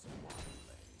is my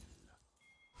lane.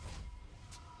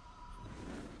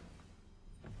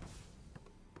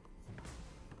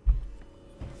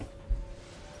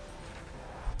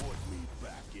 Put me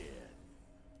back in.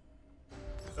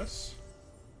 This.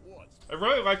 What's I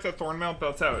really like that Thornmail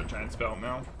belts out a Giant's Belt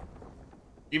now.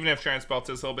 Even if Giant's Belt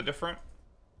is a little bit different.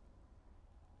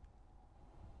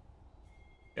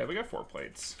 Yeah, we got 4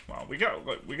 plates. Wow, we got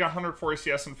 140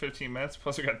 CS in 15 minutes,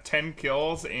 plus we got 10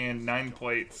 kills and 9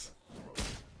 plates.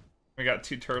 We got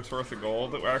 2 turrets worth of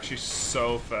gold. We're actually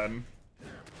so fed. An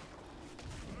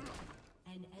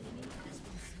enemy has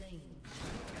been slain.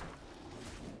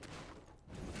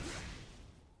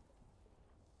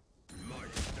 my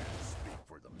stats speak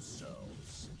for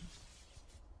themselves?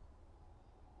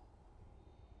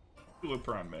 Loop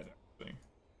around mid, actually.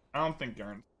 I don't think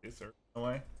Garen is there. No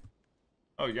way.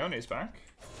 Oh, Yone's back.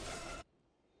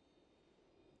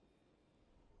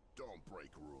 Don't break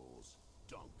rules.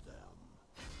 Dunk them.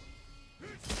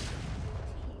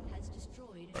 Team has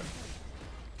destroyed a turret.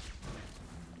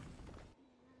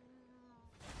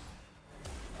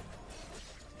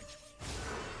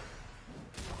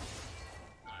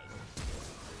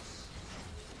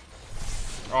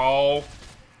 Oh.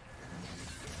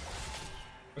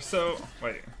 So,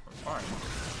 wait, we're fine.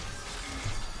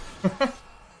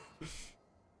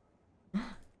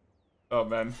 Oh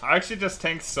man, I actually just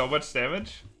tanked so much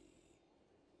damage.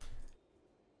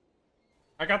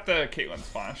 I got the Caitlyn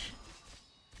splash.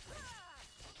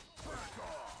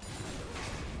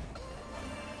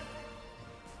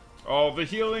 Oh, the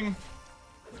healing.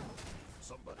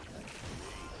 Somebody had to be me.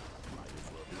 Might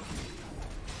as well be me.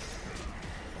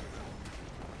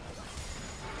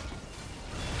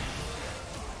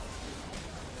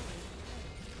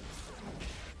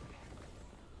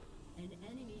 An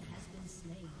enemy has been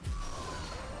slain.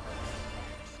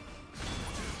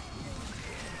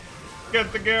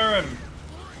 Get the Garen.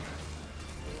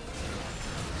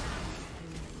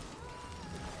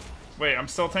 Wait, I'm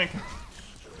still tanking.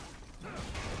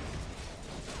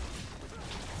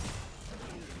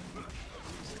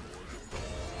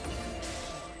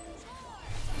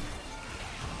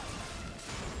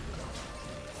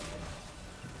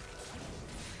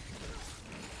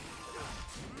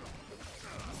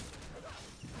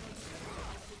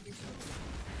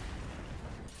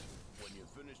 When you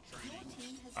finish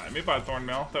training, Alright, me buy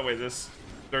Thornmail. That way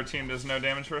their team does no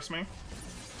damage versus me.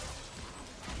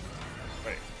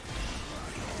 Wait.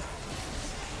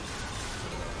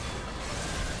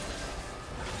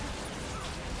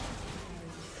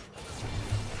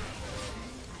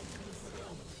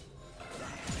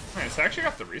 Nice. I actually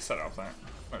got the reset off that.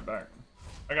 Went back.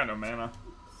 I got no mana.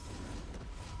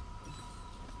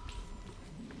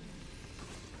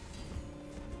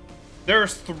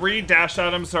 There's 3 dash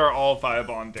items that are all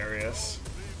viable on Darius.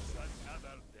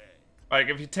 Like,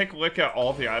 if you take a look at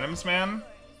all the items, man,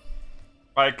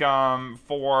 like,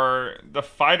 for the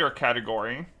fighter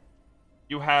category,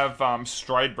 you have,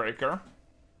 Stride Breaker.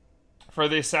 For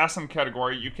the assassin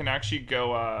category, you can actually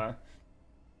go,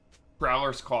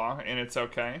 Growler's Claw, and it's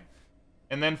okay.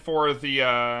 And then for the,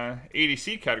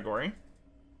 ADC category,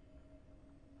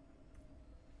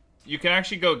 you can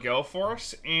actually go Gale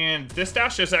Force, and this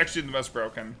dash is actually the most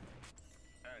broken.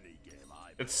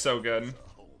 It's so good.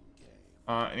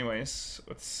 Anyways,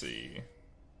 let's see.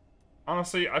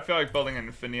 Honestly, I feel like building an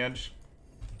Infinity Edge.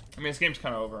 I mean, this game's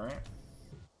kind of over, right?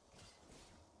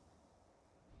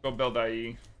 Go build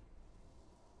IE.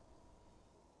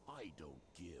 I don't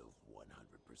give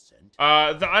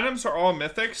 100%. The items are all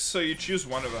mythics, so you choose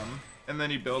one of them, and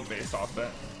then you build based off it.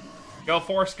 Gale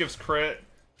Force gives crit,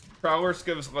 Prowlers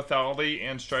gives lethality,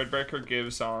 and Stridebreaker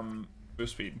gives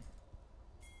boost speed.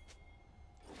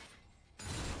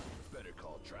 Better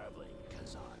call traveling,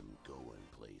 cause I'm going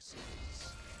places.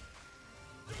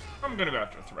 I'm gonna go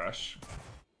after Thresh.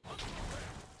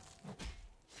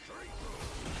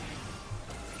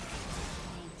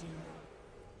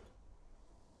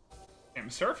 Damn,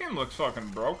 Seraphine looks fucking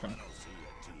broken. I see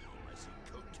a team, I see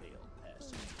coattail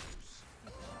passengers.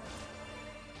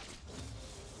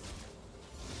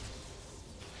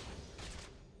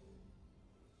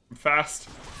 I'm fast.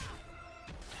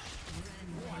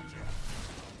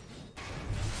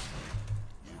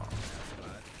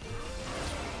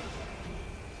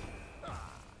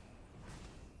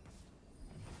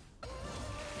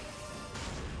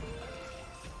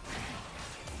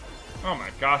 Oh my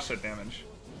gosh, that damage.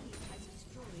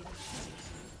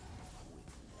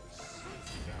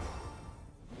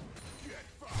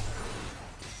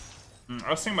 I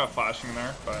was thinking about flashing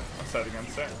there, but I set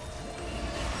against it.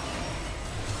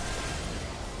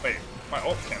 Wait, my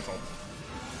ult canceled.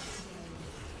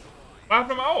 What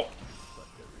happened to my ult?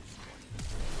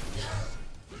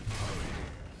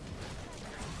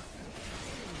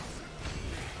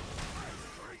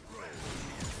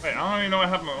 Wait, I don't even know what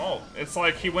happened to my ult. It's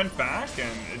like he went back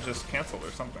and it just canceled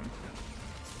or something.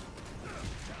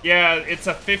 Yeah, it's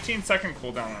a 15-second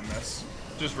cooldown on this.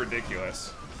 Just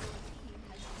ridiculous.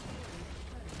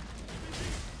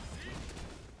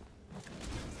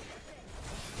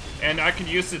 And I could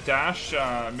use the dash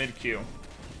mid-Q.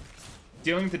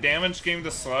 Dealing the damage, getting the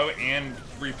slow, and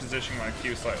repositioning my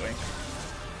Q slightly.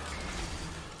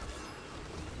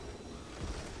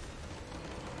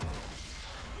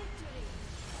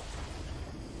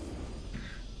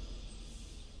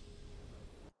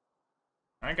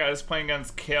 Alright guys, playing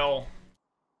against Kale.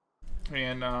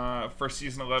 And for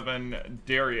Season 11,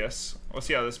 Darius. We'll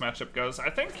see how this matchup goes.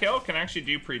 I think Kale can actually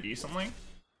do pretty decently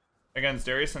against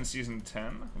Darius in Season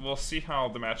 10. We'll see how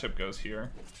the matchup goes here.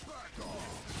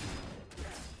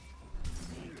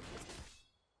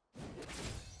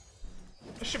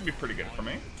 This should be pretty good for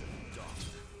me.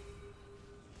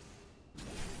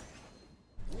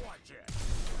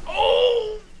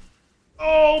 Oh!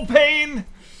 Oh, pain!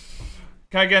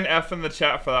 Can I get an F in the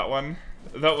chat for that one?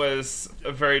 That was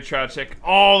very tragic.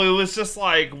 Oh, it was just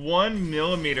like 1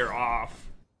 millimeter off.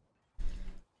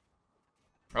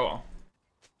 Oh well.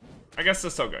 I guess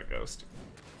this still got Ghost.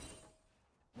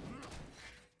 I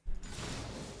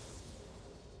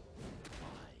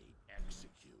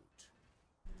execute.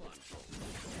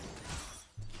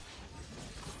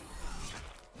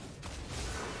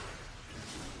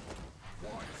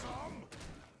 Want some?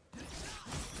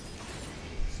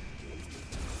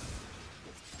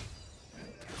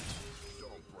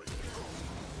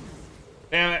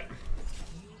 Damn it.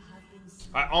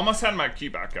 I almost had my key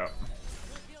back up.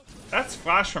 That's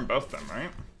flash from both of them,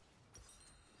 right?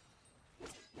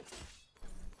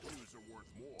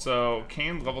 So,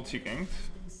 Kayn level 2 ganked.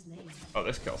 Oh,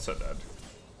 this kill's so dead.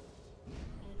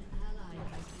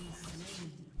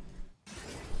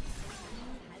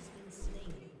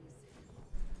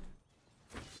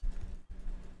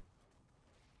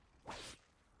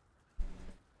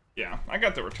 Yeah, I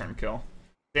got the return kill.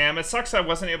 Damn, it sucks I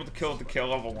wasn't able to kill the kill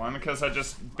level 1 because I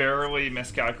just barely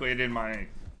miscalculated my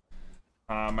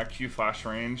my Q flash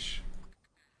range.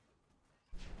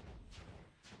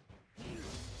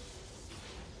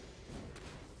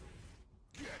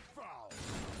 Get foul.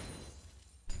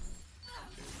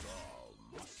 It's all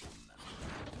muscle now.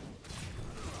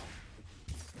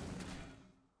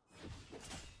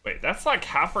 Wait, that's like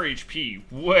half our HP.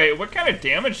 Wait, what kind of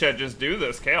damage did I just do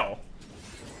this, Kale?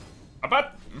 How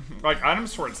about, like,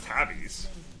 items towards tabbies?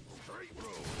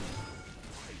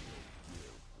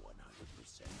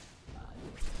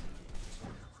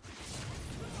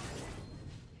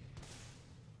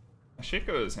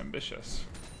 Shaco is ambitious.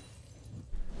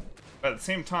 But at the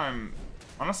same time,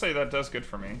 honestly, that does good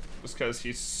for me. Just because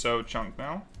he's so chunked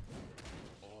now.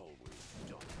 Always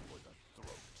done for the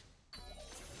throat.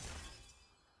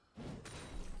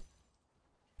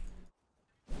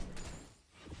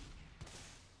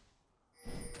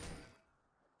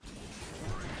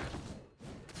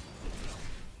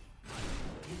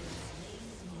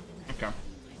 Okay.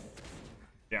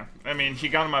 Yeah, I mean, he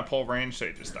got in my pole range, so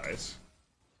he just dies.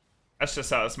 That's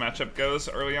just how this matchup goes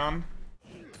early on.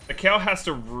 The Kale has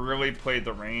to really play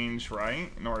the range right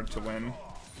in order to win.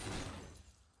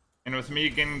 And with me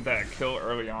getting that kill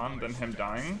early on, then him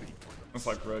dying, it's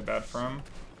like really bad for him.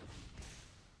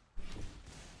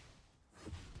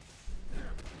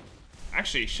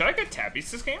 Actually, should I get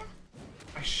Tabbies this game?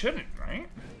 I shouldn't, right?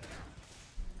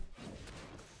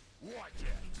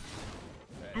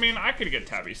 I mean, I could get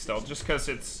Tabby still, just because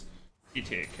it's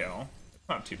ETA kill. It's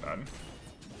not too bad.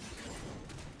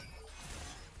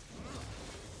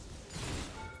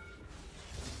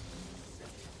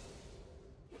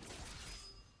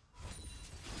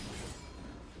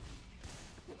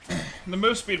 The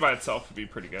move speed by itself would be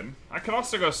pretty good. I could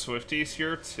also go Swifties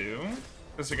here too,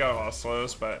 because we got a lot of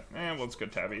slows, but well, let's go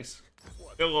Tabbies.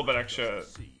 Get a little bit extra.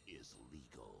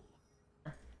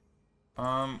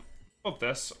 With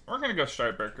this, we're gonna go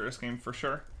Stridebreaker this game for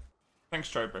sure. I think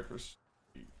Stridebreaker's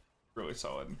really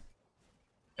solid.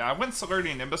 Yeah, I went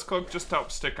Celerity Nimbus Cloak just to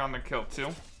help stick on the kill too.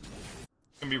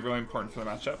 It's gonna be really important for the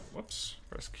matchup. Whoops,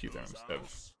 press Q there instead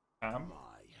of tab.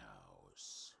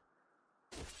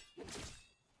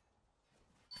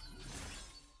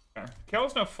 Okay,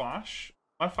 Kale's no flash.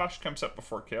 My flash comes up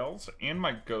before Kale's, and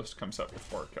my ghost comes up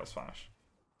before Kale's flash.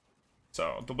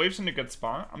 So the wave's in a good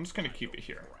spot. I'm just gonna keep it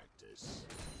here.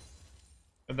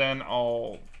 And then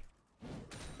I'll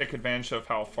take advantage of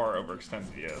how far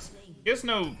overextended he is. He has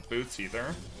no boots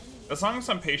either. As long as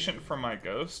I'm patient for my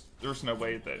ghost, there's no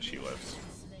way that she lives.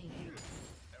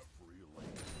 Every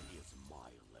lane is my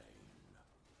lane.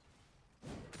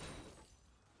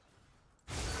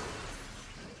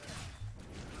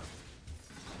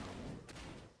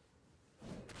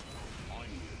 I'm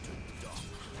here to duck.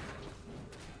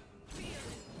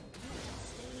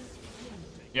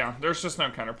 Yeah, there's just no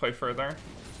counterplay further.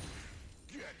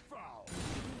 Get foul.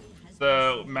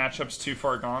 The matchup's too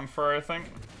far gone for her, I think.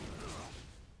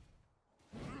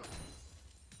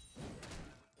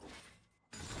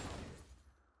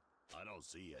 I don't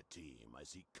see a team. I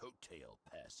see coattail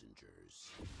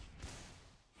passengers.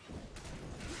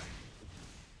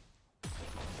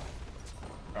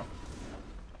 Oh.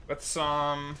 Let's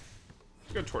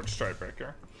go towards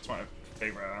Stridebreaker. It's my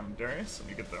favorite Darius. Let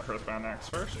me get the Earthbound Axe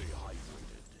first. Stay hydrated.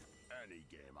 Any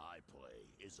game I play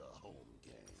is a home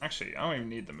game. Actually, I don't even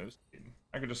need the move speed.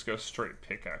 I could just go straight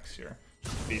pickaxe here.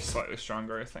 Be slightly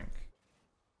stronger, I think.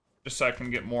 Just so I can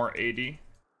get more 80.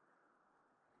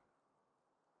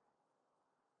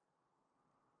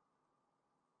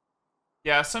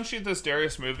 Yeah, essentially this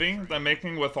Darius movie that I'm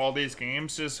making with all these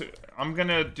games is I'm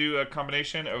gonna do a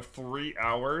combination of 3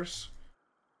 hours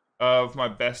of my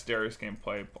best Darius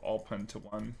gameplay all put into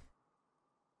one.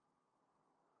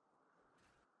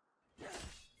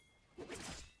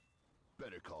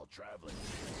 Better call traveling.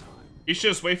 You should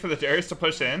just wait for the Darius to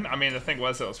push in. I mean, the thing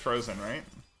was it was frozen, right?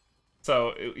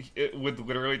 So it would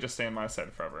literally just stay in my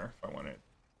side forever if I wanted.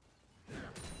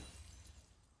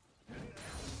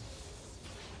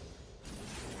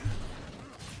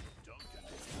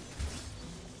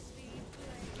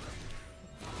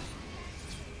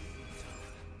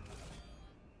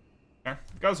 Okay,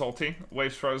 guy's ulti.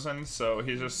 Wave's frozen, so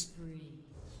he's just...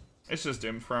 It's just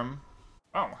doomed for him.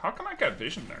 Oh, how come I got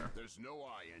vision there? There's no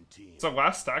INT. It's the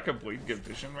last stack of bleed give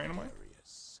vision randomly.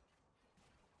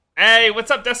 Hey, what's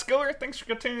up, Deskiller? Thanks for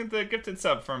continuing the gifted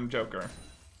sub from Joker.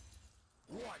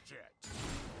 Watch it.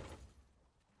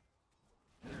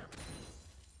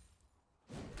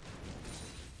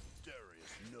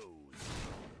 Darius knows.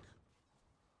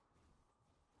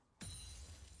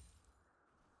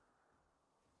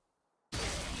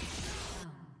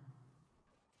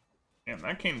 Damn,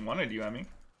 that Kane wanted you, Emmy.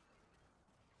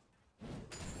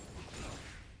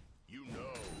 You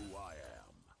know who I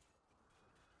am.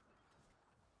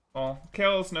 Well,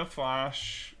 Kale's no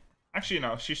flash. Actually,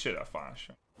 no, she should have flash.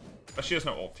 But she has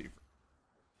no ulti.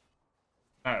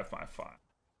 I have my flash.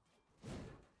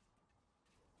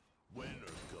 Win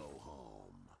or go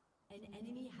home. An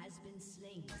enemy has been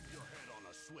slain. Your head on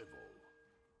a swivel.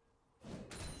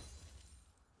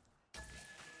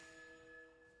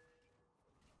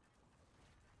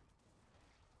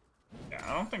 Yeah,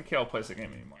 I don't think Kale plays the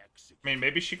game anymore. I mean,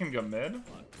 maybe she can go mid.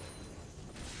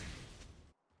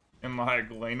 in like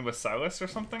lane with Silas or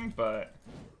something, but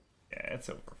yeah, it's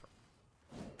over.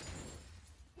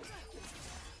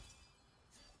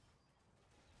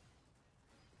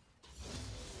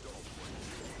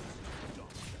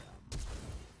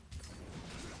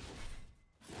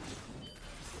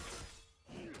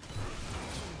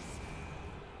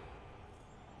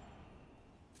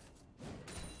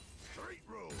 Straight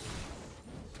road.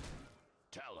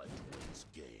 Talent wins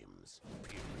games.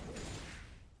 Period.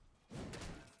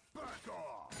 Back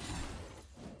off.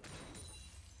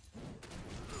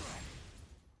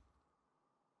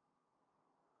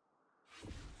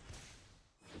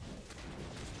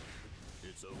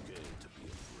 It's okay to be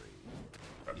afraid.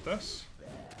 Got this.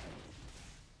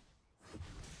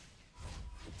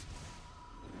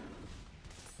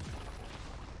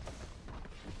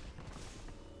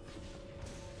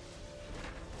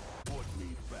 Put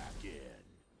me back in.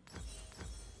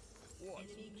 What?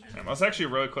 I was actually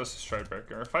really close to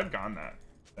Strikebreaker. If I'd gone that,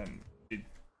 then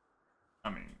I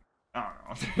mean, I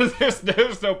don't know.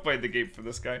 there's no play the game for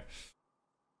this guy.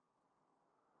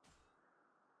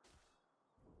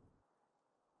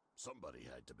 Somebody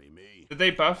had to be me. Did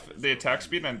they buff the attack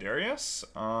speed on Darius?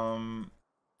 No,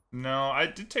 I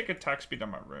did take attack speed on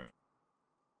my rune.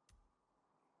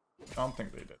 I don't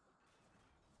think they did.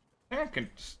 I think I can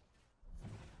just...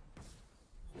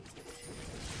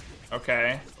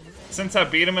 Okay. Since I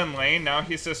beat him in lane, now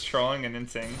he's just trolling and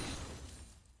insane.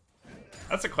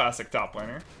 That's a classic top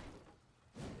laner.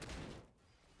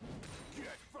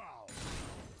 Get foul.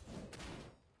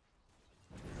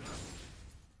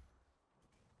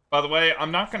 By the way,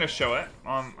 I'm not going to show it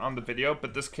on the video,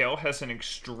 but this kill has an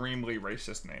extremely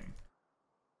racist name.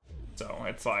 So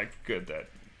it's like good that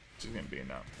it's going to be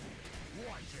enough.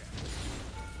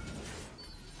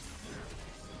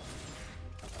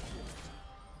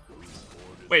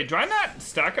 Wait, do I not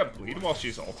stack up bleed while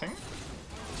she's ulting?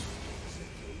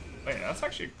 Wait, that's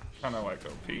actually kind of like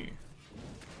OP.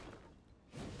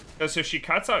 Because if she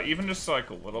cuts out even just like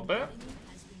a little bit,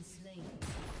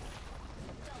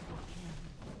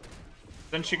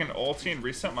 then she can ulti and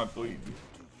reset my bleed.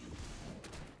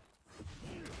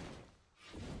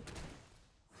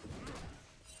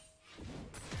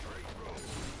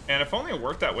 And if only it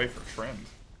worked that way for Trend.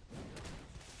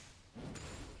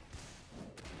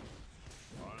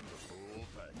 I'm the full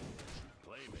package.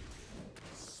 Playmaker.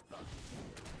 Spot.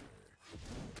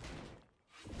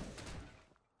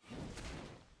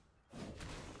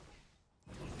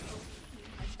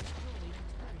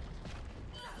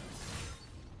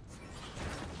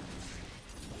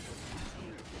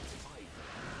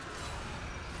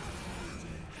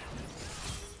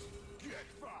 Get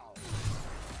foul.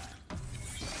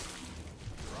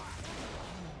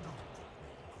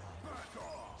 Back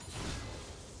off.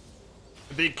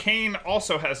 The Kane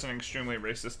also has an extremely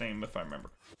racist name, if I remember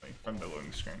correctly, from the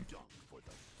loading screen. Dunk for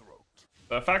the throat.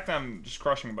 The fact that I'm just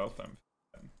crushing both of them.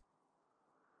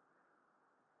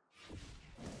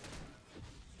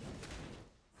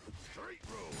 Straight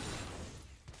road.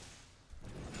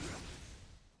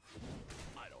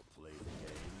 I don't play the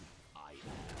game. I am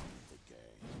the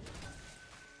game.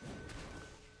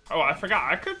 Oh, I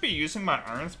forgot. I could be using my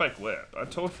Iron Spike Whip. I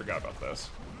totally forgot about this.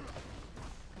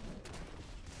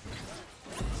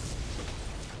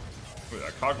 Ooh,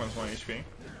 that Cogman's 1 HP.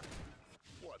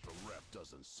 What the ref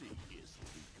doesn't see is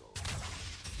legal.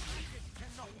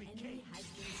 Enemy has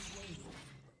been slain.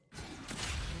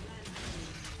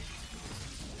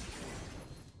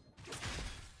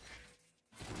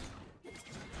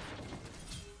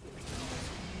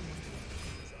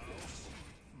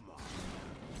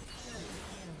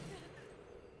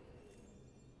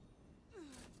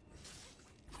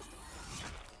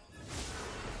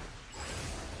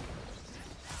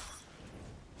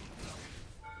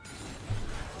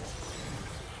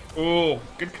 Ooh,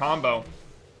 good combo.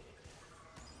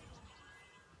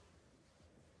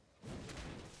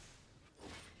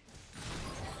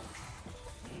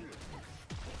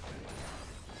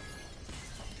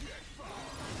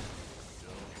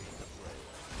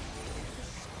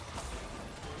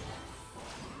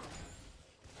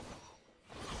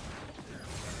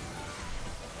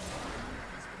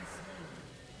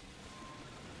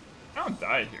 I don't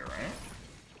die here, right?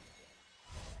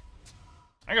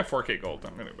 I got 4K gold.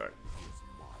 I'm gonna go back.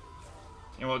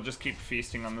 And we'll just keep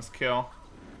feasting on this kill.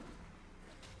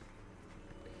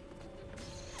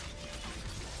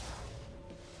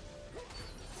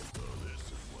 So this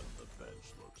is what the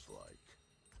bench looks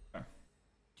like.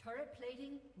 Turret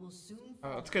plating will soon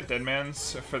fall. Let's get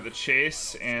Deadman's for the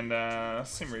chase, and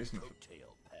same reason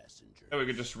Coattail passenger. that we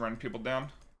could just run people down.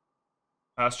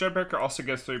 Stridebreaker also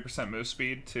gives 3% move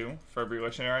speed too for every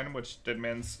legendary item, which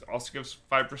Deadman's also gives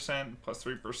 5% plus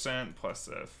 3% plus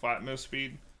flat move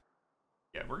speed.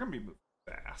 Yeah, we're gonna be moving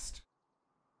fast.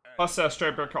 Plus,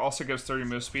 Stridebreaker also gives 30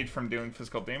 move speed from dealing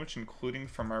physical damage, including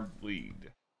from our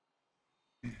bleed.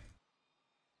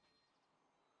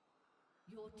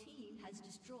 Your team has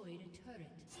destroyed a turret.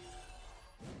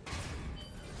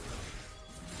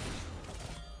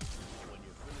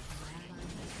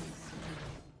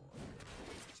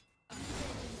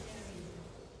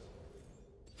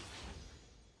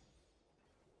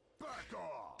 Back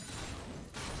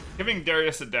off! Giving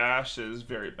Darius a dash is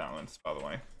very balanced, by the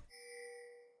way.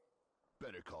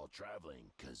 Better call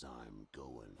traveling, cause I'm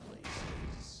going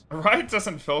places. Riot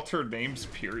doesn't filter names,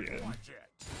 period. Watch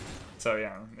it. So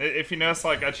yeah, if you notice,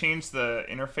 like, I changed the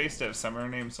interface to have summoner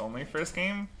names only for this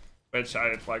game, which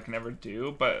I, like, never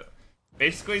do, but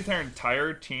basically their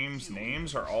entire team's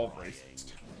names are all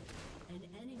racist. An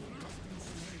enemy has been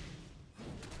slain.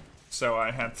 So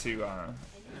I had to, An enemy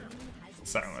has been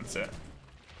silence it.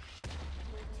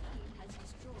 Your team has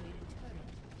destroyed a turret.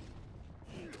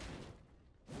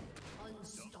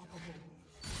 Unstoppable.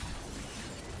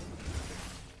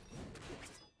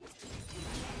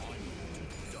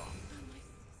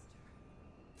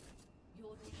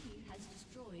 Your team has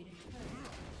destroyed a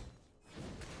turret.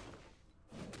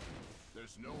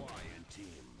 There's no I in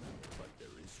team, but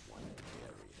there is one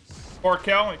Darius. 4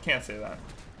 kill? I can't say that.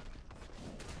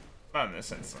 Not in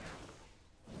this instance.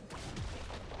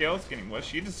 Gale's getting what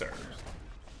she deserves.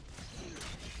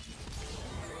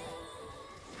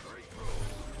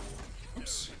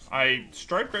 Oops. I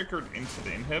Strikebreakered into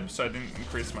the inhib, so I didn't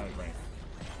increase my rank.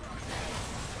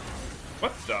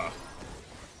 What the? An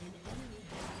enemy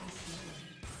has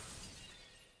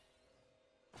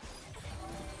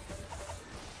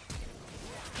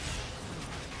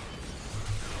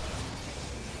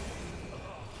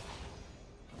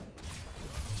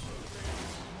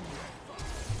been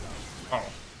slain. Oh.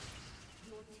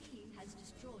 Your team has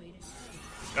destroyed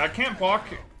a turret. I can't block...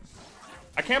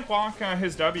 I can't block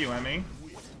his W, Emmy.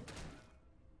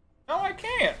 No, I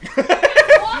can't.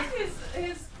 Block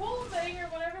his pull thing or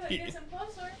whatever that gets him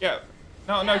closer. Yeah.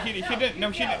 No, Yeah, he didn't. No,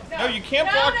 he didn't. no. No, you can't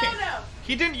No, block no, him. no.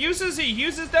 He didn't use his E. He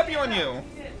used his W on you.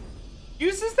 He did.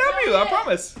 Use his No, W, he I didn't.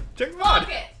 promise. Check the Block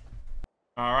VOD. it.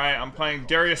 Alright, I'm playing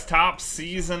Darius Top,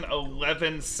 Season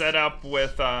 11 setup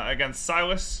with, against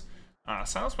Silas.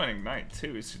 Silas went Ignite,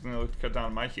 too. He's going to cut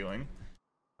down my healing.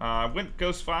 Went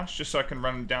Ghost Flash just so I can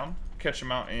run him down, catch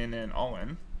him out in an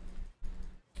all-in.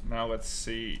 Now let's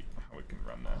see how we can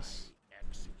run this.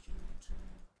 Execute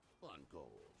on goals.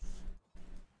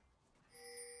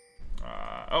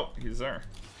 Oh, he's there.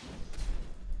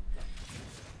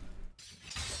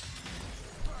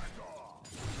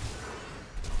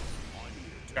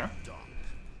 Okay.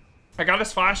 I got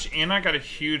his flash and I got a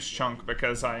huge chunk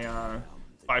because I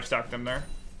 5-stacked him there.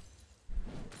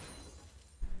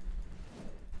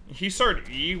 He started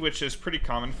E, which is pretty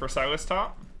common for Silas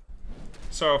Top.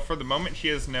 So for the moment, he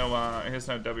has no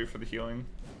W for the healing.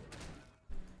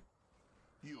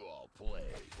 You all play.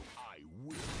 I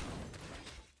win.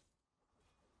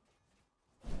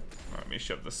 Let me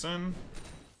shove this in.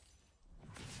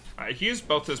 He used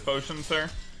both his potions there.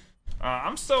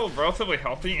 I'm still relatively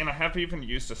healthy, and I haven't even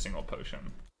used a single potion.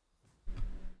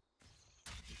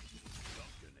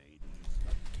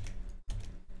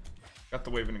 Got the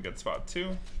wave in a good spot,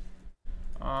 too.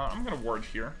 I'm gonna ward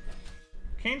here.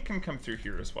 Kane can come through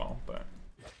here as well, but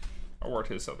I'll ward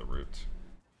his other route.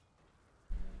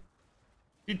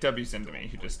 He W's into me,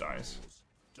 he just dies.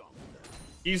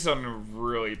 He's in a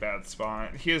really bad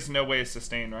spot. He has no way to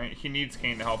sustain, right? He needs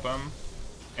Kane to help him.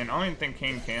 And I don't even think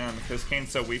Kane can, because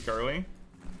Kane's so weak early.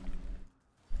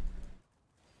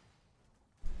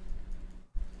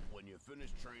 When you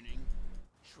finish training,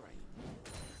 train.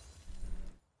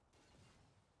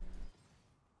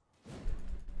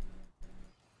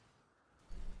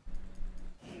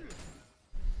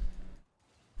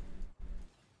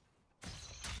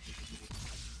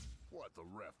 What the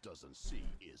ref doesn't see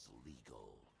is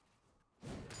legal.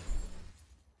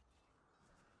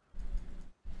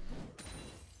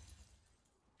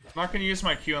 I'm not going to use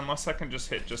my Q unless I can just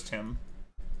hit just him.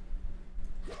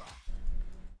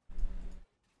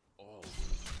 All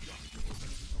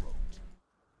throat.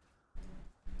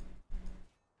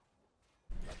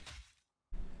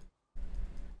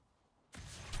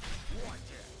 Watch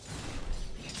it.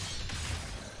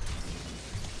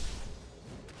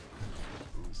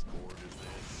 Whose court is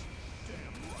this?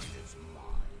 Damn right it's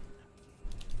mine.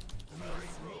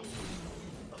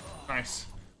 Nice.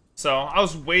 So, I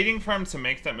was waiting for him to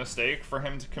make that mistake, for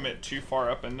him to commit too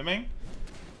far up into me.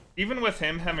 even with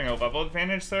him having a level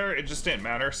advantage there, it just didn't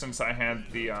matter since I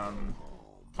had the,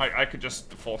 I could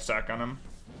just full stack on him.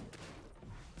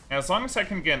 And as long as I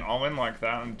can get an all-in like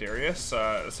that on Darius,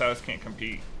 Silas can't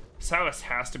compete. Silas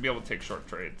has to be able to take short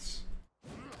trades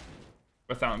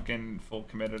without getting full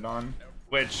committed on,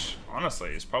 which,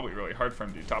 honestly, is probably really hard for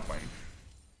him to do top lane.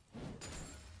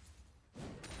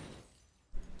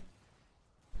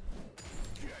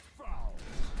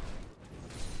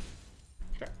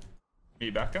 Okay. Me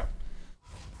back up.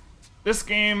 This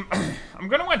game, I'm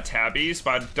going to want tabbies,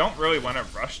 but I don't really want to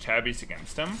rush tabbies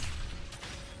against him.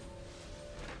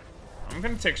 I'm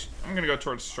going to go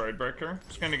towards Stridebreaker.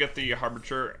 Just going to get the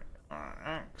Harbinger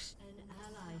axe.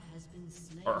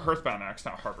 Or Hearthbound axe,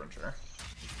 not Harbinger.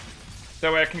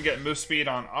 That way I can get move speed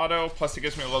on auto, plus it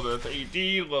gives me a little bit of AD,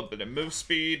 a little bit of move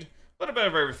speed, a little bit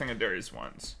of everything that Darius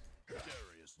wants.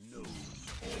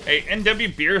 Hey,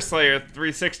 NW Beer Slayer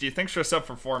 360, thanks for a sub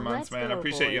for 4 months, man. I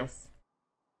appreciate you.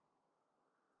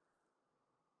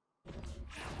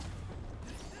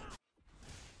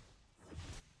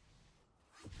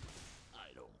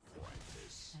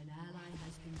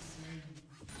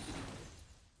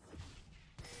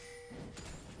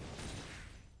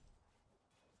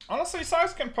 Honestly,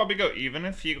 Silas can probably go even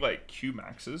if he, like, Q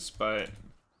maxes, but...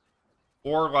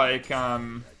 Or, like,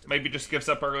 maybe just gives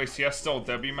up early CS, still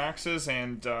W maxes,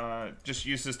 and just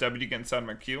uses W to get inside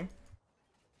my Q.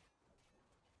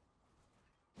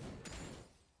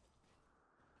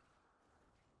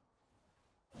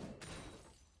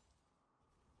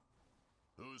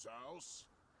 Whose house?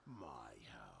 My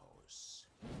house.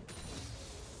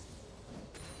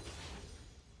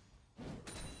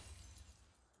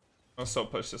 I'll still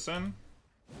push this in.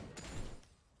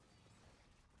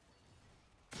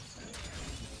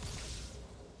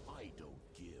 I don't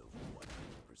give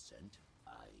 100%.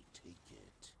 I take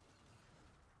it.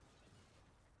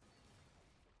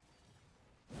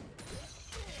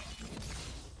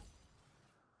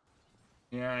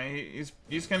 Yeah,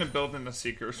 he's gonna build in the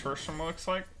Seekers first, from what it looks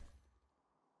like.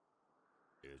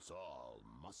 It's all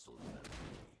muscle memory.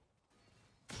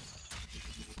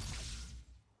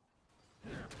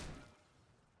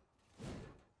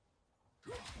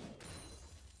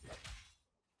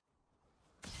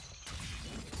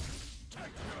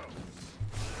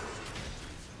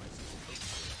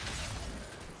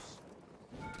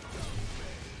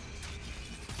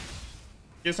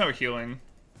 He has no healing.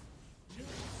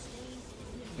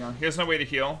 Yeah, he has no way to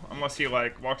heal unless he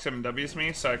like walks up and W's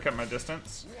me, so I cut my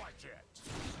distance. Watch it.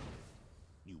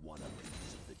 You want a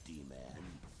piece of the D-man?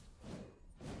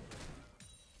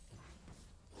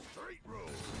 Straight road.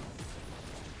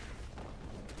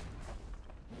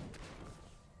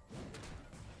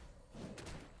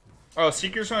 Oh,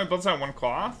 Seeker's only builds on one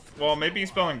cloth? Well, maybe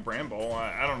he's building Bramble.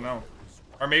 I don't know.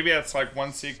 Or maybe it's like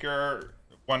one Seeker,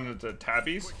 one of the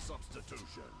tabbies. Quick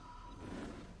substitution.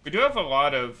 We do have a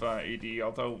lot of AD,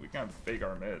 although we can have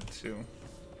Vagar mid too.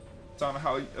 It's on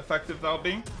how effective that'll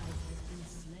be.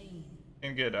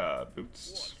 And get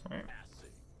boots, right?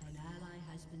 An ally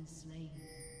has been slain.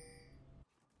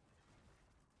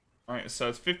 Alright, so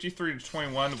it's 53 to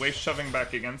 21. Waste shoving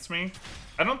back against me.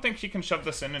 I don't think he can shove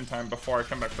this in time before I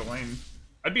come back to lane.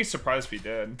 I'd be surprised if he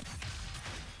did.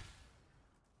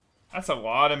 That's a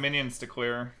lot of minions to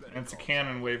clear. And it's a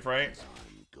cannon wave, right?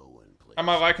 Am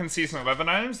I liking Season 11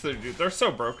 items? They're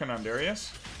so broken on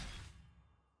Darius.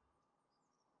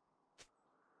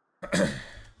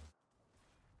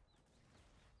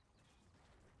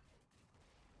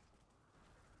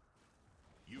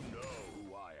 You know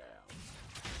who I am.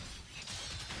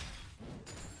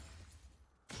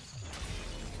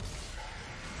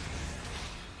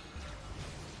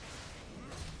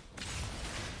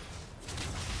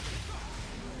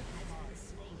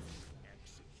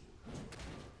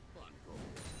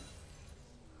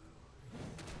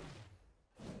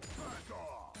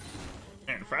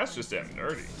 Man, Fast just damn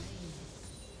dirty.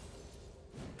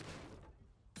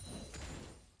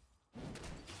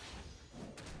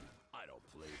 I don't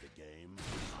play the game.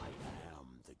 I am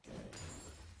the game.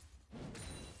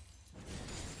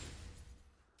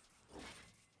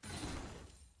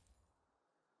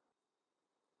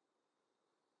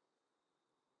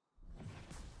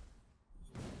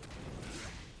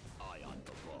 Eye on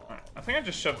the ball. Alright, I think I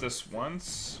just shoved this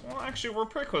once. Well, actually, we're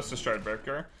pretty close to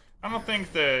Stridebreaker. I don't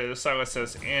think the Silas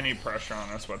has any pressure on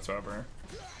us whatsoever.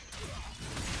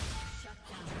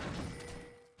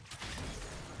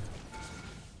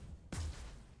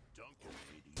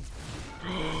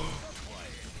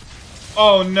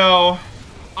 Oh no.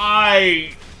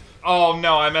 Oh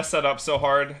no, I messed that up so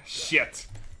hard. Shit.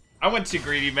 I went too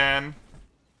greedy, man.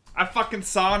 I fucking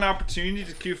saw an opportunity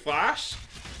to Q flash,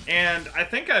 And I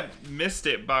think I missed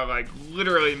it by like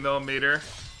literally a millimeter.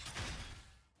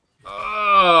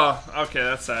 Oh, okay,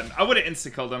 that's sad. I would have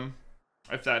insta-killed him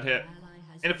if that hit.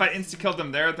 And if I insta-killed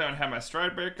him there, then I'd have my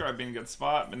stride breaker, I'd be in a good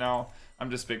spot, but now I'm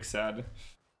just big sad.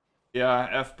 Yeah,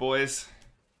 F boys.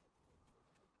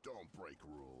 Don't break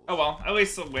rules. Oh well, at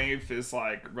least the wave is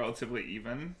like relatively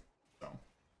even.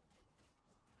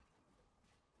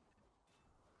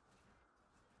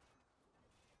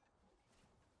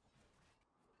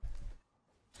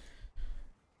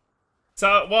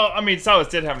 So, well, I mean, Silas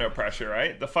did have no pressure,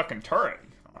 right? The fucking turret,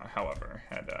 however,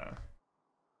 had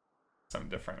something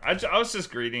different. I was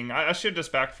just greeting. I should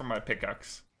just back for my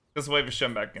pickaxe. Because the wave is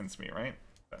shown back against me, right?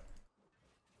 But,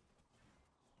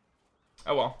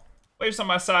 oh well. Wave's on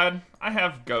my side. I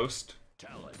have Ghost.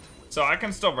 So I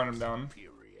can still run him down.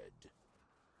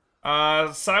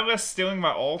 Silas stealing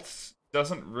my ult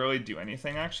doesn't really do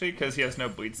anything, actually, because he has no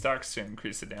bleed stacks to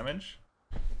increase the damage.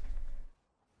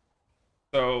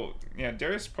 So, yeah,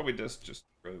 Darius probably does just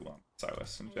really well with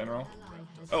Silas in general.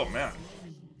 Oh, man.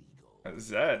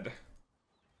 Zed.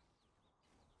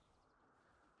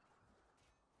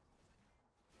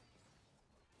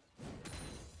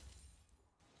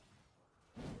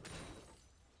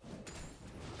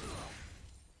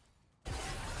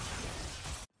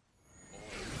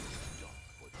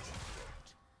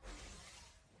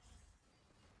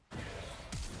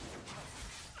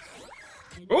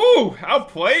 Ooh,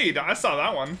 outplayed. I saw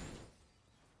that one.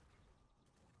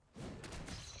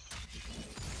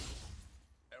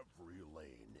 Every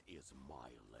lane is my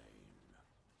lane.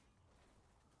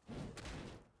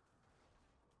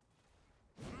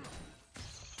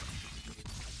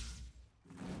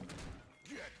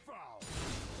 Get fouled.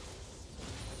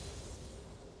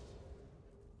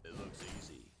 It looks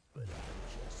easy, but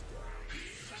I'm just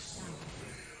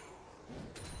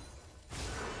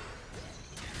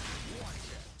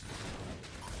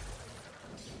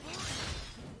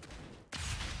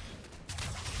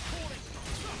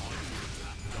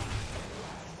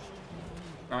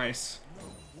Nice.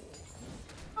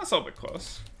 That's a little bit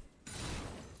close.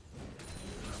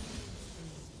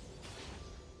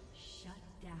 Shut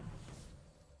down.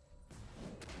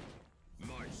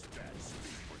 my stats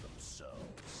speak for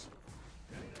themselves.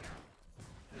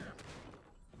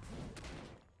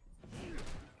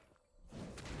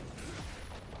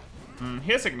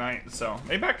 He has Ignite, so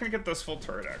maybe I can get this full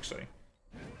turret, actually.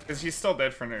 Because he's still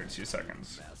dead for another 2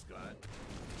 seconds. Mascot.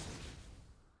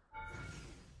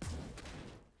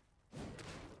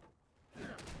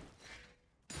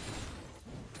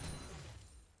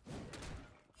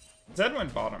 Zed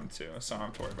went bottom, too, so I don't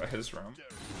have to worry about his roam.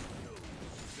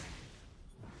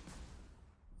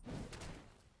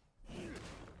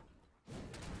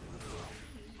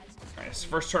 Nice.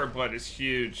 First turret blood is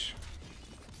huge.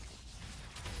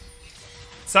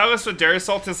 Silas with Darius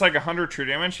ult is like 100 true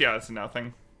damage? Yeah, it's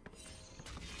nothing.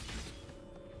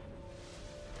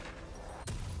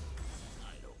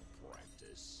 I don't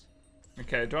practice.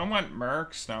 Okay, do I want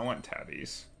Mercs? No, I want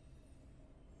Tabbies.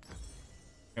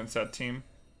 Against that team.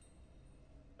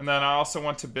 And then I also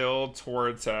want to build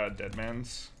towards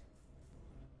Deadman's.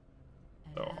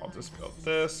 So I'll just build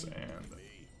this and...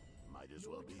 Might as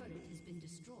well be Turret me. has been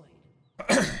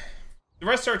destroyed. The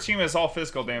rest of our team is all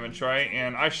physical damage, right?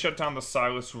 And I shut down the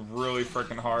Silas really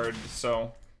freaking hard,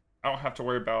 so I don't have to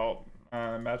worry about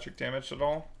magic damage at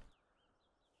all.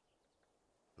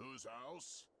 Whose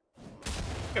house?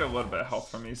 Get a little bit of health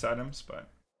from these items, but...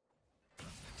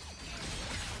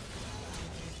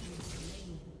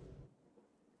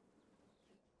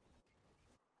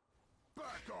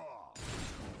 Back off!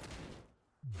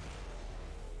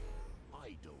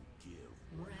 I don't give.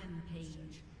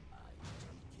 Rampage. I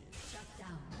take it. Shut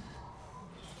down.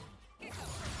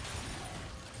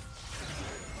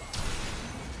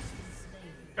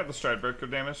 Got the stride breaker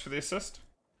damage for the assist.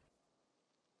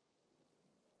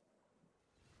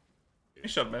 He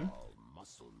shoved in. All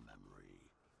muscle memory.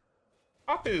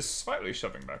 Pop is slightly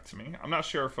shoving back to me. I'm not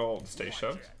sure if he'll stay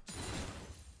shoved.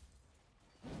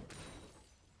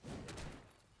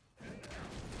 I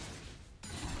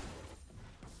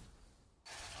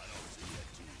don't see a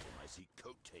team. I see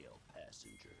coattail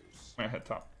passengers. I'm gonna hit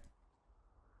top.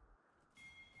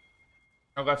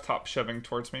 I left top shoving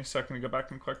towards me so I can go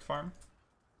back and collect farm.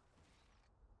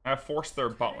 I forced their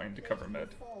bot lane to cover mid.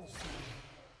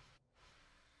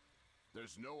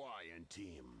 There's no I in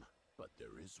team, but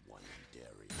there is one in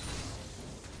Darius.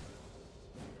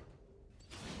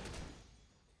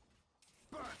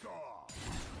 Back off!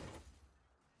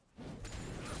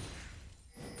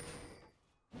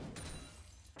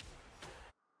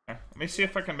 Okay, let me see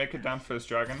if I can make it down for this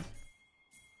dragon.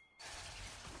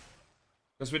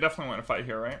 Because we definitely want to fight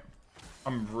here, right?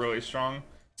 I'm really strong.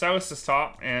 Silas is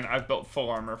top, and I've built full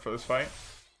armor for this fight.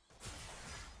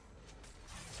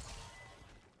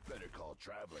 Better call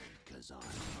traveling, cause I'm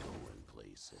going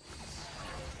places.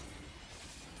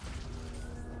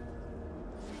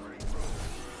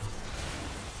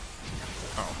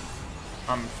 Oh.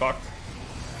 I'm fucked.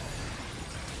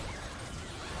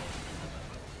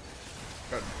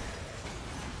 Good.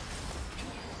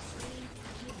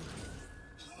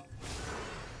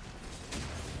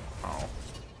 Oh.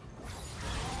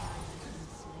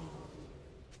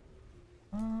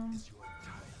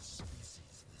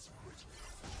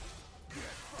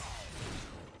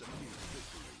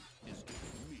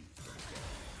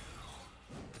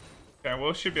 Okay, well,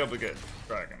 we should be able to get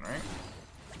dragon, right?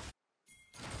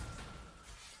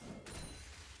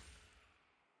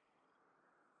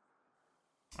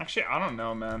 Actually, I don't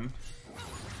know, man.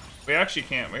 We actually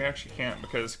can't. We actually can't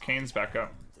because Kane's back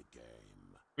up.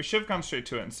 We should have gone straight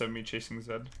to it instead of me chasing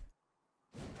Zed.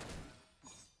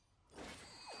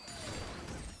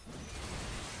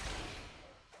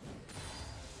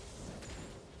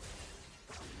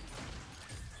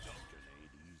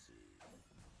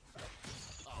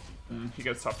 He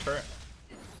gets top turret.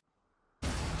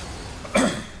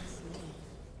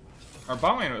 Our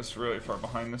bot lane was really far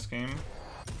behind this game.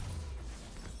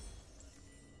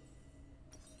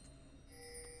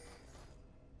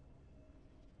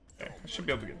 Okay, I should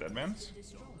be able to get deadmans.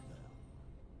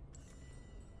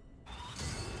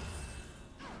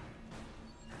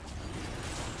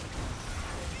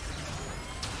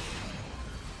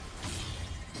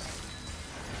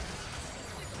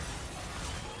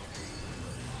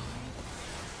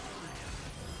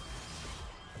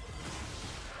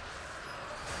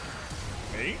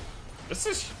 Hey,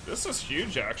 this is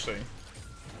huge actually.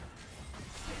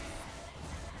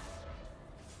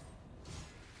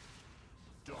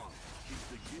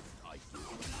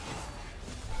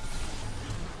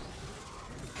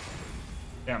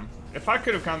 Damn, if I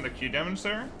could have gotten the Q damage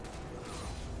there.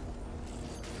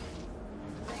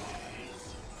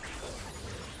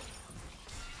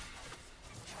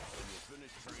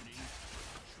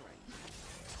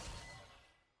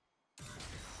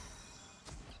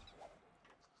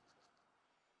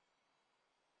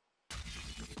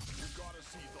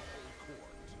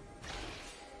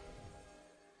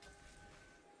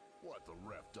 What the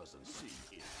ref doesn't see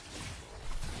is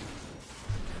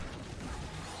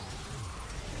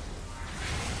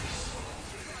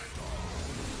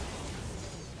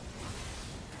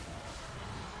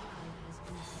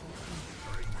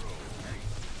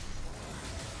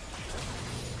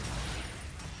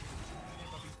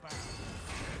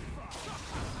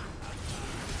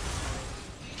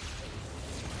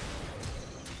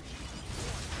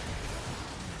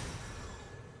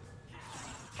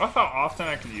I thought often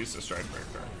I could use the stride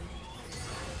breaker.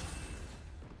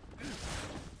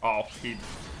 Oh, he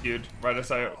queued right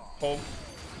as I hold.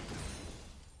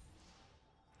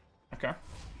 Okay.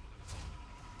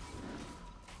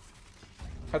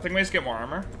 I think we just get more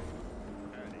armor.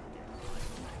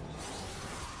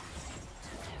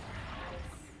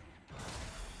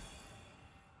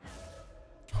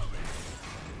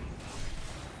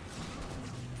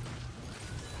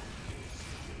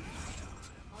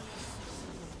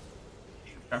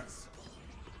 Okay.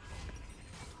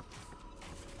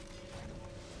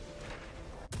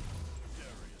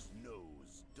 Darius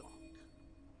knows Doc.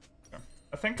 Okay.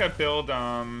 I think I build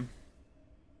probably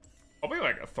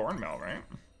like a Thornmail, right?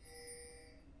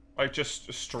 Like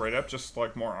just straight up, just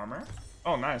like more armor.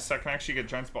 Oh, nice! I can actually get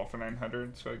Giant's Ball for 900.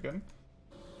 It's really good.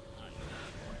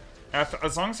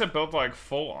 As long as I build like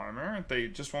full armor, they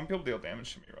just won't be able to deal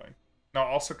damage to me, really. No,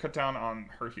 also cut down on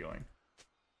her healing.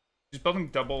 She's building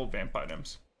double vamp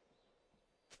items.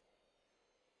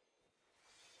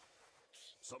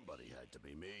 Somebody had to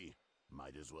be me.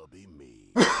 Might as well be me.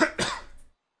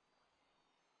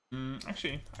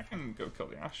 Actually, I can go kill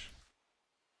the Ashe.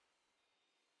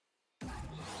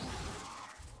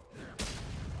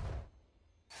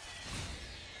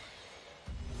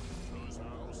 Whose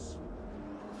house?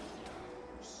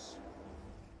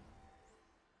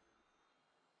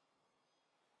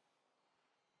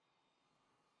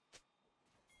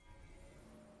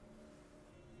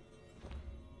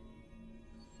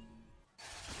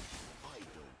 I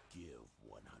don't give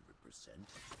 100%.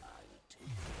 I take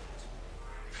it.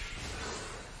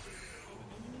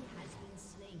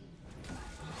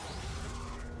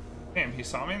 Damn, he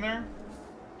saw me there?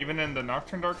 Even in the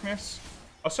Nocturne Darkness?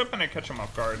 I was hoping I'd catch him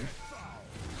off guard.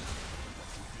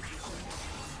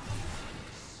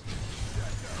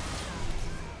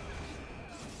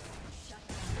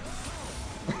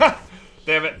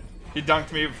 Damn it. He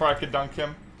dunked me before I could dunk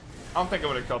him. I don't think it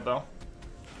would have killed though.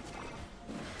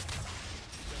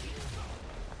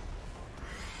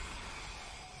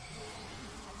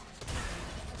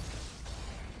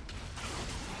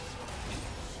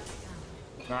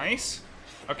 Nice.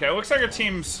 Okay, it looks like our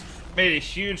team's made a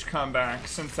huge comeback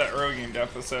since that early game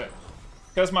deficit.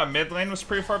 Because my mid lane was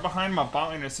pretty far behind, my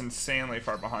bot lane is insanely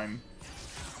far behind.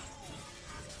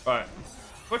 But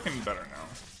looking better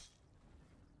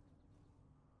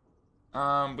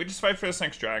now. We just fight for this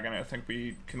next dragon. I think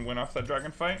we can win off that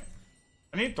dragon fight.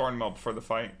 I need Thornmail before the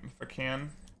fight, if I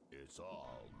can. It's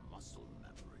all muscle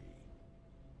memory.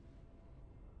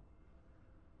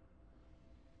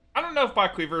 I don't know if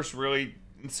Bot Cleaver's really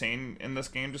insane in this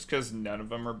game, just because none of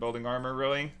them are building armor,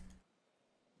 really.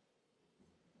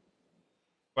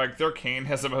 Like, their Kane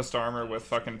has the most armor with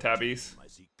fucking tabbies.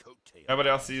 Nobody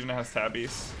else even has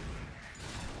tabbies.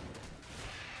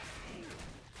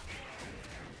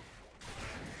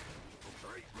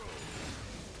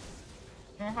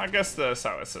 Well, I guess the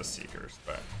Silas has Seekers,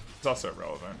 but it's also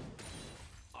irrelevant.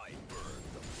 I burned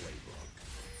the playbook.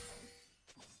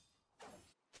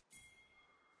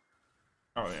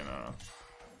 Oh, yeah, no.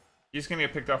 He's gonna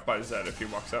get picked off by Zed if he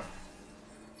walks up.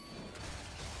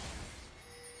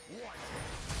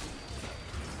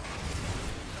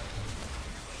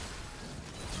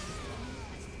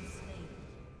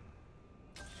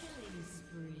 Killing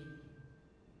spree.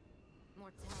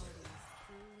 Mortality is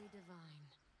truly divine.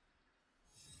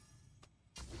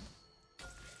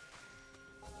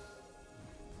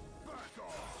 Back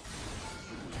off.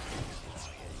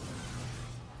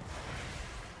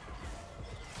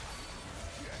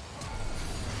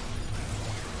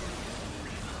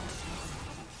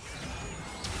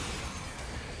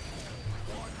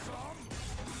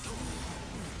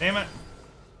 Damn it.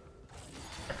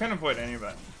 I couldn't avoid any of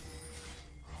that.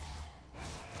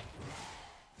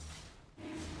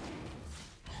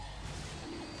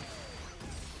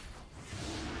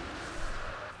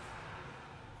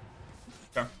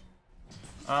 Okay.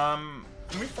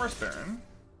 Can we force Baron?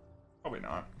 Probably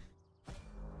not.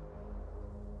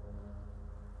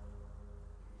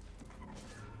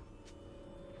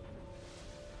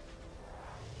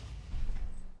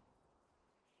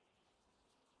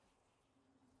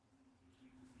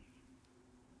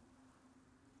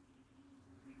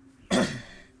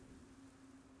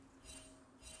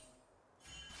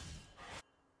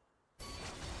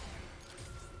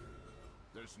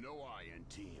 There's no I in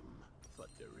team, but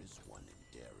there is one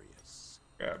in Darius.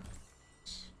 Grab.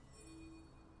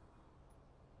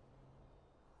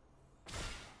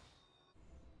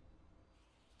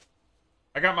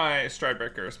 I got my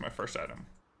Stridebreaker as my first item.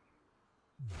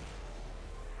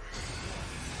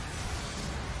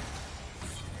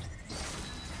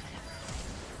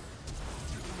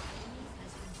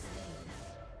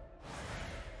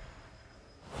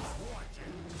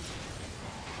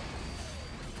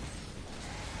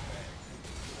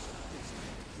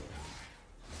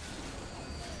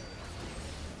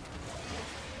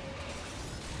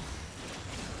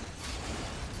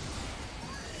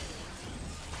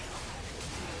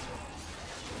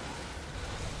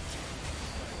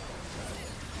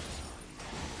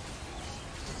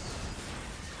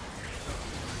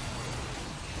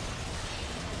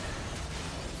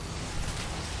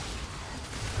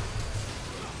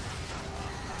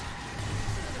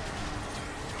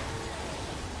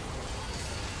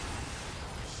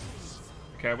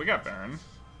 Okay, we got Baron.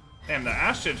 Damn, the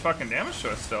Ashe did fucking damage to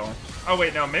us still. Oh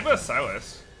wait, no, maybe it was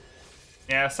Silas.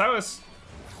 Yeah, Silas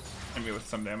maybe with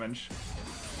some damage.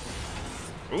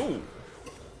 Ooh.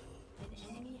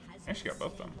 Actually got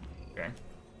both of them. Okay.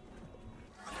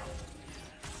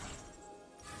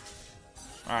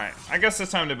 Alright, I guess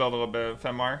it's time to build a little bit of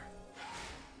FMR.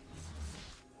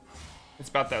 It's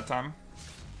about that time.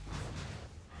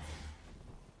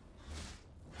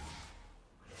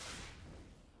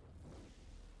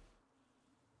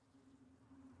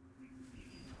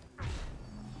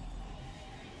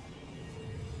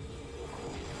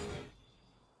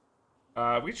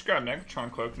 We just grab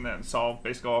Negatron Cloak and then solve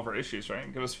basically all of our issues,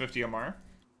 right? Give us 50 MR.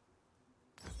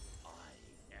 I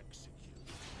execute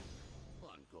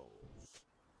on goals.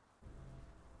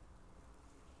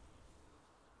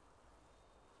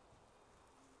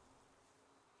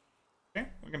 Okay,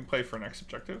 we can play for next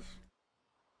objective.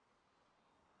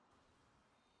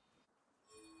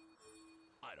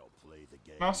 I don't play the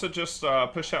game. And also just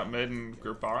push out mid and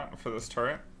group bot for this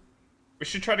turret. We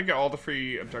should try to get all the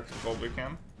free objective gold we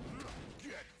can.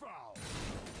 Get foul.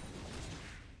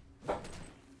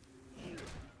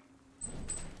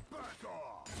 Back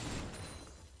off.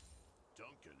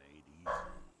 Duncan ain't easy.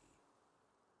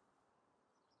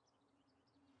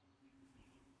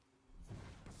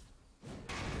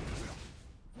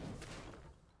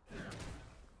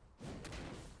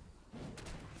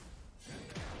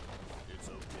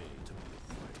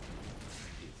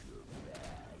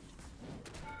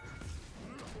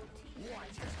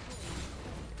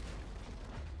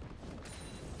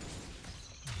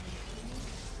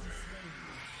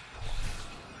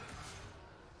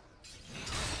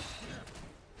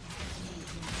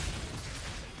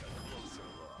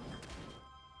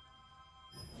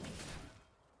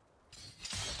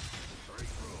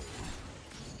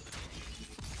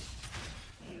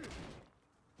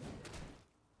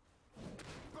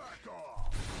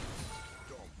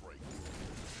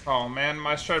 Oh man,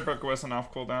 my stride breaker wasn't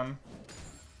off cooldown.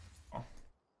 Oh.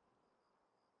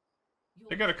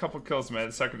 They got a couple kills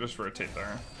mid, so I could just rotate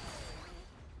there.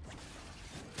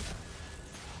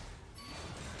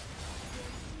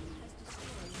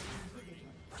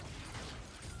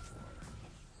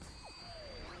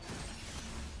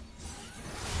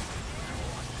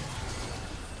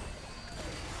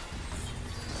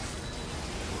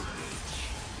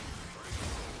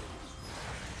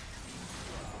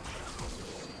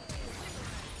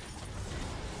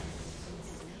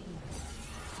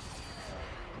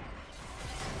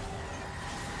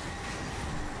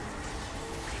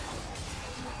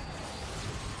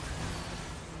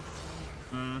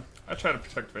 I tried to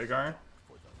protect Vagar,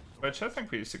 which I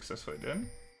think we successfully did.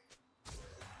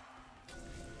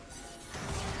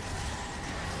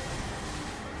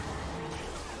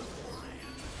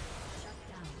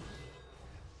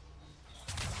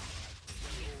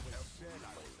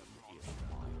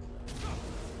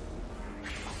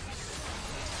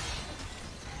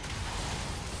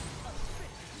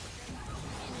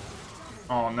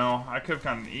 Oh no, I could have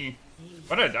gotten an E.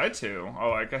 What did I die to?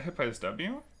 Oh, I got hit by his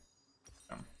W?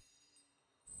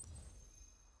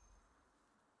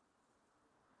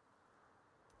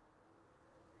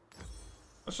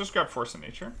 Let's just grab Force of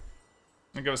Nature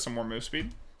and give us some more move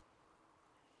speed.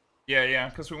 Yeah,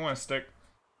 because we want to stick.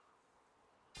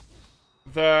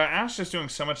 The Ashe is doing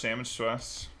so much damage to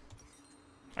us.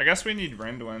 I guess we need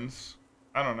Randuin's.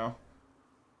 I don't know.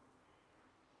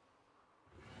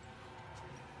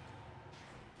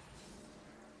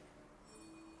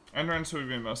 Endurance would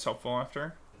be most helpful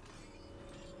after.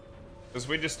 Because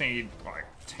we just need, like,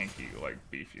 tanky, like,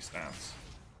 beefy stats.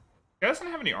 He doesn't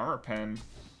have any armor pen.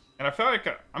 And I feel like,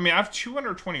 I mean, I have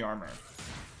 220 armor.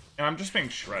 And I'm just being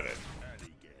shredded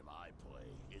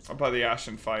by the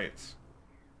Ashen fights.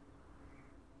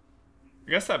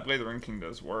 I guess that Blade of the Ring King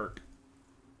does work.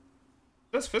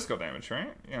 It does physical damage,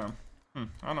 right? Yeah. I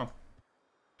don't know.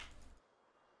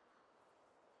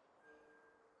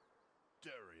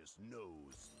 Darius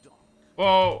knows Doc.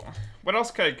 Well, what else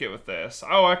could I get with this?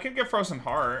 Oh, I could get Frozen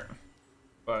Heart.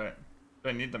 But do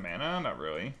I need the mana? Not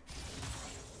really.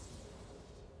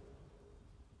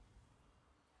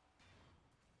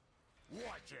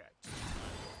 Watch it.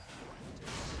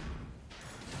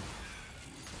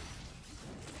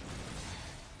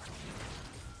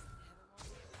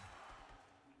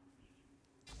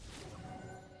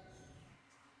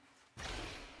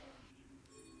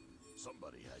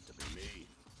 Somebody had to be me.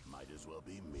 Might as well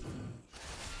be me.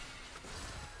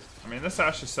 I mean, this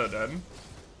Ashe is so dead.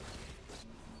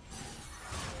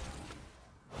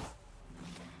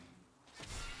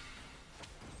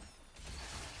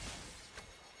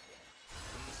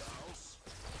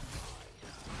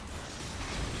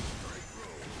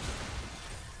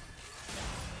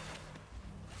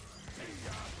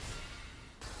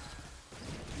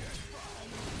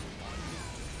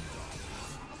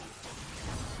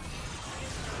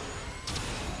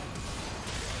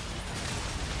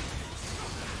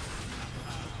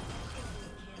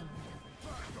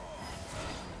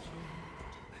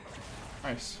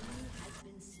 Nice.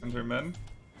 Enter mid.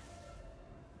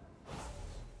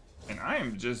 And I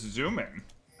am just zooming,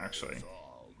 actually.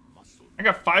 I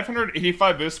got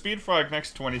 585 boost speed for like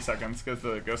next 20 seconds because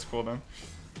the ghost cooldown.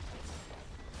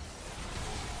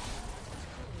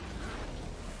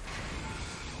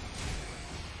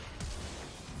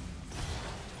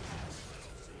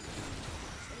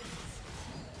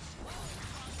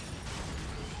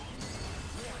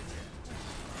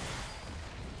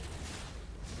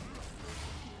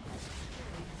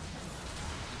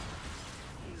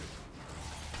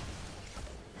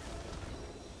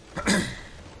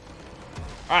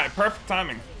 Alright, perfect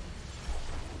timing.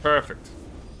 Perfect.